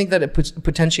 don't you think that a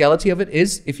potentiality of it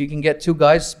is if you can get two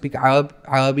guys speak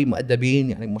Arabic مؤدبين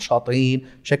يعني مشاطرين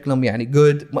شكلهم يعني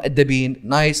good مؤدبين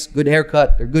nice good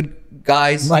haircut they're good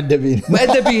guys مؤدبين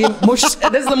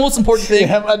that's the most important thing.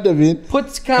 Yeah, مؤدبين.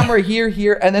 Put camera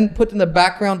here and then put in the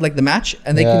background like the match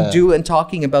and they can do and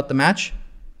talking about the match.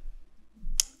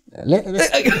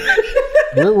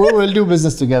 We'll do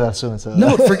business together soon. So.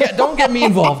 No, don't get me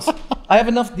involved. I have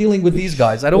enough dealing with these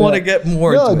guys. I don't want to get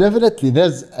more into it. Definitely.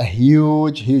 There's a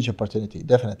huge opportunity.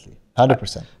 Definitely.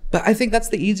 100%. But I think that's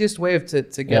the easiest way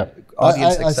to get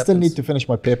audience acceptance. I still need to finish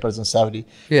my papers in Saudi.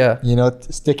 Yeah. You know,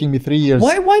 it's taking me 3 years.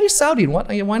 Why just Saudi?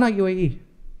 Why not UAE?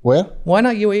 Where? Why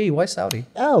not UAE? Why Saudi?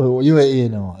 Oh,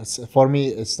 UAE, no. For me,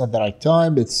 it's not the right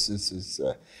time. It's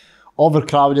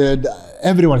overcrowded.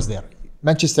 Everyone's there.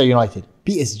 Manchester United,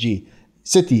 PSG,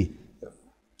 City.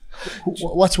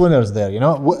 What's winners there? You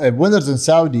know, winners in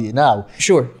Saudi now.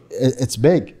 Sure. It's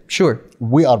big. Sure.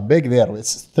 We are big there.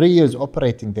 It's 3 years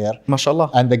operating there. MashaAllah.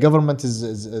 And the government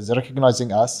is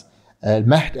recognizing us.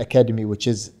 Mahd Academy, which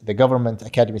is the government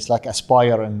academy, it's like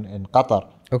Aspire in Qatar.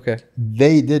 Okay.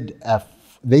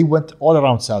 They went all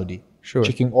around Saudi, sure,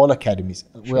 checking all academies.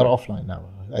 Sure. We are offline now,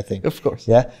 I think. Of course.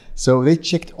 Yeah. So they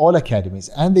checked all academies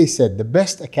and they said the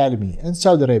best academy in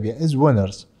Saudi Arabia is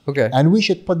winners. Okay. And we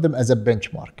should put them as a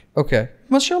benchmark. Okay.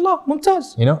 MashaAllah.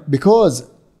 Mumtaz. You know, because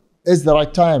it's the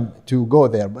right time to go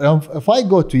there. But if I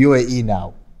go to UAE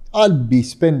now, I'll be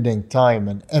spending time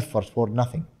and effort for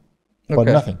nothing. For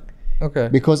nothing. Okay.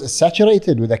 Because it's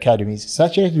saturated with academies,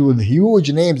 saturated with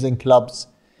huge names and clubs.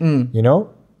 You know?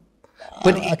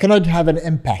 But I cannot have an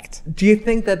impact. Do you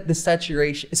think that the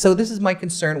saturation... So this is my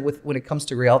concern with when it comes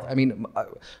to Riyadh. I mean,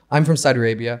 I'm from Saudi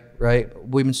Arabia, right?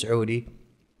 Women Saudi.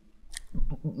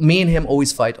 Me and him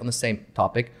always fight on the same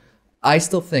topic. I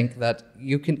still think that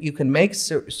you can make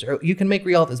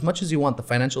Riyadh as much as you want the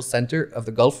financial center of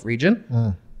the Gulf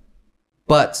region.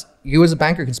 But you as a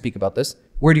banker can speak about this.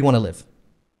 Where do you want to live?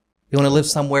 You want to live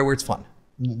somewhere where it's fun.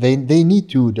 They need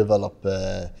to develop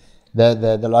the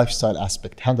lifestyle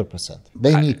aspect 100%.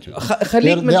 They need to.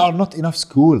 There are not enough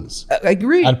schools. I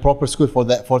agree. And proper schools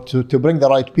to bring the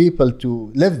right people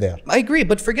to live there. I agree,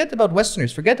 but forget about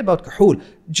Westerners. Forget about Kahul.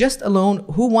 Just alone,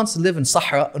 who wants to live in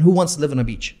Sahara and who wants to live on a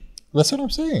beach? That's what I'm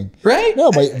saying. Right?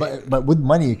 No, but with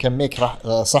money you can make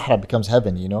Sahara becomes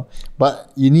heaven, you know.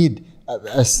 But you need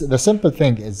the simple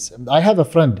thing is I have a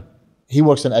friend. He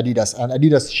works in Adidas, and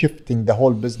Adidas shifting the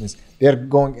whole business. They're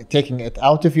taking it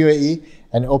out of UAE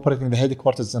and operating the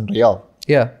headquarters in Riyadh.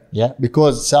 Yeah,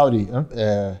 because Saudi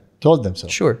told them so.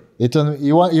 Sure. They told them,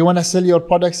 you want to sell your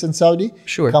products in Saudi?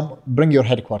 Sure. Come bring your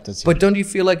headquarters here. But don't you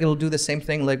feel like it'll do the same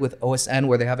thing like with OSN,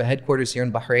 where they have a headquarters here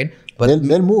in Bahrain? But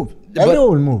they'll move. Everyone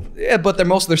will move. Yeah, but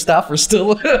most of their staff are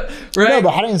still right. No,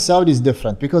 Bahrain and Saudi is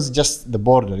different because it's just the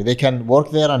border. They can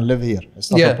work there and live here.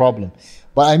 It's not a problem.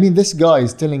 But I mean, this guy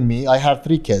is telling me I have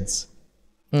 3 kids.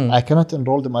 I cannot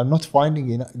enroll them. I'm not finding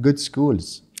good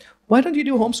schools. Why don't you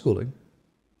do homeschooling?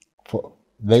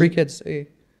 3 kids.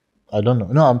 I don't know.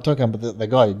 No, I'm talking about the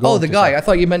guy. The guy. Saudi. I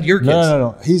thought you meant your kids.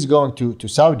 No. He's going to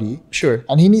Saudi. Sure.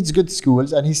 And he needs good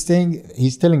schools. And he's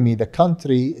telling me the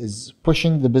country is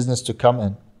pushing the business to come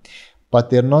in, but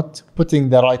they're not putting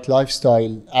the right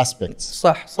lifestyle aspects.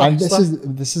 And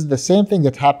this is the same thing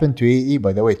that happened to AE,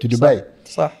 by the way, to Dubai.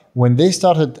 When they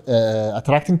started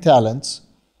attracting talents,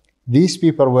 these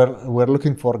people were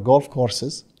looking for golf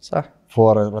courses,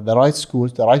 for the right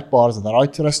schools, the right bars, the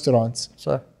right restaurants.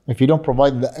 If you don't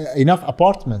provide enough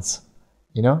apartments,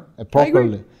 you know,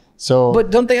 properly. So, but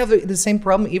don't they have the same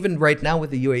problem even right now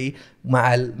with the UAE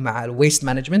مع waste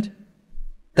management?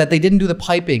 That they didn't do the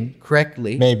piping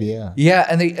correctly. Maybe, yeah. Yeah,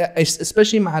 and they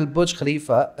especially مع Burj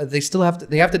Khalifa, they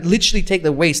have to literally take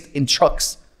the waste in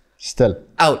trucks. Still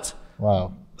out.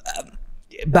 Wow.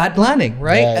 Bad planning,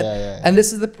 right? Yeah. And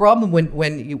this is the problem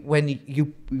when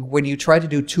you try to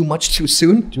do too much too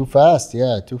soon. Too fast.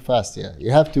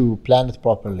 You have to plan it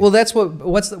properly. Well, that's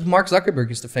Mark Zuckerberg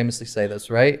used to famously say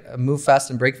this, right? Move fast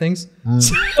and break things.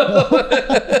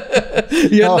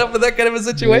 You end up with that kind of a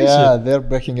situation. Yeah, they're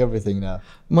breaking everything now.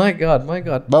 My God.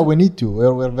 But we need to.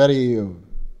 We're very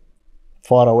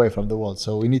far away from the world,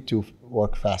 so we need to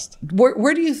work fast.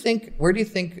 Where do you think we're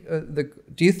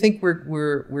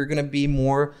going to be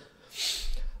more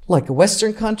Like a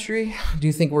Western country? Do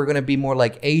you think we're going to be more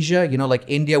like Asia? You know, like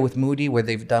India with Modi, where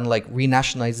they've done like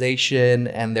renationalization,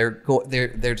 and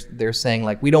they're saying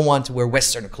like, we don't want to wear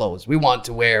Western clothes. We want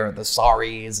to wear the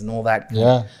saris and all that.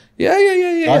 Yeah.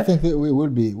 I think that we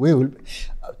will be.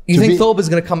 You think Thob is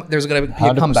going to come? There's going to be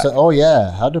a comeback. Oh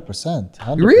yeah,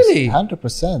 100%. Really?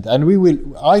 100%. And we will.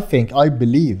 I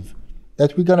believe that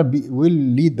we'll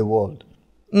lead the world.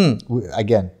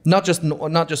 Again, not just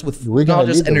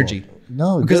energy.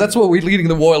 No, because that's what we're leading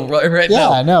the world right now. Yeah,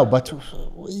 I know, but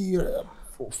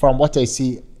from what I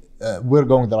see, we're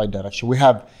going the right direction. We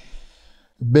have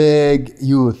big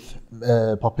youth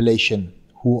population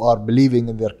who are believing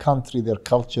in their country, their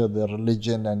culture, their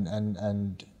religion,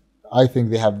 and I think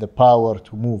they have the power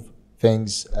to move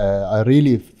things. I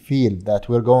really feel that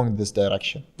we're going in this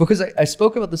direction. Because I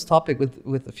spoke about this topic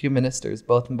with a few ministers,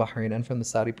 both in Bahrain and from the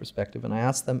Saudi perspective, and I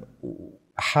asked them,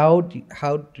 how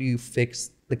do you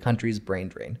fix the country's brain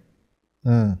drain?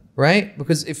 Right?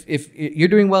 Because if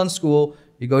you're doing well in school,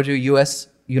 you go to a US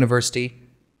university,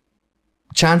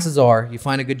 chances are you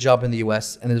find a good job in the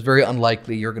US, and it's very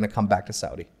unlikely you're going to come back to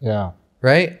Saudi. Yeah.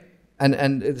 Right?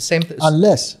 And the same thing.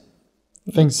 Unless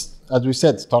things, as we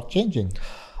said, start changing.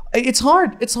 It's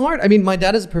hard. I mean, my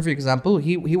dad is a perfect example.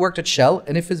 He worked at Shell,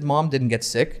 and if his mom didn't get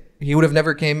sick, he would have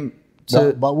never came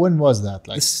to... But when was that?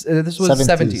 Like this was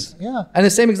 70s. Yeah. And the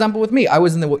same example with me. I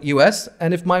was in the US,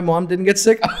 and if my mom didn't get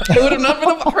sick, I would have not been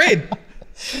in Bahrain.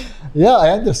 Yeah, I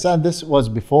understand this was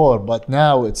before, but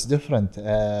now it's different.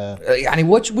 يعني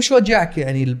وش وجهك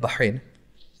يعني البحرين?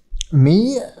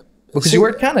 Me? Because you were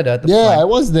in Canada at the time. time. I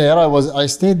was there. I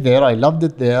stayed there. I loved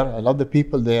it there. I loved the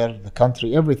people there, the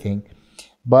country, everything.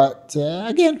 But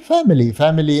again,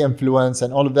 family influence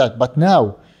and all of that. But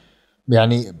now,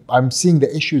 I'm seeing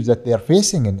the issues that they're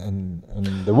facing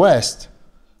in the West.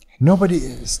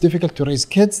 It's difficult to raise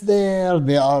kids there.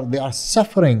 They are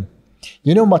suffering.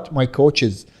 You know what my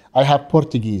coaches, I have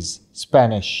Portuguese,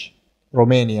 Spanish,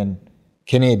 Romanian,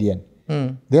 Canadian.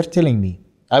 They're telling me,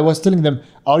 I was telling them,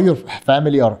 are your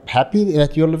family happy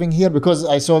that you're living here? Because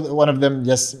I saw one of them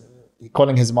just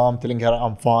calling his mom, telling her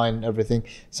I'm fine, everything.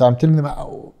 So I'm telling them,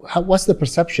 what's the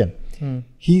perception?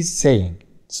 He's saying,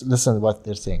 listen to what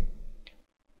they're saying.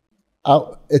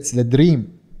 It's the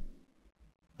dream,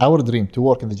 our dream to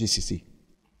work in the GCC.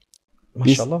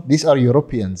 These are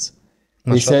Europeans.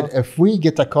 They said, if we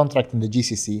get a contract in the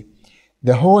GCC,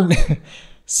 the whole,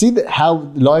 how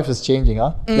life is changing,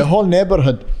 huh? The whole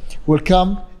neighborhood will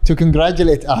come to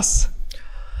congratulate us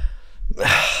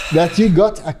that you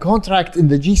got a contract in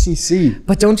the GCC.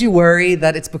 But don't you worry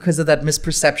that it's because of that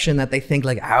misperception that they think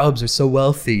like Arabs are so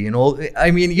wealthy and all?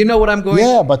 I mean, you know what I'm going...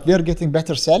 Yeah, but they're getting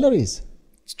better salaries.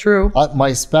 It's true.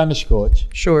 My Spanish coach,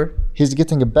 sure, he's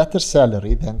getting a better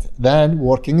salary than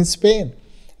working in Spain.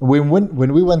 When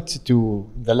we went to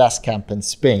the last camp in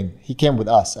Spain, he came with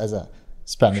us as a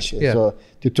Spanish so,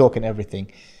 to talk and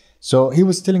everything. So he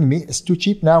was telling me, it's too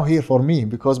cheap now here for me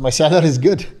because my salary is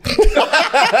good.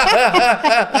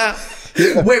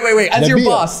 Wait. As your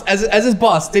boss, as his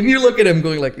boss, didn't you look at him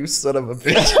going like, you son of a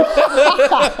bitch?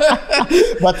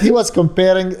 But he was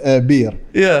comparing beer.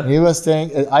 Yeah. He was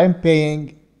saying, I'm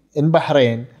paying in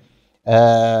Bahrain,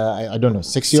 I don't know,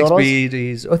 6 euros? 6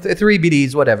 BDs, or 3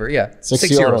 BDs, whatever, yeah. 6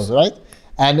 euros, right?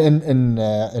 And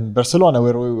in Barcelona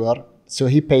where we were, so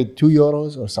he paid 2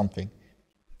 euros or something.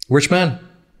 Rich man.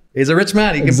 He's a rich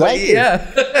man. He can buy,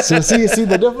 yeah. So see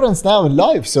the difference now in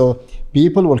life. So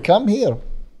people will come here.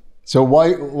 So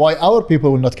why our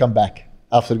people will not come back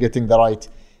after getting the right,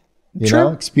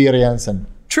 experience and...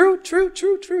 True.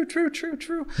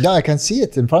 No, I can see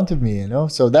it in front of me,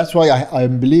 So that's why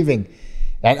I'm believing.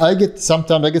 And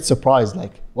sometimes I get surprised,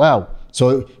 like, wow.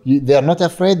 So they're not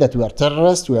afraid that we are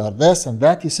terrorists, we are this and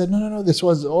that. He said, no, this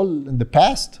was all in the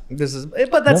past.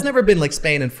 But that's never been like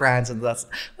Spain and France, and that's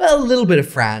a little bit of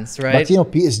France, right?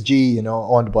 But PSG,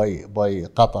 owned by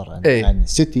Qatar and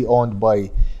City owned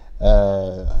by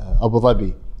Abu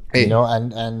Dhabi,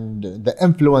 and the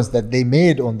influence that they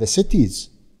made on the cities,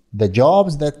 the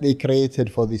jobs that they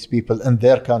created for these people in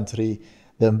their country,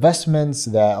 the investments,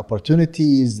 the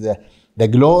opportunities, the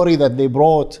glory that they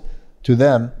brought to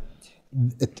them.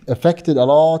 It affected a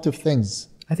lot of things.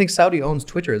 I think Saudi owns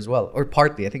Twitter as well, or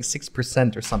partly. I think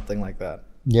 6% or something like that.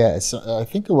 Yeah, I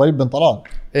think Walid bin Talal.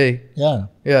 Yeah.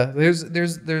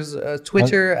 There's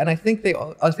Twitter, and I think the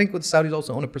Saudis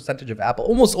also own a percentage of Apple.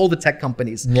 Almost all the tech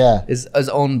companies is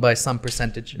owned by some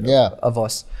percentage of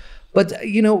us. But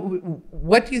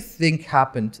what do you think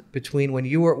happened between when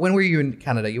were you in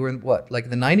Canada? You were in what, like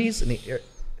the 90s?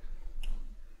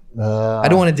 I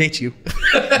don't want to date you.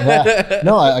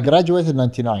 No, I graduated in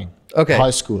 99. Okay.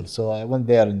 High school. So I went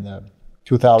there in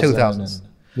 2000.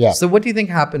 Yeah. So what do you think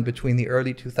happened between the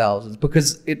early 2000s?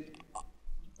 Because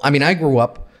I grew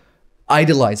up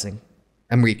idolizing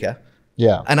America.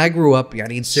 Yeah. And I grew up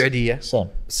in Saudi.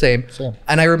 Same.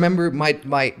 And I remember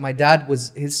my dad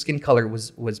his skin color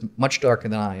was much darker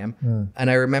than I am. And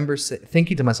I remember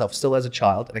thinking to myself, still as a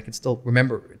child, and I can still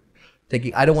remember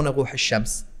thinking, I don't want to go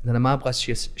الشمس لأن ما أبغى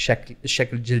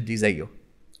شكل جلدي زيه.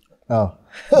 Oh.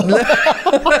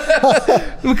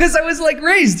 Because I was like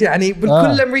raised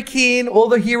بكل الأمريكيين, all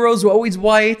the heroes were always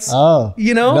white. Oh.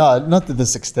 You know? No, not to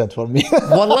this extent for me.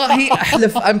 Wallahi,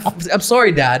 I'm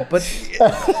sorry, Dad, but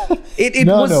it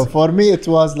was... No, for me it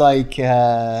was like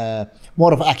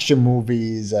more of action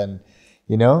movies and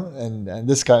and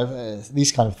these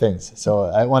kind of things. So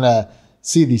I want to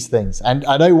see these things, and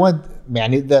I want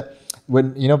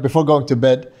when before going to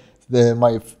bed,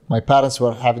 my parents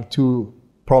were having two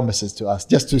promises to us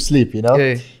just to sleep.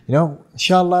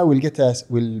 Inshallah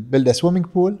we'll build a swimming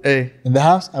pool in the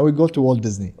house and we'll go to Walt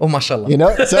Disney. Oh, mashallah.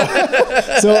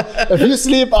 So if you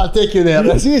sleep, I'll take you there.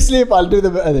 If you sleep, I'll do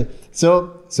the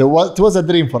so it was a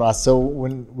dream for us. So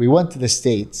when we went to the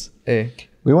States,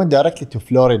 we went directly to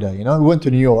Florida. We went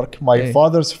to New York. My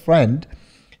father's friend,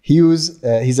 he's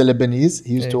a Lebanese.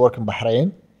 He used to work in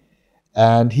Bahrain,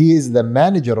 and he is the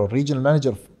manager or regional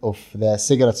manager of the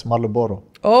cigarettes Marlboro.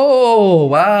 Oh,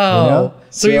 wow.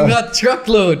 So you got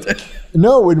truckload.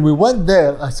 No, when we went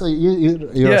there, I saw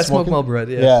you're smoke Marlboro,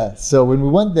 yeah. So when we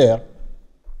went there,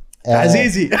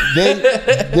 Azizi.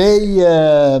 they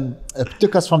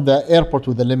took us from the airport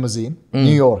with a limousine,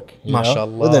 New York,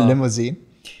 MashaAllah. with a limousine.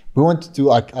 We went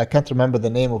to, I can't remember the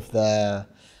name of the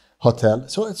hotel.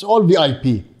 So it's all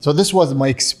VIP. So this was my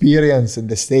experience in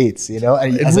the States, and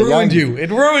It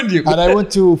ruined you. And I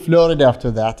went to Florida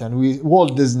after that, and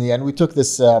Walt Disney, and we took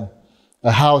this a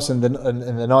house in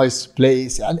a nice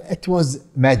place, and it was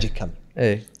magical.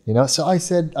 So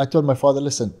I told my father,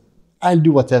 listen, I'll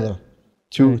do whatever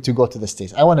to go to the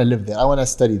States. I want to live there. I want to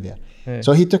study there.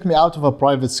 So he took me out of a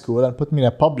private school and put me in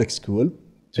a public school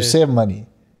to save money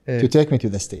to take me to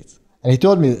the States. And he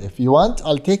told me, if you want,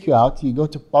 I'll take you out. You go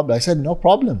to public. I said, no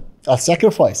problem. I'll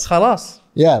sacrifice. خلاص.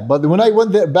 Yeah, but when I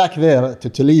went back there to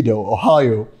Toledo,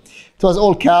 Ohio, it was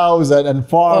all cows and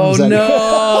farms. Oh,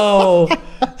 no.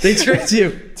 They tricked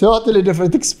you. Totally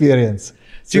different experience.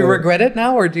 Do you regret it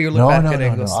now, or do you look back at it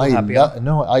and go, still happy?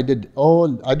 No, I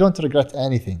don't regret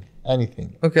anything.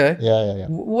 Okay. Yeah.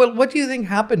 What do you think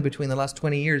happened between the last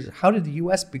 20 years? How did the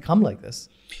US become like this?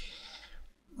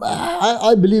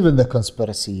 I believe in the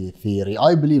conspiracy theory.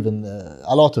 I believe in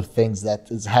a lot of things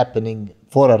that is happening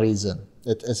for a reason.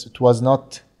 It's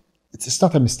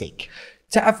not a mistake.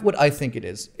 تعرف what I think it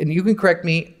is, and you can correct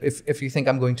me if you think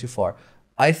I'm going too far.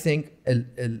 I think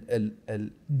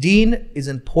الدين is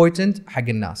important حق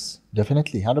الناس.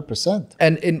 Definitely, 100%.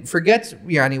 And forget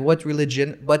what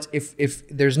religion, but if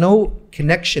there's no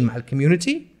connection مع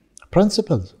الcommunity,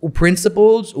 principles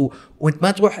وانت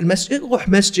ما تروح المسجد روح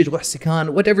مسجد روح سكان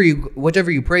whatever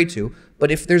you pray to,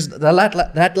 but if there's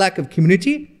that lack of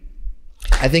community,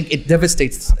 I think it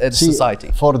devastates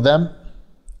society. For them,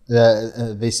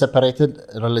 they separated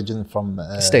religion from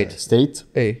state.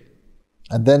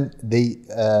 And then they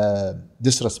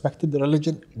disrespected the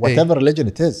religion, whatever religion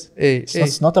it is.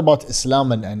 It's not about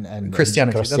Islam and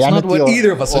Christianity. That's not what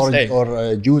either of us are saying. Or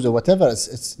Jews or whatever.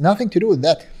 It's nothing to do with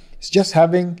that. It's just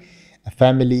having a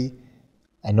family,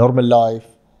 a normal life.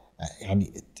 And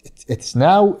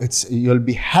you'll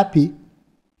be happy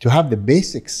to have the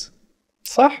basics.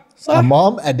 صح. A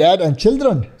mom, a dad, and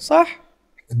children. صح.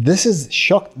 This is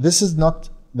shocked. This is not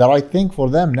the right thing for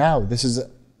them now. This is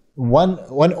one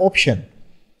option.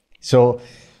 So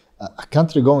a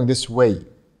country going this way,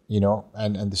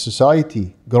 and the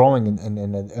society growing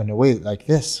in a way like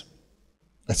this,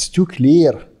 it's too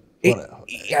clear.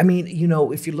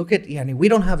 If you look at, we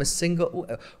don't have a single,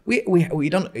 we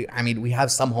don't, we have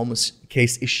some homeless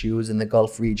case issues in the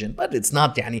Gulf region, but it's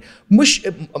not,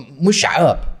 مش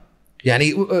عاب.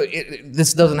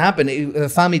 This doesn't happen. The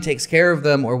family takes care of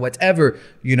them or whatever.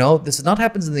 This is not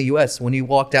happens in the US. When you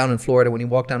walk down in Florida, when you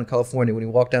walk down in California, when you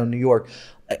walk down in New York,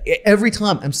 every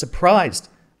time I'm surprised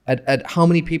at how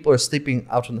many people are sleeping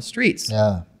out on the streets.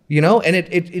 Yeah. And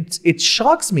it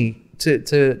shocks me to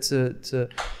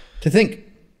think.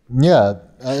 Yeah,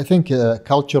 I think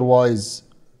culture-wise,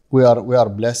 we are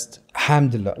blessed.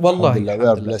 Alhamdulillah. Wallahi. We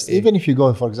are blessed. Even if you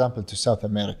go, for example, to South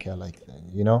America,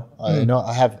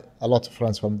 I have a lot of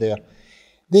friends from there.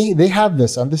 They have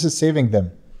this, and this is saving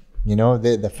them.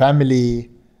 The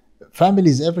family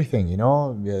is everything.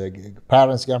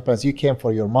 Parents, grandparents. You came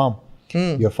for your mom.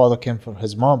 Your father came for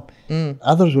his mom.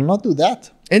 Others will not do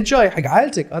that. Enjoy.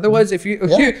 حقعالتك. Otherwise, if you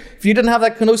didn't have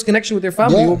that close connection with your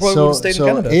family, you probably would have stayed in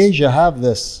Canada. Asia have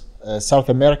this. South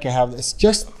America have this.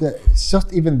 It's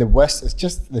not even the West. It's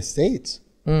just the States.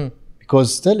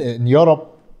 Because still in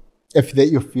Europe, if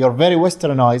you're very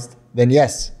Westernized, then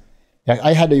yes. Like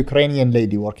I had a Ukrainian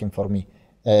lady working for me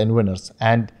in Winners,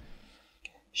 and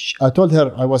I told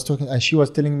her I was talking, and she was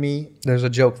telling me. There's a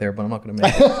joke there, but I'm not going to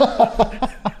make it.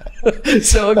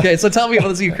 So tell me about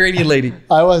this Ukrainian lady.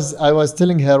 I was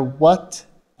telling her what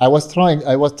I was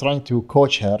trying to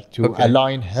coach her to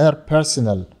align her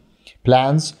personal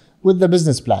plans with the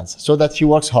business plans so that she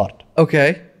works hard. Okay.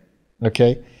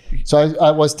 So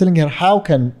I was telling her, how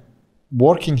can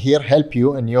working here help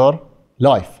you in your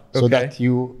life so that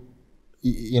you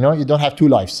don't have two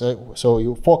lives. So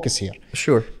you focus here.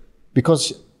 Sure. Because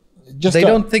they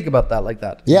don't think about that like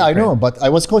that. Yeah, I know, but I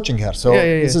was coaching her. So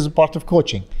this is a part of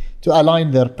coaching to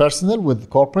align their personal with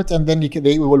corporate, and then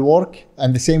they will work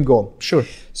on the same goal. Sure.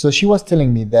 So she was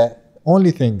telling me the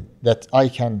only thing that I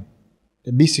can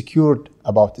be secured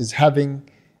about is having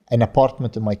an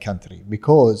apartment in my country,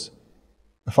 because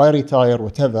if I retire,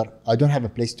 whatever, I don't have a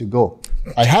place to go.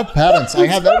 I have parents, I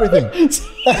have everything.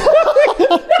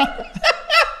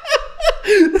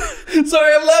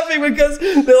 Sorry, I'm laughing because,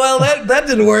 well, that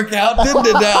didn't work out, didn't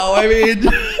it now? I mean,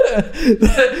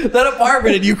 that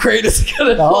apartment in Ukraine is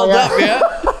going to hold up, yeah?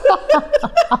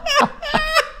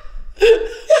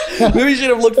 Maybe you should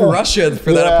have looked for Russia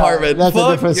for that apartment. That's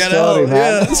a different story, man.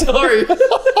 Yeah, sorry.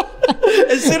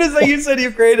 As soon as you said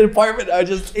Ukraine apartment, it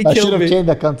killed me. I should have changed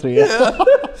the country.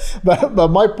 But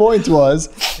my point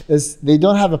is they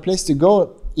don't have a place to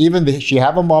go. Even she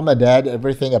have a mom, a dad,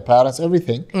 everything, a parents,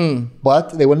 everything.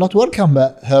 But they will not welcome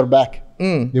her back.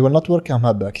 They will not welcome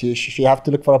her back. She have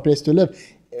to look for a place to live.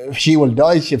 If she will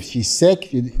die, if she's sick,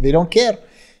 they don't care.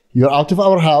 You're out of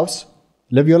our house.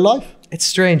 Live your life. It's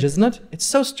strange, isn't it? It's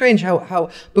so strange how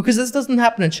because this doesn't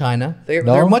happen in China.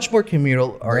 They're much more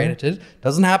communal oriented.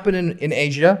 Doesn't happen in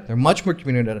Asia. They're much more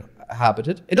communal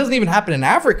habited. It doesn't even happen in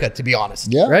Africa, to be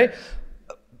honest. Yeah. Right?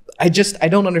 I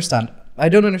don't understand. I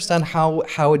don't understand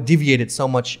how it deviated so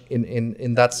much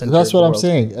in that sense. That's what I'm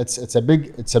saying. It's a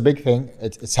big thing.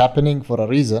 It's happening for a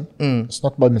reason. It's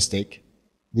not by mistake.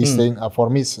 These things for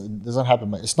me it doesn't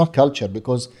happen. It's not culture,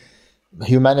 because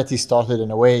humanity started in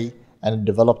a way and it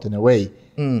developed in a way,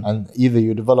 and either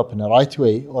you develop in the right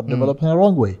way or develop in the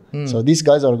wrong way. So these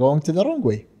guys are going to the wrong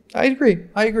way. I agree.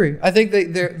 I think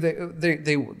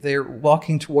they're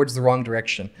walking towards the wrong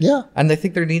direction. Yeah. And I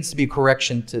think there needs to be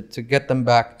correction to get them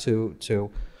back to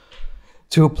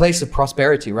a place of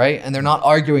prosperity, right? And they're not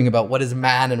arguing about what is a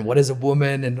man and what is a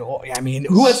woman, and I mean,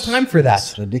 who has time for that?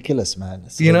 It's ridiculous, man.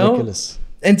 It's ridiculous.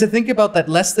 And to think about that,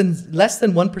 less than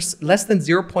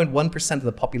 0.1% of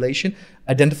the population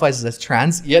identifies as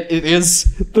trans, yet it is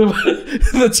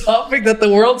the topic that the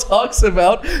world talks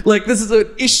about. Like, this is an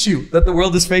issue that the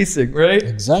world is facing, right?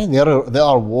 Exactly. There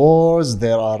are wars,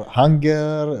 there are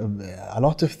hunger, a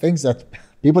lot of things that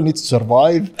people need to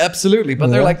survive. Absolutely,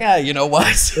 but they're like, you know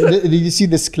what? Did you see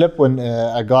this clip when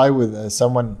a guy with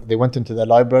someone, they went into the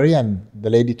library and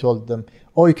the lady told them,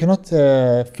 "Oh, you cannot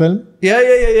film."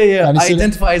 Yeah. I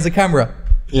identify as a camera.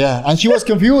 Yeah, and she was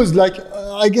confused. Like,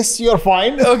 I guess you're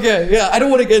fine. Okay, yeah. I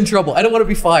don't want to get in trouble. I don't want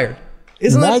to be fired.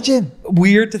 Isn't that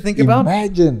weird to think about?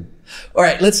 Imagine. All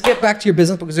right, let's get back to your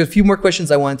business, because there's a few more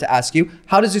questions I wanted to ask you.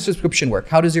 How does your subscription work?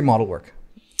 How does your model work?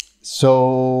 So,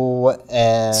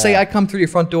 say I come through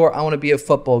your front door. I want to be a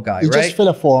football guy, you right? just fill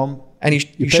a form, and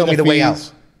you show me the way out.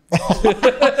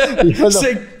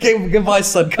 Say, goodbye,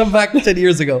 son. Come back 10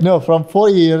 years ago. No, from 4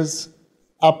 years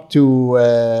up to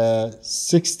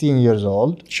 16 years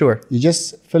old. Sure. You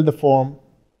just fill the form,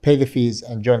 pay the fees,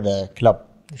 and join the club.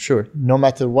 Sure. No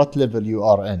matter what level you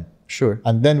are in. Sure.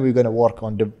 And then we're going to work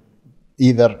on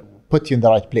either put you in the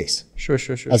right place. Sure.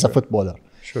 As a footballer.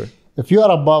 Sure. If you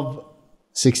are above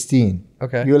 16,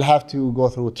 you'll have to go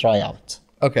through tryout.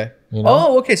 Okay.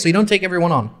 Oh, okay. So you don't take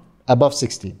everyone on. Above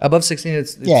 16. Above 16,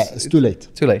 it's too late.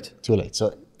 Too late.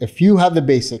 So if you have the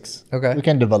basics, we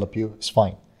can develop you. It's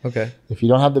fine. Okay. If you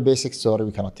don't have the basics, sorry,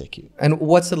 we cannot take you. And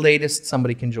what's the latest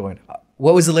somebody can join?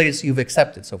 What was the latest you've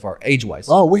accepted so far, age-wise?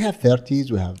 Oh, we have 30s.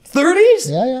 We have 30s?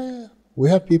 Yeah. We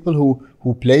have people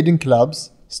who played in clubs,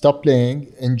 stopped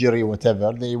playing, injury,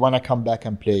 whatever. They want to come back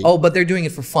and play. Oh, but they're doing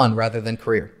it for fun rather than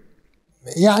career.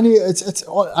 Yeah, it's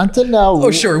until now. Oh,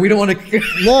 sure. We don't want to.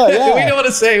 No, yeah. We don't want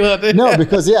to say what. No,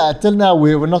 because until now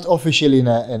we were not officially in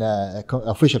a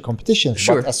official competition.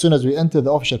 Sure. But as soon as we enter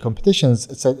the official competitions,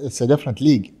 it's a different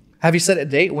league. Have you set a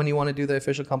date when you want to do the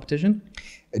official competition?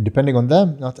 Depending on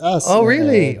them, not us. Oh,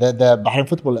 really? The Bahrain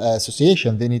Football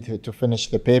Association, they need to finish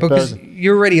the papers. Because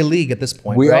you're already a league at this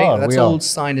point, We right? are, That's we all are.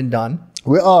 signed and done.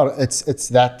 We are. It's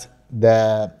that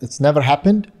it's never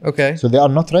happened. Okay. So they are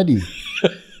not ready.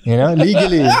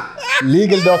 Legally,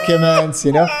 legal documents.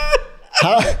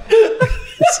 How,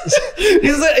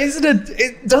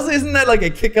 Isn't that like a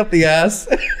kick up the ass?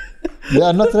 they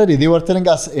are not ready. They were telling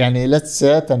us, let's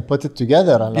sit and put it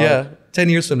together. And Yeah, 10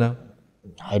 years from now.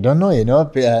 I don't know.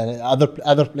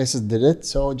 Other places did it.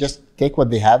 So just take what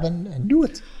they have and do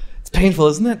it. It's painful,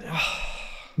 isn't it?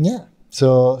 Yeah.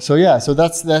 So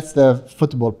that's the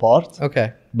football part.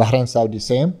 Okay. Bahrain, Saudi,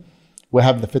 same. We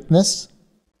have the fitness.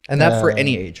 And that for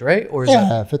any age, right? Or is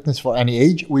Yeah, fitness for any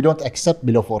age. We don't accept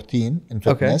below 14 in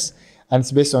fitness. And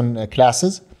it's based on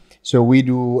classes. So we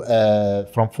do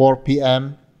from 4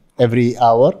 p.m. every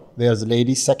hour. There's a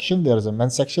ladies section. There's a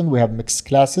men's section. We have mixed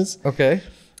classes. Okay.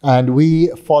 And we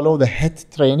follow the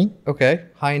HIIT training. Okay.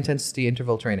 High intensity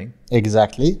interval training.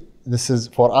 Exactly. This is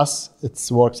for us. It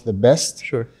works the best.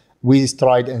 Sure. We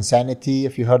tried Insanity,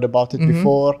 if you heard about it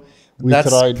before.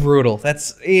 That's brutal.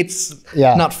 It's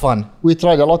not fun. We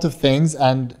tried a lot of things,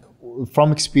 and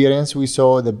from experience, we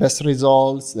saw the best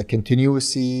results. The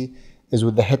continuity is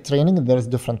with the HIIT training, and there's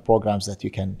different programs that you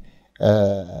can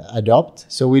adopt.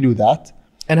 So we do that.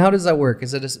 And how does that work?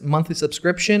 Is it a monthly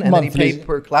subscription and then you pay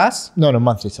per class? No,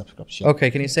 monthly subscription. Okay,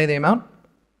 can you say the amount?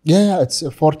 Yeah, it's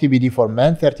 40 BD for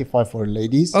men, 35 for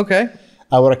ladies. Okay.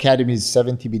 Our academy is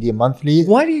 70 BD monthly.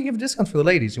 Why do you give discounts for the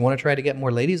ladies? You want to try to get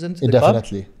more ladies into the club?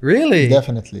 Definitely. Really?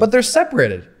 Definitely. But they're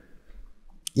separated.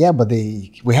 Yeah, but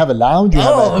we have a lounge, we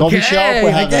have a coffee shop.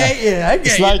 I get you.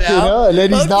 It's like, a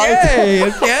ladies'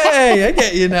 night. Okay, I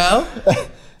get you now.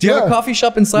 Do you have a coffee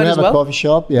shop inside as well? We have a coffee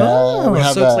shop, yeah. Oh, we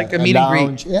have so it's like a meet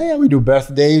and greet. Yeah, we do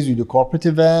birthdays, we do corporate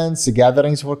events,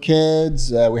 gatherings for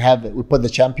kids. We put the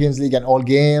Champions League and all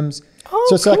games. Oh,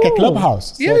 so it's like a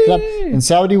clubhouse. Yeah. In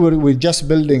Saudi, we're just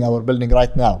building our building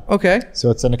right now. Okay. So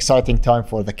it's an exciting time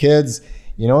for the kids.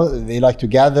 They like to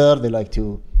gather, they like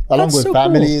to, along That's with so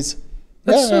families. Cool.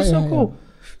 That's so cool.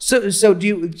 So do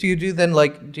you do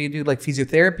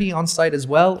physiotherapy on site as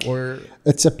well, or?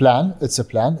 It's a plan.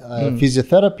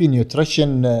 Physiotherapy,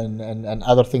 nutrition, and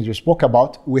other things we spoke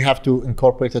about. We have to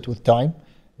incorporate it with time.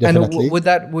 Definitely.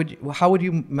 And how would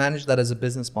you manage that as a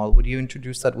business model? Would you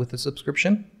introduce that with a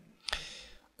subscription?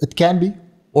 It can be.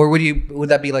 Or would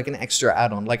that be like an extra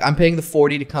add-on? Like I'm paying the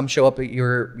 40 to come show up at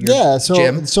your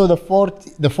gym. So the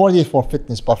 40 is for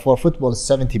fitness, but for football is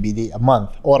 70 BD a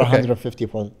month or 150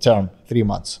 for the term, 3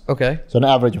 months. Okay. So an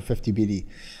average of 50 BD.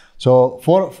 So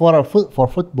for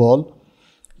football,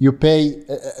 you pay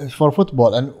for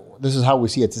football, and this is how we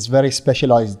see it. It's very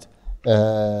specialized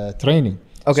training.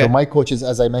 Okay. So my coaches,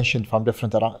 as I mentioned, from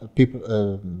different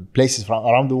places from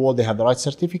around the world, they have the right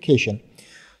certification.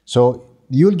 So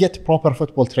you'll get proper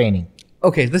football training.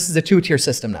 Okay, this is a 2-tier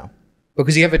system now.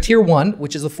 Because you have a tier 1,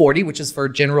 which is a 40, which is for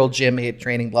general gym HIIT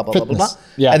training, blah, blah, Fitness, blah, blah, blah.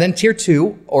 yeah. And then tier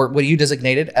 2, or what you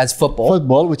designated as football.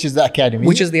 Football, which is the academy.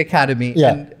 Which is the academy.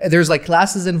 Yeah. And there's like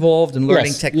classes involved and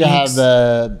learning techniques.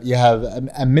 You have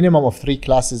a minimum of 3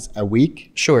 classes a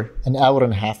week. Sure. An hour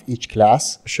and a half each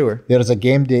class. Sure. There is a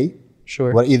game day.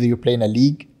 Sure. Where either you play in a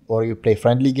league or you play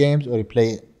friendly games or you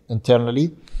play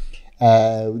internally.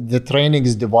 The training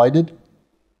is divided.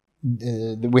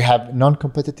 We have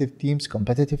non-competitive teams,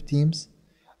 competitive teams,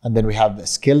 and then we have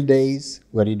skill days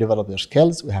where you develop your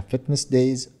skills. We have fitness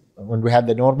days when we have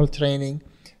the normal training.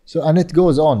 So, and it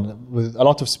goes on with a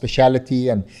lot of specialty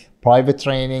and private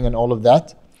training and all of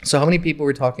that. So how many people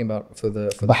we're talking about for the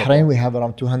Bahrain, we have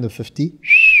around 250.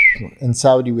 In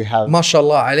Saudi, we have...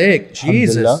 MashaAllah alayk.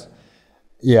 Jesus.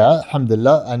 Yeah,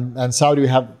 alhamdulillah. And Saudi, we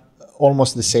have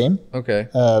almost the same. Okay.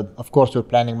 Of course, we're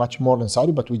planning much more than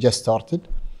Saudi, but we just started.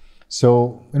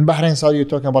 So in Bahrain, Saudi, you're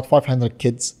talking about 500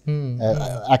 kids,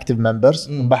 active members.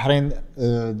 In Bahrain,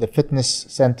 the fitness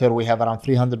center, we have around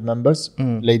 300 members,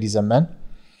 ladies and men.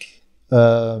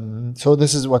 So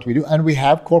this is what we do. And we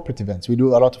have corporate events. We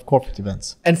do a lot of corporate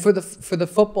events. And for the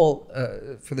football,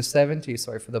 for the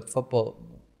football,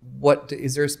 what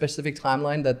is there a specific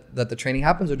timeline that the training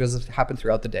happens, or does it happen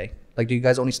throughout the day? Like, do you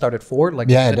guys only start at 4? Like,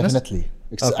 yeah, fitness? definitely.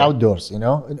 It's outdoors,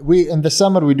 We in the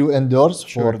summer we do indoors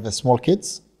for the small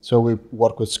kids. So we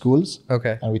work with schools.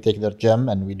 Okay. And we take their gym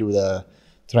and we do the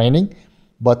training.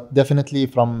 But definitely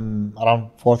from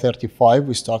around 4:35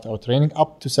 we start our training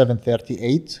up to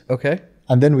 7:38. Okay.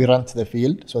 And then we rent the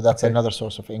field. So that's another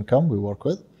source of income we work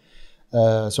with.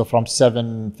 So from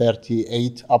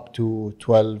 7:38 up to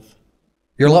 12.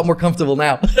 You're a lot more comfortable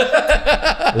now.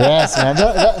 Yes, man.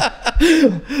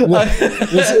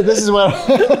 This is where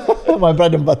my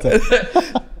bread and butter.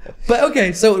 But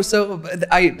okay, so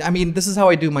I mean, this is how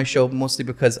I do my show, mostly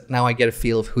because now I get a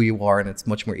feel of who you are, and it's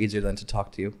much more easier than to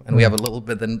talk to you, and we have a little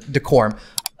bit of decorum.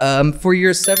 For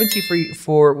your 70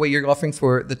 for what you're offering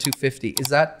for the 250,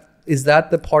 is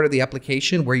that the part of the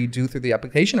application where you do through the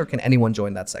application, or can anyone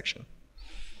join that section?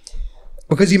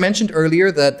 Because you mentioned earlier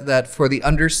that for the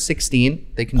under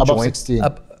 16 they can above join 16.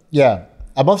 Yeah,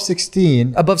 above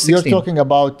 16. Above 16. You're talking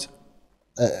about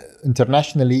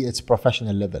internationally, it's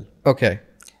professional level. Okay.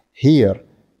 Here,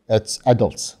 it's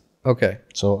adults. Okay.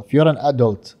 So if you're an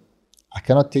adult, I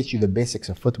cannot teach you the basics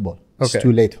of football. It's Okay.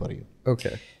 too late for you.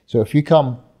 Okay. So if you come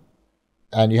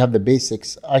and you have the basics,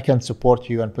 I can support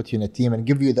you and put you in a team and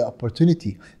give you the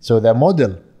opportunity. So the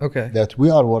model Okay. that we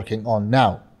are working on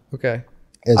now Okay.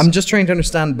 is... I'm just trying to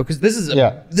understand, because this is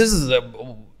a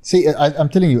See, I'm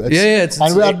telling you. It's, yeah,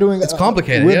 and we are doing... it's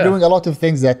complicated. We're doing a lot of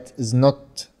things that is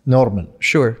not normal.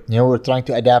 Sure. You know, we're trying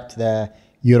to adapt the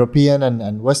European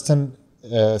and Western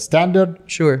standard,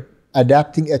 Sure.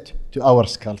 adapting it to our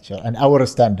culture and our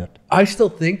standard. I still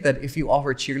think that if you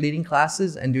offer cheerleading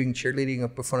classes and doing cheerleading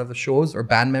up in front of the shows, or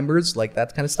band members, like that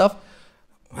kind of stuff,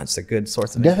 that's a good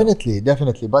source of income.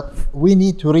 Definitely. But we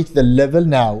need to reach the level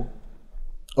now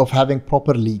of having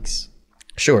proper leagues.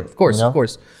 Sure, of course, You know? of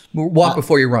course. Walk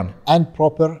before you run. And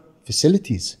proper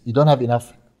facilities. You don't have enough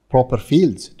proper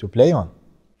fields to play on.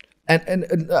 And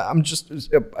I'm just,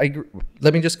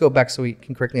 let me just go back so we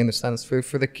can correctly understand this.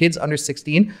 For the kids under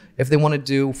 16, if they want to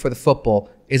do for the football,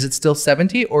 is it still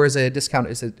 70, or is it a discount?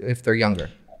 Is it if they're younger?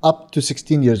 Up to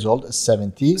 16 years old is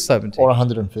 70, 70. or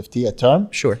 150 a term.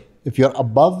 Sure. If you're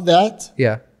above that,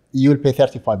 Yeah. you will pay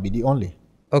 35 BD only.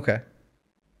 Okay.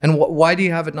 And why do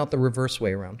you have it not the reverse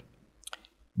way around?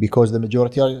 Because the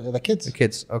majority are the kids. The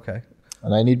kids. Okay.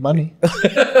 And I need money.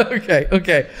 Okay.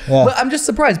 Yeah. But I'm just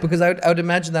surprised, because I would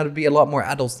imagine that would be a lot more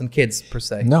adults than kids per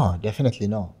se. No, definitely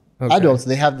no. Okay. Adults,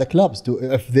 they have the clubs.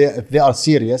 If they are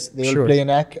serious, they will Sure. play in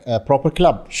a proper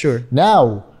club. Sure.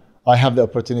 Now, I have the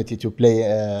opportunity to play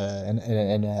in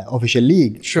an official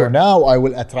league. Sure. So now I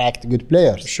will attract good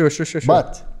players. Sure. But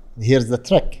here's the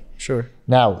trick. Sure.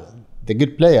 Now, the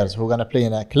good players who are going to play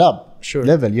in a club Sure.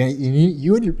 level,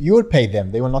 you will pay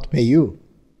them. They will not pay you.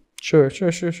 Sure.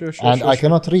 And I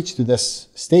cannot reach to this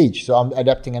stage. So I'm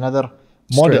adapting another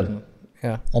model.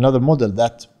 Yeah. Another model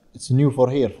that it's new for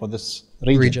here, for this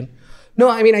region. No,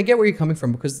 I mean, I get where you're coming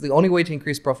from, because the only way to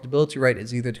increase profitability, right, is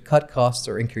either to cut costs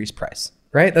or increase price,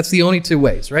 right? That's the only two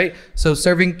ways, right? So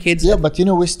serving kids. Yeah, but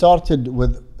we started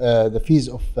with the fees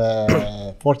of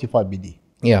 45 BD.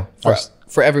 Yeah.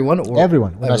 For everyone? Or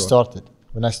Everyone, when I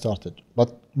started. But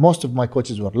most of my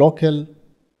coaches were local,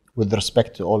 with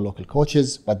respect to all local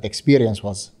coaches, but the experience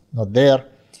was not there.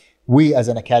 We as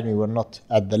an academy were not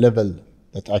at the level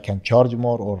that I can charge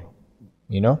more or,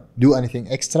 do anything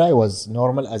extra. I was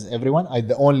normal as everyone.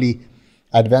 The only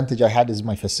advantage I had is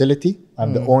my facility.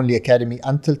 I'm the only academy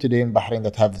until today in Bahrain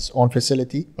that have its own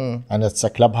facility, and it's a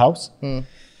clubhouse.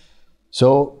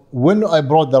 So when I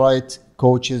brought the right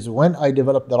coaches, when I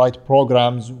developed the right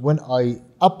programs, when I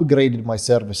upgraded my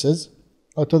services,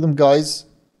 I told them, guys,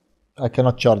 I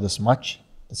cannot charge this much.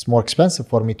 It's more expensive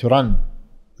for me to run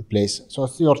the place. So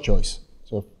it's your choice.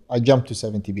 So I jumped to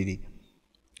 70 BD.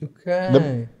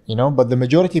 Okay. But the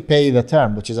majority pay the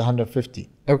term, which is 150.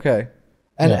 Okay.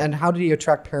 And how do you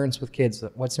attract parents with kids?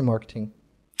 What's your marketing?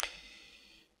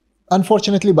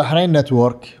 Unfortunately, Bahrain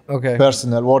network, Okay.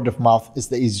 personal, word of mouth is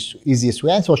the easiest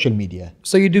way, and social media.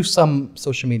 So you do some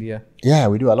social media? Yeah,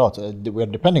 we do a lot. We're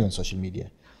depending on social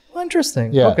media. Oh,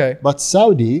 interesting. Yeah. Okay. But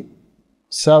Saudi,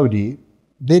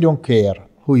 they don't care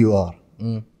who you are.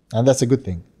 And that's a good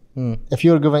thing. If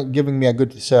you're giving me a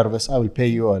good service, I will pay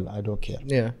you all. I don't care.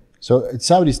 Yeah. So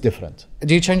Saudi is different.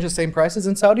 Do you change the same prices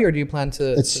in Saudi, or do you plan to?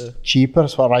 It's cheaper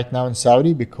for right now in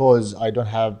Saudi because I don't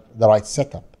have the right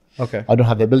setup. Okay. I don't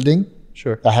have the building.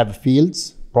 Sure. I have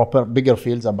fields, proper bigger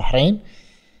fields in Bahrain.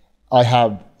 I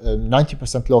have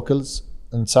 90% locals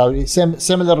in Saudi.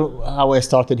 Similar how I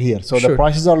started here. So Sure. the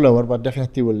prices are lower, but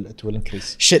definitely it will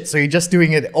increase. Shit. So you're just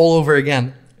doing it all over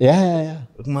again? Yeah.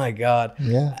 My God.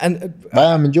 Yeah. And But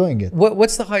I'm enjoying it.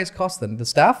 what's the highest cost then? The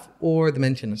staff or the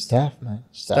maintenance? Staff, man.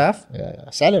 Staff? Yeah.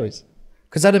 Salaries.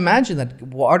 Because I'd imagine that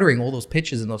watering all those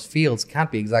pitches in those fields can't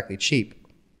be exactly cheap.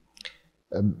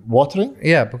 Watering?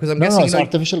 Yeah, because I'm No, guessing it's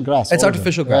artificial grass. It's all of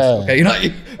artificial it. grass. Yeah.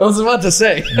 Okay, I was about to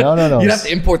say. No. You'd have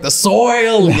to import the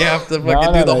soil. You have to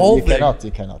fucking do the whole you thing.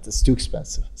 You cannot. It's too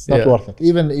expensive. It's not Yeah. worth it.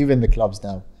 Even the clubs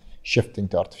now shifting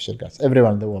to artificial grass.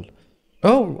 Everyone in the world.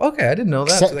 Oh, okay. I didn't know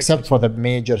that. Except for the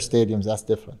major stadiums, that's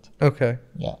different. Okay.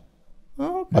 Yeah.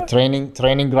 Oh, okay. But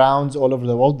training grounds all over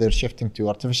the world, they're shifting to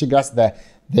artificial grass.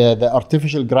 The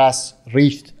artificial grass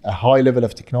reached a high level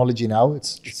of technology now.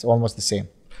 It's almost the same.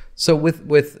 So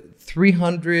with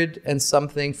 300 and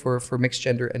something for mixed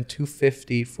gender and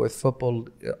 250 for football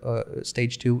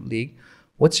stage 2 league,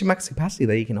 what's your max capacity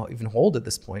that you can even hold at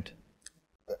this point?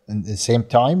 In the same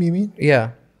time, you mean?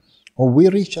 Yeah. Well, we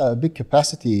reach a big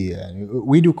capacity.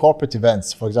 We do corporate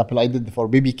events. For example, I did for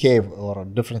BBK or a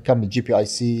different company,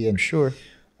 GPIC, and Sure.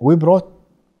 we brought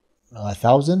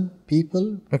 1,000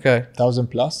 people, Okay. 1,000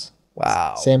 plus.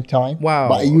 Wow. Same time. Wow,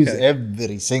 But I use okay.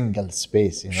 every single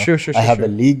space. You know? Sure, I have sure. a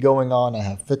league going on. I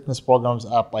have fitness programs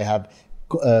up. I have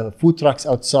food trucks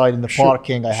outside in the Sure,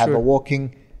 parking. I have sure. a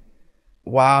walking.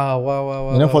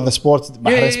 Wow. You know, for the sports,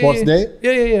 Bahrain Sports Day.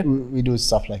 Yeah. We do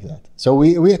stuff like that. So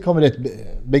we accommodate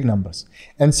big numbers.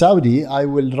 In Saudi, I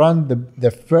will run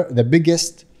the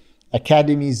biggest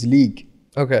academies league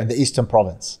Okay. in the Eastern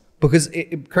Province. Because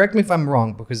correct me if I'm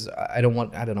wrong, because I don't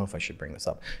know if I should bring this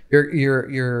up.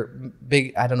 Your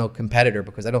big, I don't know, competitor,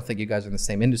 because I don't think you guys are in the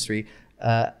same industry.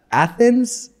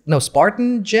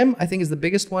 Spartan Gym, I think, is the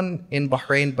biggest one in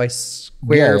Bahrain by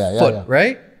square foot, yeah.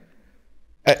 right?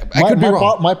 I could be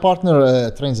wrong. My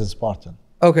partner trains in Spartan.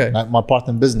 Okay. My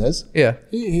partner in business. Yeah.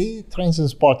 He trains in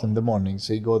Spartan in the morning,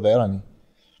 so you go there and.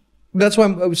 That's why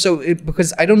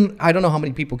because I don't know how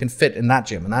many people can fit in that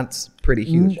gym, and that's pretty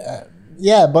huge.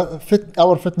 Yeah, but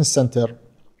our fitness center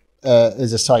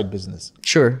is a side business.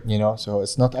 Sure. You know, so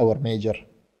it's not our major.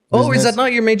 Oh, business. is that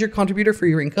not your major contributor for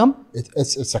your income?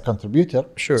 It's a contributor.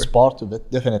 Sure. It's part of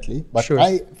it, definitely. But Sure.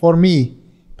 for me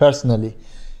personally,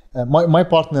 my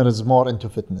partner is more into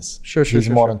fitness. Sure.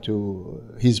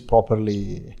 He's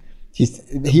properly. He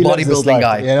Bodybuilding life,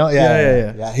 guy. You know,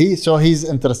 yeah. He's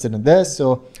interested in this.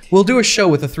 So We'll do a show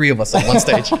with the three of us at one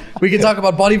stage. We can talk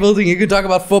about bodybuilding. You can talk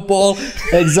about football.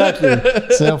 exactly.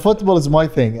 So football is my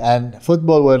thing, and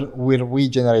football where we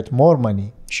generate more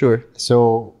money. Sure.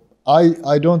 So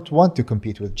I don't want to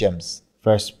compete with gyms.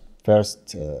 First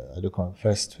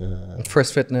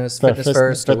fitness, or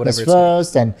whatever it's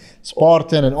first, and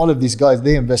Spartan and all of these guys,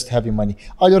 they invest heavy money.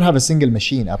 I don't have a single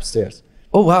machine upstairs.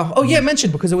 Oh wow! Oh yeah,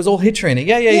 mentioned because it was all hit training.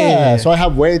 Yeah. So I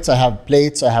have weights, I have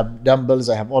plates, I have dumbbells,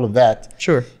 I have all of that.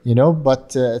 Sure. You know,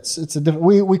 but it's a different.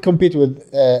 We compete with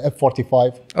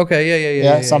F45. Okay.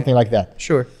 Yeah. Something like that.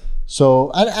 Sure.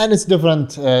 So and it's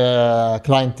different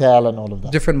clientele and all of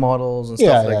that. Different models and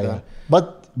stuff like that.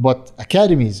 But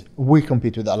academies, we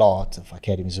compete with a lot of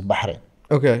academies in Bahrain.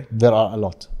 Okay. There are a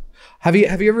lot. Have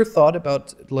you ever thought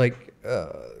about like?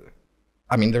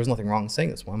 I mean, there's nothing wrong in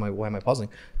saying this. Why am I pausing?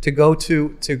 To go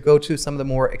to some of the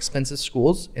more expensive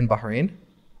schools in Bahrain.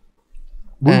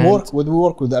 Would we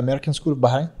work with the American School of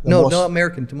Bahrain? Not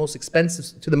American. To most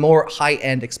expensive, to the more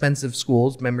high-end, expensive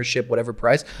schools, membership, whatever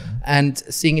price, and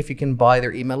seeing if you can buy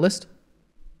their email list.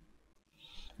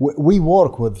 We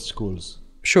work with schools.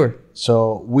 Sure.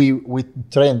 So we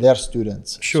train their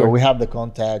students. Sure. So we have the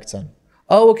contacts and.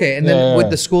 Oh, okay. And then would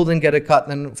the school then get a cut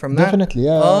then from that? Definitely,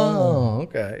 yeah. Oh,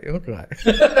 okay.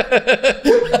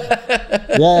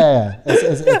 Yeah.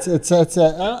 It's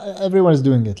everyone is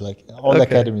doing it, like all the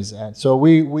academies. And so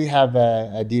we have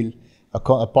a deal,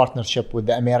 a partnership with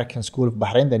the American School of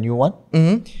Bahrain, the new one,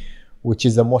 which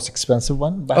is the most expensive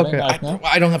one in Bahrain right now.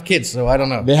 I don't have kids, so I don't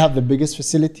know. They have the biggest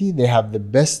facility. They have the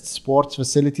best sports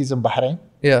facilities in Bahrain.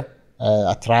 Yeah.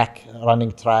 A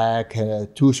running track,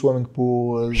 2 swimming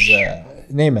pools,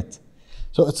 name it.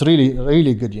 So it's really,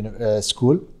 really good,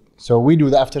 school. So we do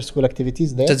the after school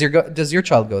activities there. Does your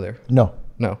child go there? No.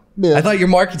 Yeah. I thought you're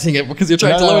marketing it because you're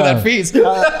trying to lower that fees.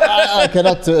 I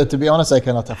cannot, to be honest, I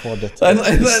cannot afford it.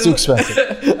 It's too expensive.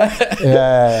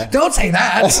 Yeah. Don't say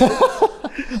that.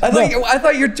 I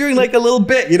thought you're doing like a little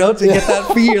bit, to get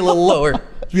that fee a little lower.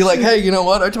 To be like, hey, you know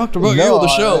what? I talked about you on the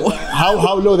show.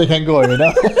 How low they can go,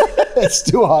 It's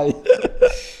too high.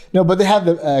 No, but they have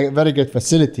a very good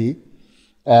facility,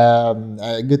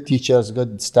 good teachers,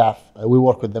 good staff. We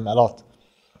work with them a lot.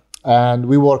 And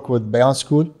we work with Bayan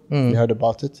School. You heard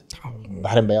about it?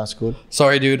 Bahrain Bayan School.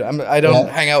 Sorry, dude. I don't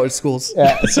hang out with schools.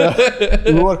 Yeah, so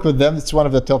we work with them. It's one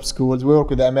of the top schools. We work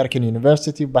with the American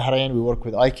University of Bahrain. We work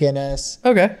with IKNS.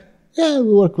 Okay. Yeah,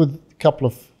 we work with a couple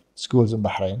of schools in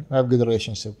Bahrain. We have a good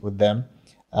relationship with them.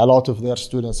 A lot of their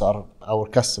students are our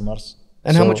customers.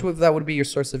 And how much of that would be your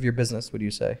source of your business, would you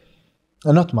say?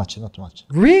 Not much.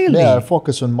 Really? Yeah, I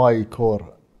focus on my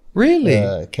core. Really?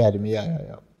 Academy.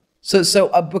 Yeah. So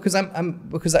because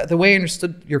because the way I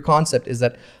understood your concept is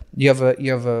that you have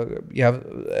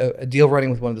a deal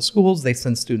running with one of the schools. They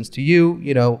send students to you.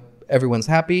 Everyone's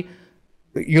happy.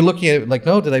 You're looking at it like,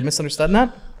 no, did I misunderstand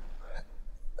that?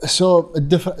 So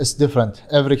it's different.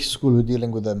 Every school we're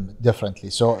dealing with them differently.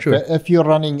 So Sure. if you're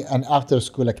running an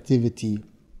after-school activity,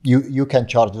 you can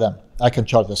charge them. I can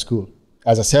charge the school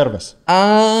as a service.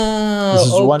 Ah, This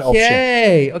is okay. one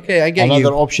option. Okay, I get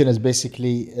Another you. option is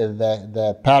basically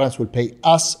the parents will pay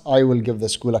us. I will give the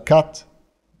school a cut.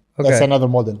 That's Okay. another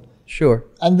model. Sure.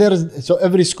 And so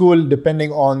every school,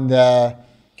 depending on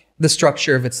The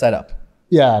structure of its setup.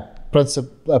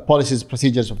 policies,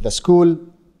 procedures of the school,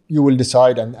 you will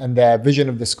decide, and the vision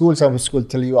of the school. Some school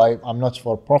tell you, I'm not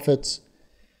for profits.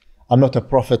 I'm not a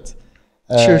profit.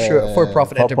 Sure.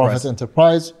 For-profit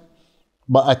enterprise.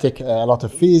 But I take a lot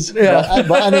of fees. Yeah.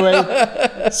 But anyway,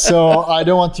 so I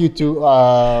don't want you to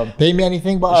pay me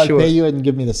anything, but I'll Sure. pay you and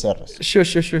give me the service. Sure.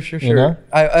 You know?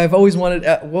 I've always wanted.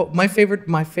 My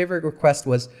favorite request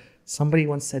was somebody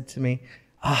once said to me,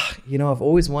 I've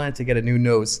always wanted to get a new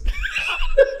nose.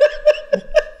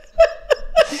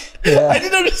 I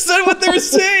didn't understand what they were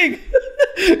saying.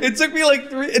 It took me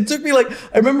like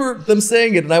I remember them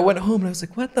saying it, and I went home and I was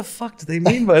like, "What the fuck do they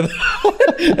mean by that?"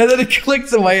 And then it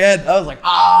clicked in my head. I was like,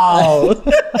 "Oh,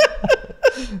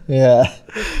 Yeah.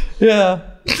 yeah."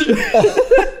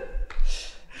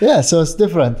 Yeah, so it's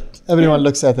different. Everyone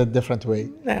looks at it a different way.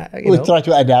 We try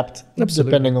to adapt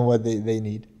Absolutely. depending on what they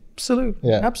need. Absolutely.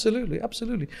 Yeah.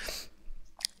 Absolutely.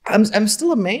 I'm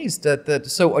still amazed that.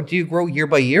 So, do you grow year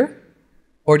by year,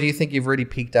 or do you think you've already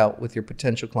peaked out with your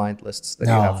potential client lists that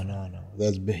you have? No.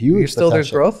 There's huge You're still there's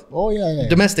potential. growth. Oh yeah.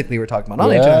 Domestically, we're talking about,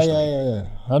 not internationally.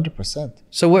 Yeah. 100%.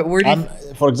 So, where do you?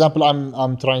 For example,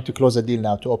 I'm trying to close a deal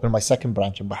now to open my second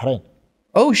branch in Bahrain.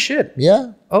 Oh shit. Yeah.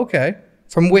 Okay.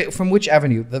 From which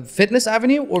avenue? The fitness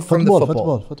avenue or from the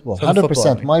football? Football. From the football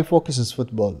 100%. avenue. My focus is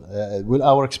football.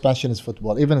 Our expansion is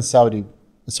football. Even in Saudi,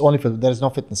 it's only football. There is no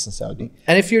fitness in Saudi.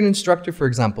 And if you're an instructor, for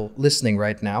example, listening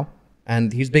right now,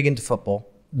 and he's big into football,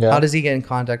 Yeah. how does he get in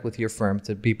contact with your firm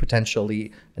to be potentially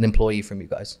an employee from you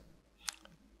guys?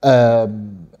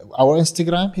 Our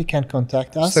Instagram, he can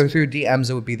contact us. So through DMs,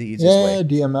 it would be the easiest way.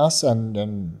 DM us,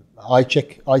 and I check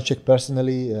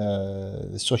personally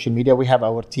the social media. We have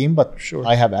our team, but Sure.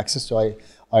 I have access, so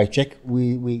I check.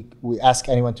 We ask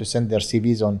anyone to send their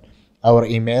CVs on our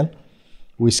email.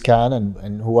 We scan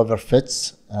and whoever fits.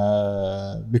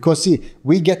 Because see,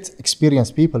 we get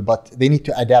experienced people, but they need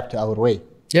to adapt to our way.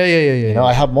 Yeah. You know,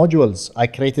 I have modules I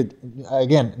created,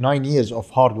 again, 9 years of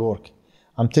hard work.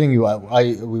 I'm telling you,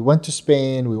 we went to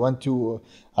Spain, we went to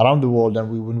around the world, and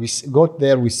when we go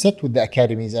there, we sit with the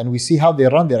academies and we see how they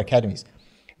run their academies.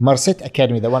 Marset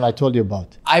Academy, the one I told you about.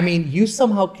 I mean, you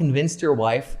somehow convinced your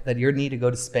wife that you need to go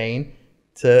to Spain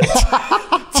to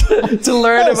to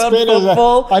learn about Spain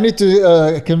football. I need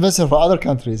to convince her for other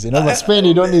countries, you know, but Spain,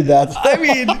 you don't need that. I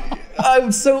mean,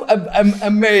 I'm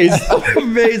amazed. I'm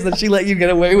amazed that she let you get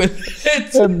away with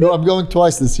it. I'm going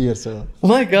twice this year, so.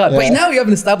 My God. But Yeah. now you have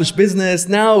an established business.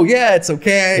 Now, it's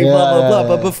okay, Yeah, blah, blah, blah. yeah,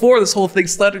 But yeah. before this whole thing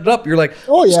started up, you're like,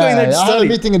 Oh, just going there to I had a study.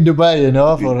 meeting in Dubai, you know,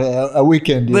 for a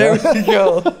weekend. You There know? we go.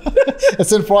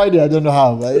 It's on Friday, I don't know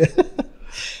how. But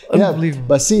Unbelievable.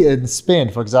 But see, in Spain,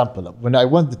 for example, when I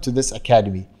went to this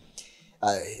academy,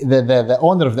 the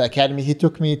owner of the academy, he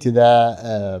took me to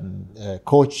the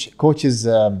coach's,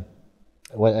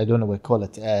 well, I don't know what to call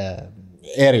it,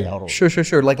 area. Or,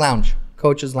 Sure. Like lounge.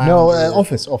 Coach's lounge. no, or-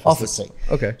 office, let's say.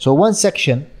 Okay. So one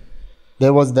section,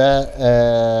 there was the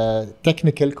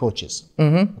technical coaches,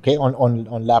 okay,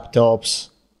 on laptops,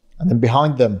 and then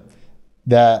behind them,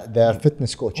 the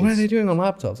fitness coaches. What are they doing on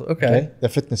laptops? Okay. Okay, the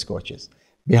fitness coaches.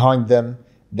 Behind them,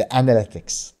 the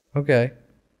analytics. Okay.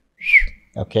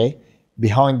 Okay,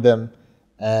 behind them,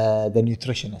 the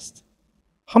nutritionist.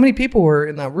 How many people were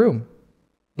in that room?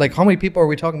 Like, how many people are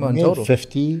we talking about in Yeah, total?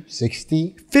 50,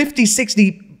 60. 50,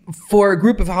 60 for a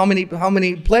group of how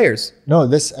many players? No,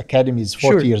 this academy is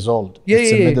 40 Sure. years old. Yeah, it's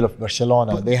yeah, in the yeah. middle of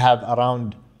Barcelona. They have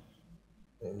around,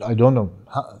 I don't know,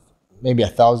 maybe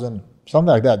 1,000, something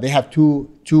like that. They have two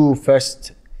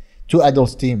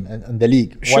adults team in the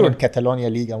league. Sure. One in Catalonia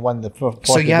league and one in the fourth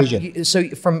So you have division.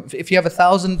 if you have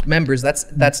 1,000 members, that's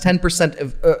 10%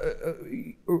 of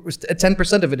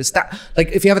 10% of it is like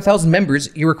if you have 1,000 members,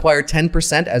 you require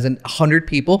 10% as in 100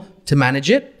 people to manage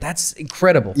it. That's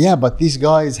incredible. Yeah, but these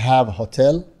guys have a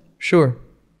hotel, Sure.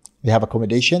 they have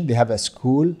accommodation, they have a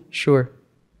school. Sure.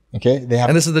 Okay, they have.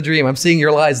 And this is the dream. I'm seeing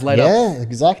your eyes light up. Yeah,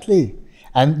 exactly.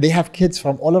 And they have kids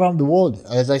from all around the world.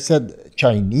 As I said,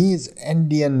 Chinese,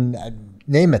 Indian,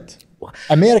 name it.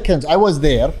 Americans. I was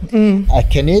there. A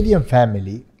Canadian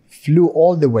family flew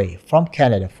all the way from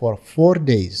Canada for 4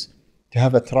 days to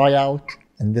have a tryout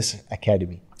in this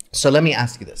academy. So let me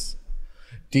ask you this.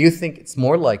 Do you think it's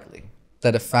more likely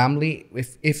that a family,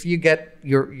 if you get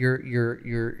your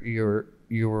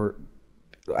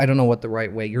I don't know what the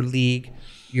right way, your league,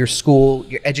 your school,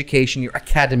 your education, your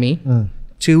academy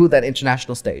to that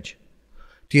international stage?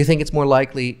 Do you think it's more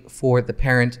likely for the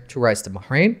parent to rise to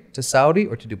Bahrain, to Saudi,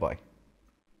 or to Dubai?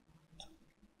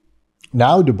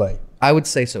 Now Dubai. I would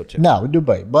say so too. Now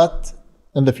Dubai, but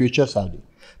in the future Saudi.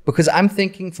 Because I'm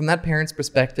thinking from that parent's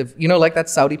perspective, you know, like that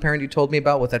Saudi parent you told me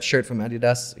about with that shirt from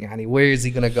Adidas, yani, where is he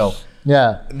going to go?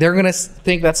 Yeah. They're going to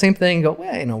think that same thing and go,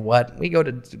 well, you know what? We go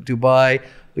to Dubai,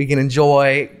 we can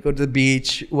enjoy, go to the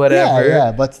beach, whatever.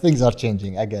 Yeah, but things are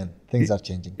changing again. Things are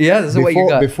changing. Yeah, this is what you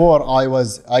got. Before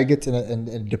I get in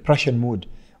a depression mood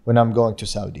when I'm going to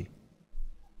Saudi.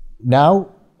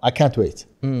 Now, I can't wait.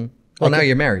 Well, now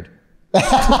you're married.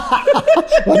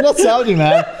 But not Saudi,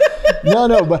 man.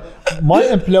 No, but my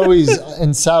employees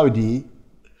in Saudi,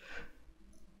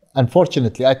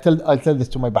 unfortunately, I tell this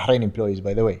to my Bahrain employees,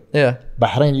 by the way. Yeah.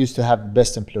 Bahrain used to have the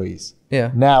best employees.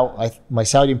 Yeah. Now, my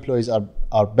Saudi employees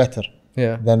are better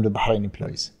than the Bahrain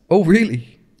employees. Oh,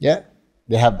 really? Yeah.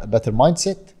 They have a better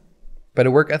mindset.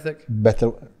 Better work ethic?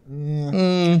 Better.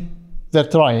 They're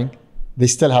trying. They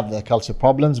still have the culture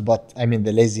problems, but I mean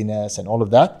the laziness and all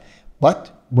of that.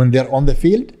 But when they're on the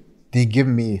field, they give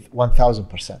me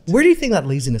 1,000%. Where do you think that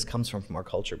laziness comes from our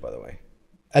culture, by the way?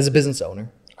 As a business owner?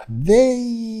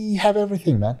 They have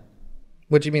everything, man.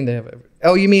 What do you mean they have everything?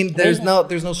 Oh, you mean there's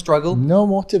no struggle? No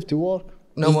motive to work.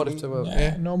 No motive to work.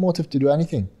 Yeah. No motive to do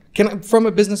anything. From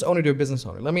a business owner to a business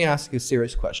owner, let me ask you a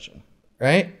serious question,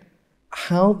 right?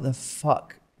 How the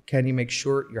fuck can you make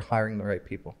sure you're hiring the right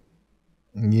people?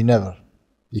 You never.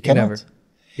 You cannot. Never.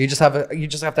 You just have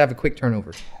to have a quick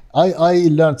turnover. I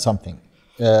learned something.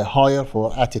 Hire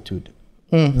for attitude,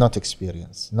 not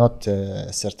experience, not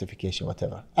certification,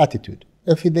 whatever. Attitude.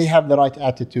 If they have the right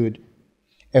attitude,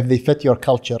 if they fit your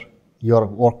culture, your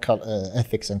work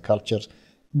ethics and cultures,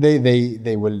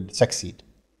 they will succeed.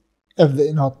 If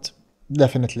they're not,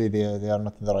 definitely they are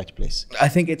not in the right place.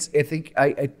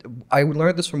 I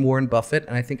learned this from Warren Buffett,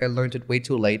 and I think I learned it way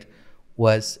too late.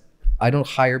 Was I don't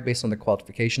hire based on their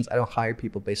qualifications. I don't hire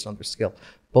people based on their skill.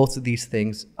 Both of these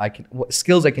things,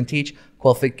 skills I can teach,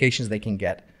 qualifications they can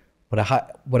get. What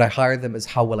I hire them is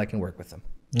how well I can work with them.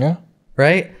 Yeah.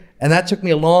 Right? And that took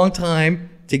me a long time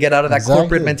to get out of that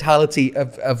corporate mentality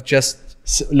of just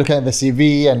looking at the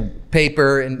CV and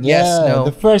paper and yes, no.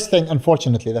 The first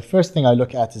thing I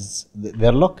look at is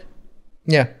their look.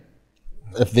 Yeah.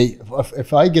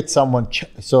 If I get someone,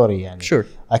 sure.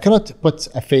 I cannot put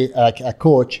a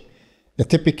coach, the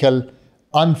typical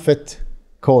unfit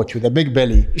coach with a big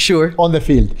belly, sure, on the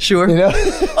field, sure. You know?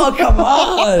 Oh, come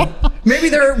on. Maybe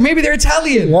they're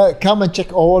Italian. Yeah, come and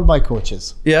check all my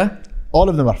coaches. Yeah, all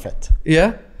of them are fit.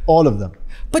 Yeah, all of them.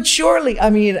 But surely, I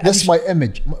mean, that's my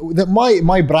image,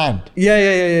 my brand. Yeah.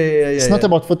 It's not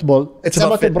about football. It's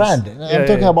about a brand. I'm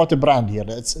talking about a brand here.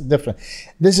 It's different.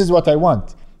 This is what I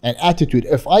want. An attitude.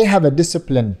 If I have a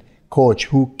disciplined coach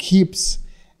who keeps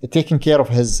taking care of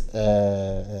his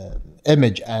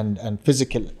image and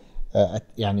physical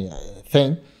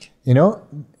thing, you know,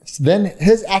 then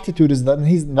his attitude is that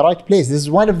he's in the right place. This is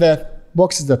one of the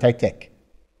boxes that I tick.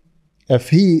 If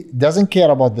he doesn't care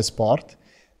about this part,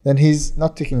 then he's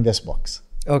not ticking this box.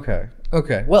 Okay.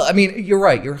 Well, I mean, you're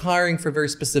right. You're hiring for a very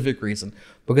specific reason,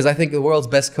 because I think the world's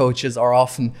best coaches are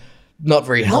often not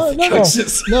very healthy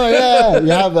coaches. No, yeah.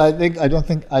 You have,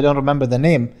 I don't remember the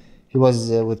name. He was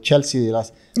with Chelsea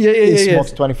last. He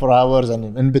smokes 24 hours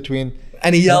and in between.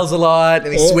 And he yells a lot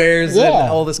and he swears and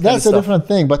all this kind of stuff. That's a different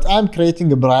thing. But I'm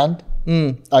creating a brand.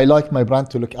 I like my brand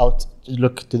to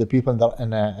look to the people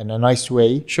in a nice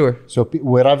way. Sure. So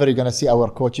wherever you're gonna see our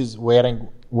coaches wearing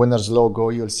Winners logo,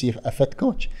 you'll see a fit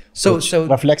coach. So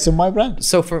reflects in my brand.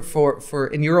 So for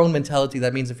in your own mentality,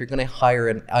 that means if you're going to hire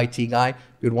an IT guy,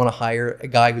 you'd want to hire a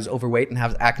guy who's overweight and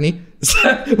has acne,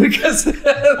 because a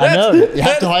nerd. You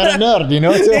have to hire a nerd, you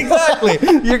know. Exactly.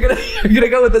 You're gonna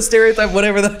go with the stereotype,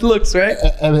 whatever that looks, right?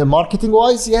 Marketing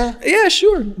wise, yeah. Yeah,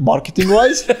 sure. Marketing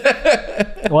wise,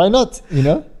 why not? You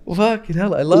know. Fucking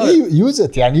hell, I love it. Use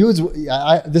it, yeah.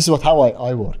 This is how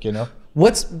I work, you know.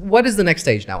 What is the next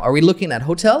stage now? Are we looking at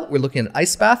hotel? We're looking at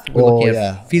ice bath? We're looking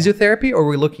at physiotherapy? Or are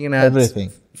we looking at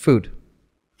everything? Food?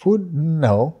 Food?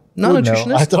 No. No, nutritionist?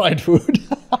 No. I tried food.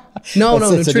 No,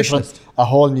 nutritionist. A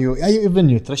whole new, even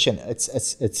nutrition. It's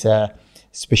a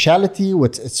specialty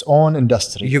with its own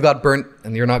industry. You got burnt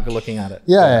and you're not looking at it.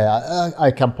 Yeah.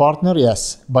 I can partner,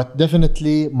 yes. But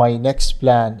definitely my next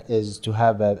plan is to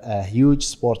have a huge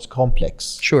sports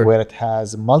complex. Sure. Where it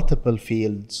has multiple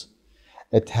fields.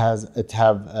 It have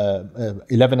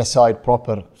 11 aside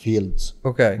proper fields.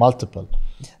 Okay. Multiple.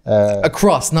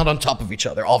 Across, not on top of each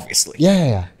other, obviously.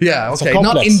 Yeah. Yeah, okay.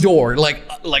 Not indoor, like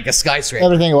a skyscraper.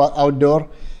 Everything outdoor.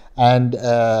 and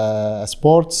a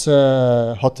sports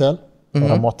hotel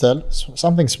or a motel,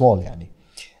 something small, yani.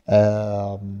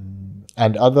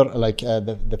 And other like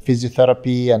the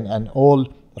physiotherapy and all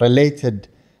related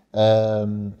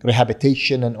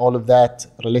rehabilitation and all of that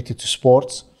related to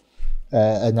sports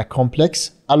in a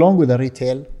complex, along with a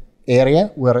retail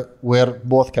area where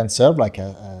both can serve, like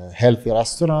a healthy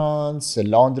restaurants,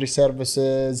 laundry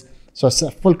services. So it's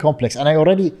a full complex. And I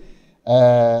already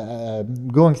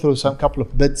going through some couple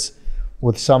of bids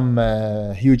with some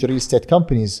huge real estate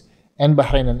companies in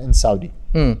Bahrain and in Saudi.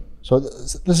 So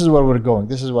this is where we're going.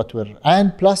 This is what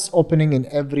and plus opening in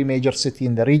every major city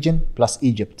in the region, plus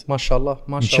Egypt. MashaAllah,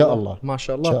 Inshallah.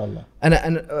 MashaAllah. And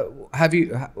have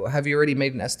you already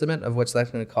made an estimate of what's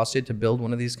that going to cost you to build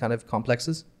one of these kind of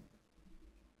complexes?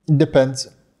 It depends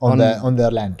on their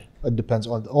land. It depends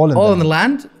on all in the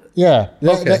land. Yeah,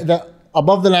 the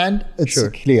above the land, it's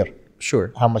clear.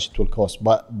 Sure. How much it will cost,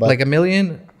 but like $1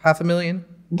 million, $500,000.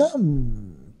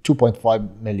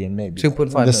 2.5 million maybe.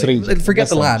 2.5 this million. region. Forget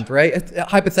the land, right?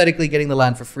 Hypothetically, getting the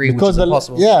land for free, because which is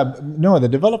impossible. The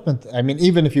development. I mean,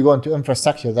 even if you go into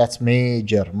infrastructure, that's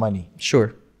major money.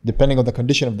 Sure. Depending on the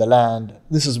condition of the land,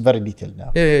 this is very detailed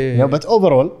now. Yeah. But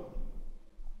overall,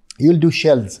 you'll do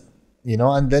shells,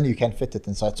 and then you can fit it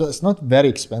inside. So it's not very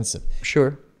expensive.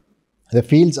 Sure. The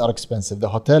fields are expensive. The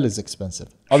hotel is expensive.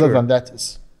 Other than that,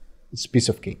 it's a piece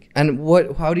of cake. And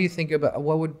how do you think about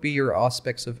what would be your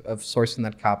aspects of sourcing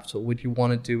that capital? Would you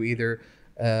want to do either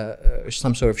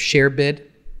some sort of share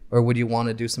bid, or would you want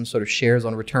to do some sort of shares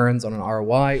on returns on an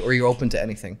ROI, or you're open to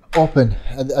anything? Open.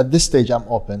 At this stage, I'm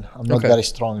open. I'm not very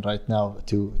strong right now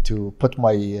to put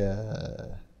my...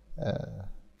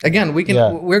 Again,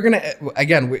 we're gonna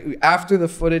after the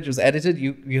footage was edited,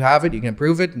 you have it, you can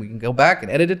approve it, and we can go back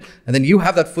and edit it, and then you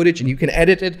have that footage and you can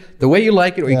edit it the way you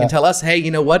like it, or you can tell us, hey, you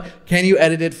know what, can you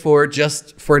edit it for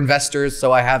investors,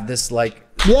 so I have this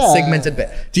segmented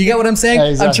bit. Do you get what I'm saying?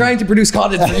 Exactly. I'm trying to produce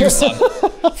content for you, son.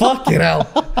 Fucking hell.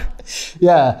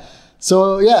 Yeah.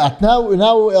 So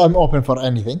now I'm open for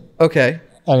anything. Okay.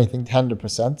 Anything,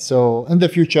 100%. So in the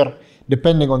future,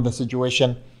 depending on the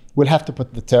situation, we'll have to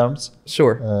put the terms.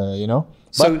 Sure.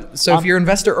 So if you're an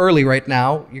investor early right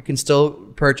now, you can still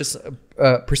purchase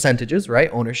percentages, right?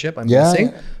 Ownership, I'm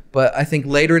guessing. But I think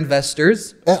later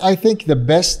investors... I think the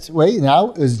best way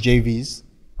now is JVs,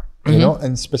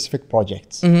 in specific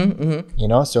projects. So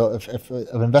if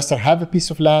an investor have a piece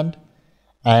of land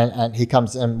and he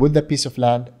comes in with the piece of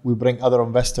land, we bring other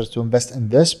investors to invest in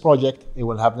this project. It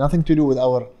will have nothing to do with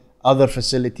our other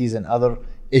facilities and other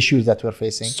issues that we're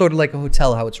facing. Sort of like a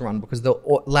hotel, how it's run, because the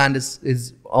land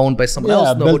is owned by someone else.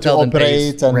 The built hotel to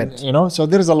operate and rent. So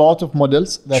there's a lot of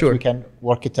models that we can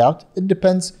work it out. It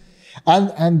depends,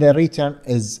 and the return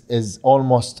is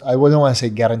almost, I wouldn't want to say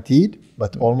guaranteed,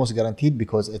 but almost guaranteed,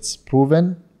 because it's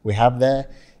proven. We have the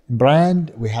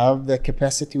brand, we have the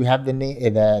capacity, we have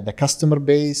the customer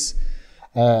base,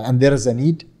 and there is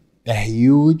a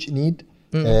huge need.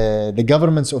 The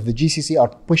governments of the GCC are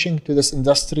pushing to this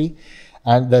industry.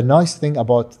 And the nice thing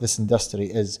about this industry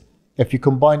is, if you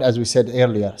combine, as we said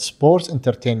earlier, sports,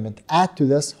 entertainment, add to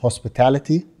this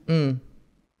hospitality, you're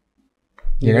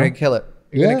going to kill it.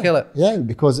 You're going to kill it. Yeah,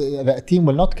 because the team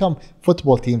will not come,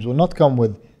 football teams will not come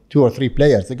with 2 or 3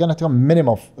 players. They're going to come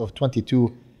minimum of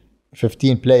 22,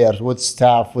 15 players with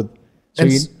staff.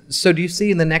 So do you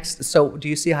see do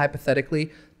you see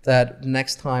hypothetically that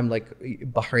next time, like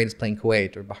Bahrain is playing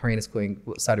Kuwait or Bahrain is playing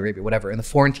Saudi Arabia, whatever, and the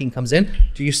foreign team comes in,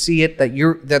 do you see it that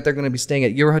they're going to be staying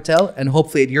at your hotel and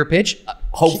hopefully at your pitch?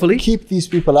 Hopefully, keep these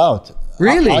people out.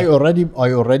 Really, I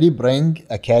already bring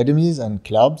academies and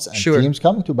clubs and teams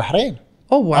coming to Bahrain.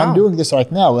 Oh wow! I'm doing this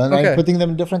right now, and I'm putting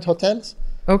them in different hotels.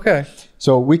 Okay.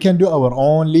 So we can do our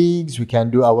own leagues. We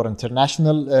can do our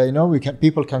international.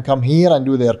 People can come here and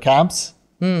do their camps.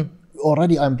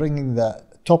 Already, I'm bringing the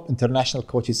top international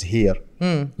coaches here.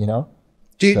 Do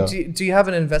you have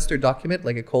an investor document,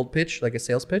 like a cold pitch, like a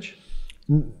sales pitch?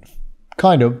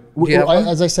 Kind of.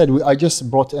 As I said, I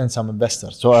just brought in some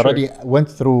investors, so I already went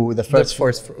through the first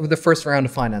round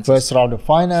of finance. First round of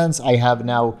finance. I have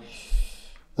now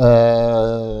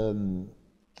 4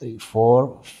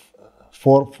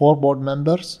 board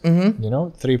members.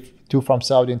 2 from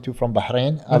Saudi and 2 from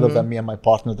Bahrain. Other than me and my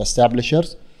partner, the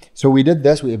establishers. So we did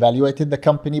this, we evaluated the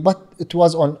company, but it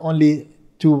was on only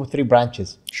 2 or 3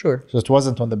 branches. Sure. So it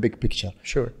wasn't on the big picture.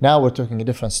 Sure. Now we're talking a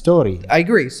different story. I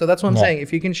agree. So that's what I'm saying.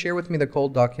 If you can share with me the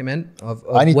cold document of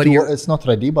it's not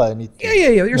ready, but I need to. Yeah.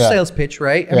 Your sales pitch,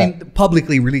 right? I mean,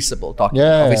 publicly releasable document,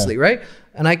 obviously, right?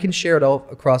 And I can share it all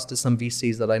across to some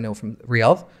VCs that I know from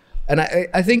Riyadh. And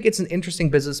I think it's an interesting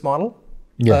business model.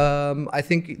 Yeah. I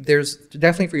think there's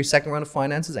definitely for your second round of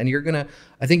finances, and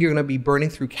I think you're gonna be burning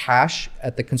through cash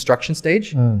at the construction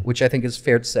stage, which I think is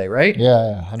fair to say, right?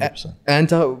 Yeah, 100%.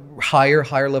 And a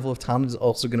higher level of talent is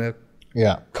also gonna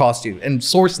cost you, and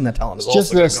sourcing that talent is also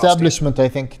just the establishment. I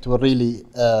think it will really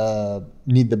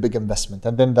need the big investment,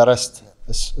 and then the rest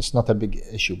is not a big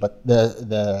issue. But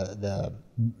the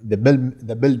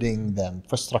building, the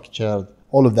infrastructure,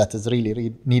 all of that is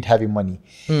really need heavy money.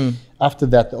 After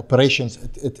that, the operations,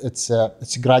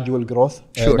 it's gradual growth,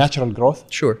 natural growth.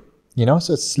 Sure. You know,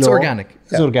 so it's slow. It's organic.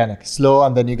 It's organic, slow,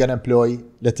 and then you're gonna employ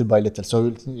little by little.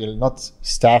 So you'll not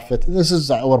staff it. This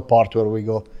is our part where we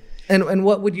go. And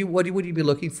what would you be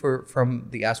looking for from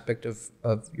the aspect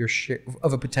of your share,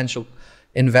 of a potential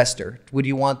investor? Would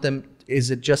you want them? Is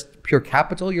it just pure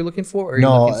capital you're looking for, or are you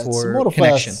looking for it's more of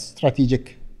connection? A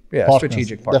strategic. Yeah, partners.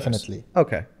 strategic partners. Definitely.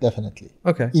 Okay. Definitely.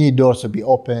 Okay. You need doors to be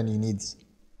open. You need.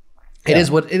 It is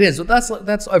what it is.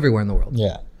 That's everywhere in the world.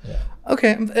 Yeah.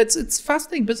 Okay, it's a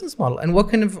fascinating business model. And what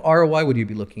kind of ROI would you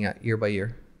be looking at year by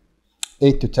year?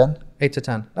 8 to 10. 8 to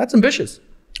 10. That's ambitious.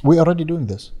 We're already doing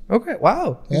this. Okay.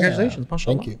 Wow. Congratulations.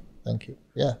 Mashallah. Thank you.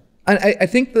 Yeah. And I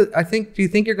think do you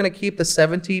think you're going to keep the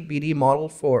 70 BD model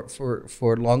for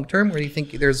long term, or do you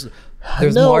think there's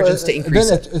margins to increase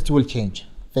then it will change.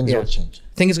 Things will change.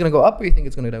 Think it's going to go up, or you think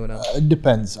it's going to go down? It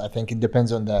depends. I think it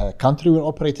depends on the country we're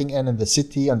operating in, and the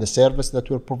city, and the service that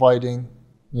we're providing.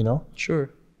 You know. Sure.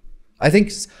 I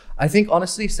think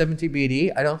honestly, 70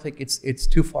 BD. I don't think it's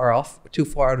too far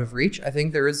out of reach. I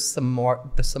think there is some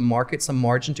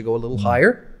margin to go a little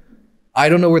higher. I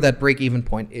don't know where that break-even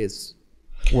point is.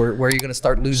 Where you're going to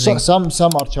start losing.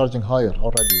 Some are charging higher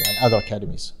already, and other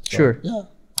academies. So, sure. Yeah.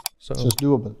 So it's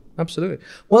doable. Absolutely.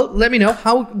 Well, let me know,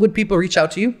 how would people reach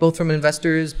out to you, both from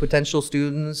investors, potential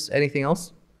students, anything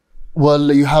else?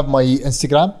 Well, you have my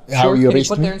Instagram. Sure. How you Can you reach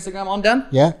put me? their Instagram on, Dan?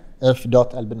 Yeah.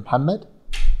 f.albinmohammed.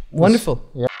 Wonderful.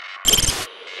 Yeah.